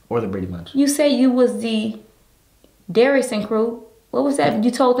 Or the Brady Bunch. You say you was the Darius and crew. What was that?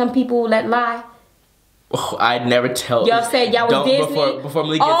 You told them people that lie? Oh, I'd never tell. Y'all said y'all was Disney? Before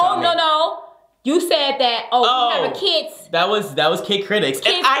Malik gets on me. No. You said that, we have a kids. That was Kid Critics.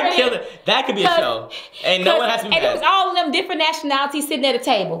 And I killed it. That could be a show. And no one has to be mad. And it was all of them different nationalities sitting at a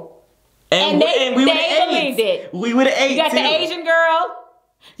table. And we would have believed it. We would have ate. You got the Asian girl.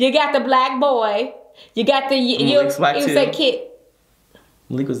 You got the black boy. You got the you said kid.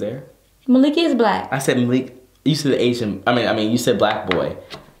 Malik was there. Malik is black. I said Malik. You said the Asian. I mean, you said black boy.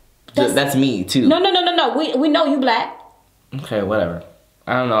 That's me too. No. We know you black. Okay, whatever.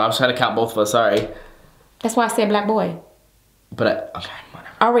 I don't know. I was trying to count both of us. Sorry. That's why I said black boy. But okay,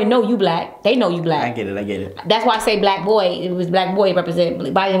 whatever. I already know you black. They know you black. I get it. That's why I say black boy. It was black boy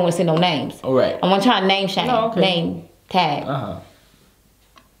represented, but I didn't want to say no names. All right. I want to try to name shame. Oh, okay. Name tag.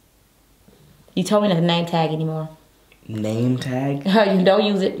 You told me not to name tag anymore. Name tag? You don't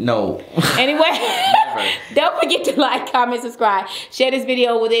use it. No. Anyway, don't forget to like, comment, subscribe. Share this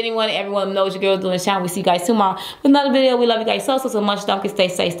video with anyone. Everyone knows your girl's doing the channel. We see you guys tomorrow with another video. We love you guys so much. Don't forget, stay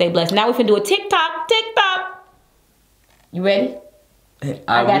safe, stay blessed. Now we can do a TikTok. You ready?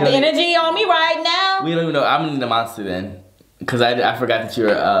 I got the energy on me right now. We don't even know. I'm gonna need a monster then. Because I forgot that you're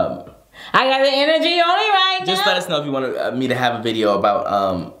I got the energy on me right now. Just let us know if you want me to have a video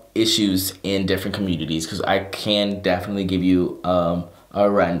about issues in different communities, because I can definitely give you a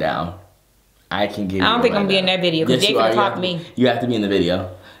rundown. I can give you I don't think I'm gonna be in that video because they're gonna talk to me. You have to be in the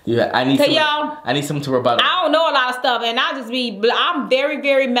video. I need someone to rebuttal. I don't know a lot of stuff, and I'm very,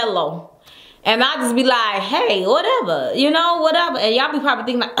 very mellow. And I just be like, hey, whatever, whatever. And y'all be probably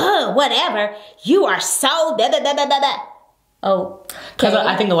thinking like, whatever. You are so da. Oh, because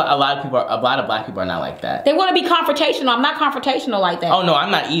I think a lot of black people are not like that. They want to be confrontational. I'm not confrontational like that. Oh no, I'm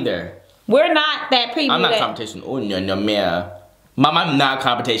not either. We're not that people. I'm not confrontational. Oh no, man. Mom, I'm not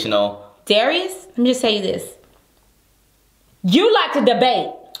confrontational. Darius, let me just say this. You like to debate.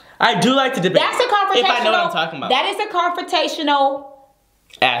 I do like to debate. That's a confrontational. If I know what I'm talking about. That is a confrontational.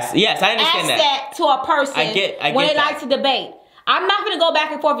 Yes, I understand that. To a person. I get when they that. like to debate. I'm not gonna go back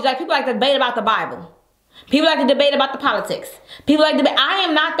and forth. Like people like to debate about the Bible. People like to debate about the politics. People like to debate. I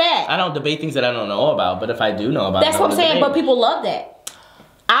am not that. I don't debate things that I don't know about, but if I do know about, that's what I'm saying. But people love that.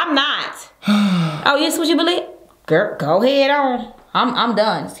 I'm not. Oh, yes, what you believe? Girl, go ahead on. I'm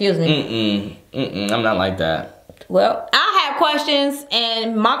done. Excuse me. I'm not like that. Well, I have questions,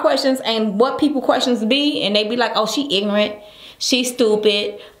 and my questions and what people questions be, and they be like, oh, she ignorant. She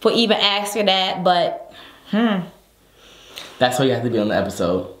stupid for even asking that, but That's why you have to be on the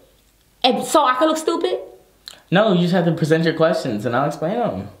episode. And so I can look stupid? No, you just have to present your questions and I'll explain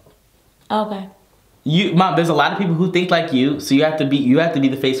them. Okay. Mom, there's a lot of people who think like you, so you have to be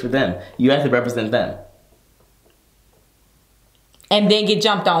the face for them. You have to represent them. And then get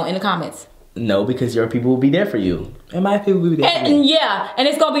jumped on in the comments. No, because your people will be there for you. And my people will be there for me. Yeah, and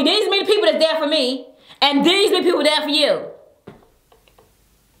it's gonna be these many people that's there for me, and these many people there for you.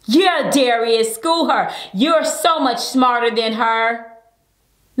 Yeah, Darius, school her. You're so much smarter than her.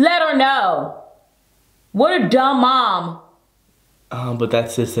 Let her know. What a dumb mom. But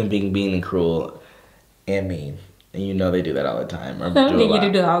that's just them being cruel and mean. And you know they do that all the time. I don't think you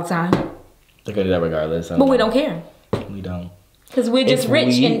do that all the time. They're gonna do that regardless. But we don't care. We don't. Because we're just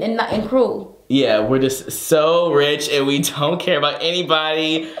rich and cruel. Yeah, we're just so rich and we don't care about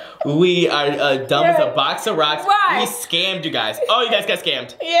anybody. We are dumb as a box of rocks. Right. We scammed you guys. Oh, you guys got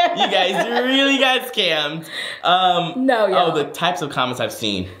scammed. Yeah. You guys really got scammed. No, y'all. Oh, the types of comments I've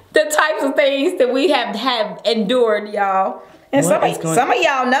seen. The types of things that we have endured, y'all. And some of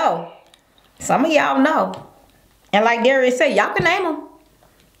y'all know. Some of y'all know. And like Darius said, y'all can name them.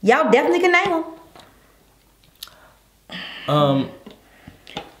 Y'all definitely can name them.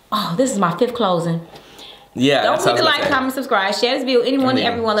 Oh, this is my 5th closing. Yeah. Don't forget to like, comment, subscribe, share this video. Anyone and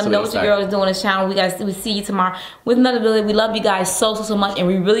everyone, let me know what your girl is doing on this channel. We see you tomorrow with another video. We love you guys so much, and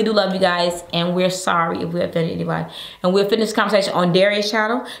we really do love you guys. And we're sorry if we offended anybody. And we'll finish this conversation on Darius'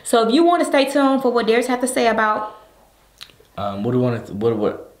 channel. So if you want to stay tuned for what Darius has to say about, what do you want to?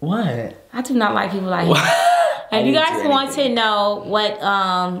 What? I do not like people like him. And if you guys want to know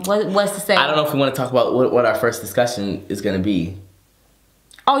what's to say, I don't know if we want to talk about what our first discussion is going to be.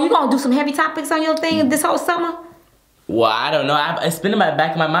 Oh, you gonna do some heavy topics on your thing this whole summer? Well, I don't know. It's been in the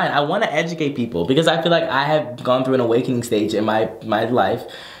back of my mind. I want to educate people because I feel like I have gone through an awakening stage in my life.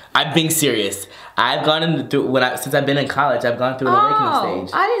 I'm being serious. I've gone since I've been in college. I've gone through an awakening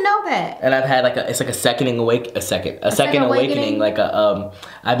stage. I didn't know that. And I've had a second awakening. Like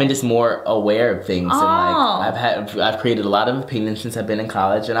I've been just more aware of things, and I've created a lot of opinions since I've been in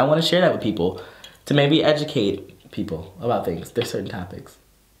college, and I want to share that with people to maybe educate people about things. There's certain topics.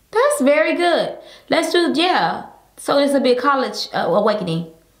 That's very good. Let's do, so this will be a college awakening.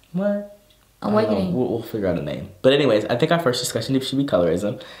 What? Awakening. We'll figure out a name. But anyways, I think our first discussion should be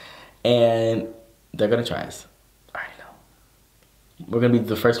colorism. And they're going to try us. I already know. We're going to be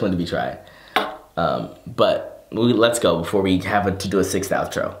the first one to be tried. But let's go before we have to do a 6th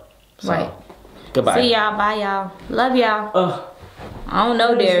outro. So, right. Goodbye. See y'all. Bye, y'all. Love y'all. I don't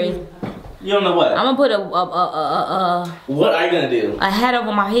know, Darius. You don't know what? I'm gonna put What are you gonna do? a hat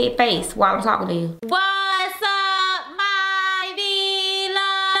over my face while I'm talking to you. What's up, my beloved?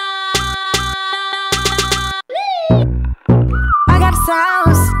 I got the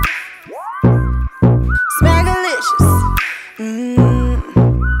sauce. Smackalicious.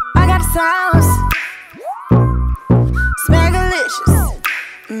 I got the sauce. Smackalicious.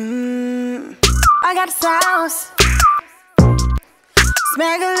 I got the sauce.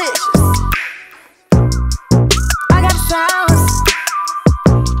 Smackalicious. I got the sauce.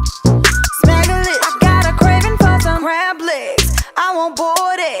 Smackalicious. I got a craving for some crab legs. I want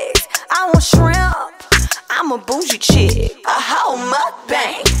boiled eggs. I want shrimp. I'm a bougie chick. A whole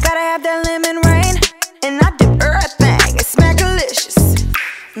mukbang. Gotta have that lemon rain. And I dip everything. It's smackalicious.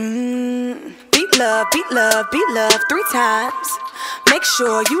 Beat love, beat love, beat love 3 times. Make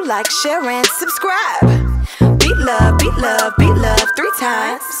sure you like, share, and subscribe. Beat love, beat love, beat love 3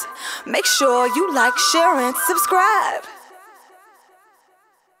 times. Make sure you like, share, and subscribe.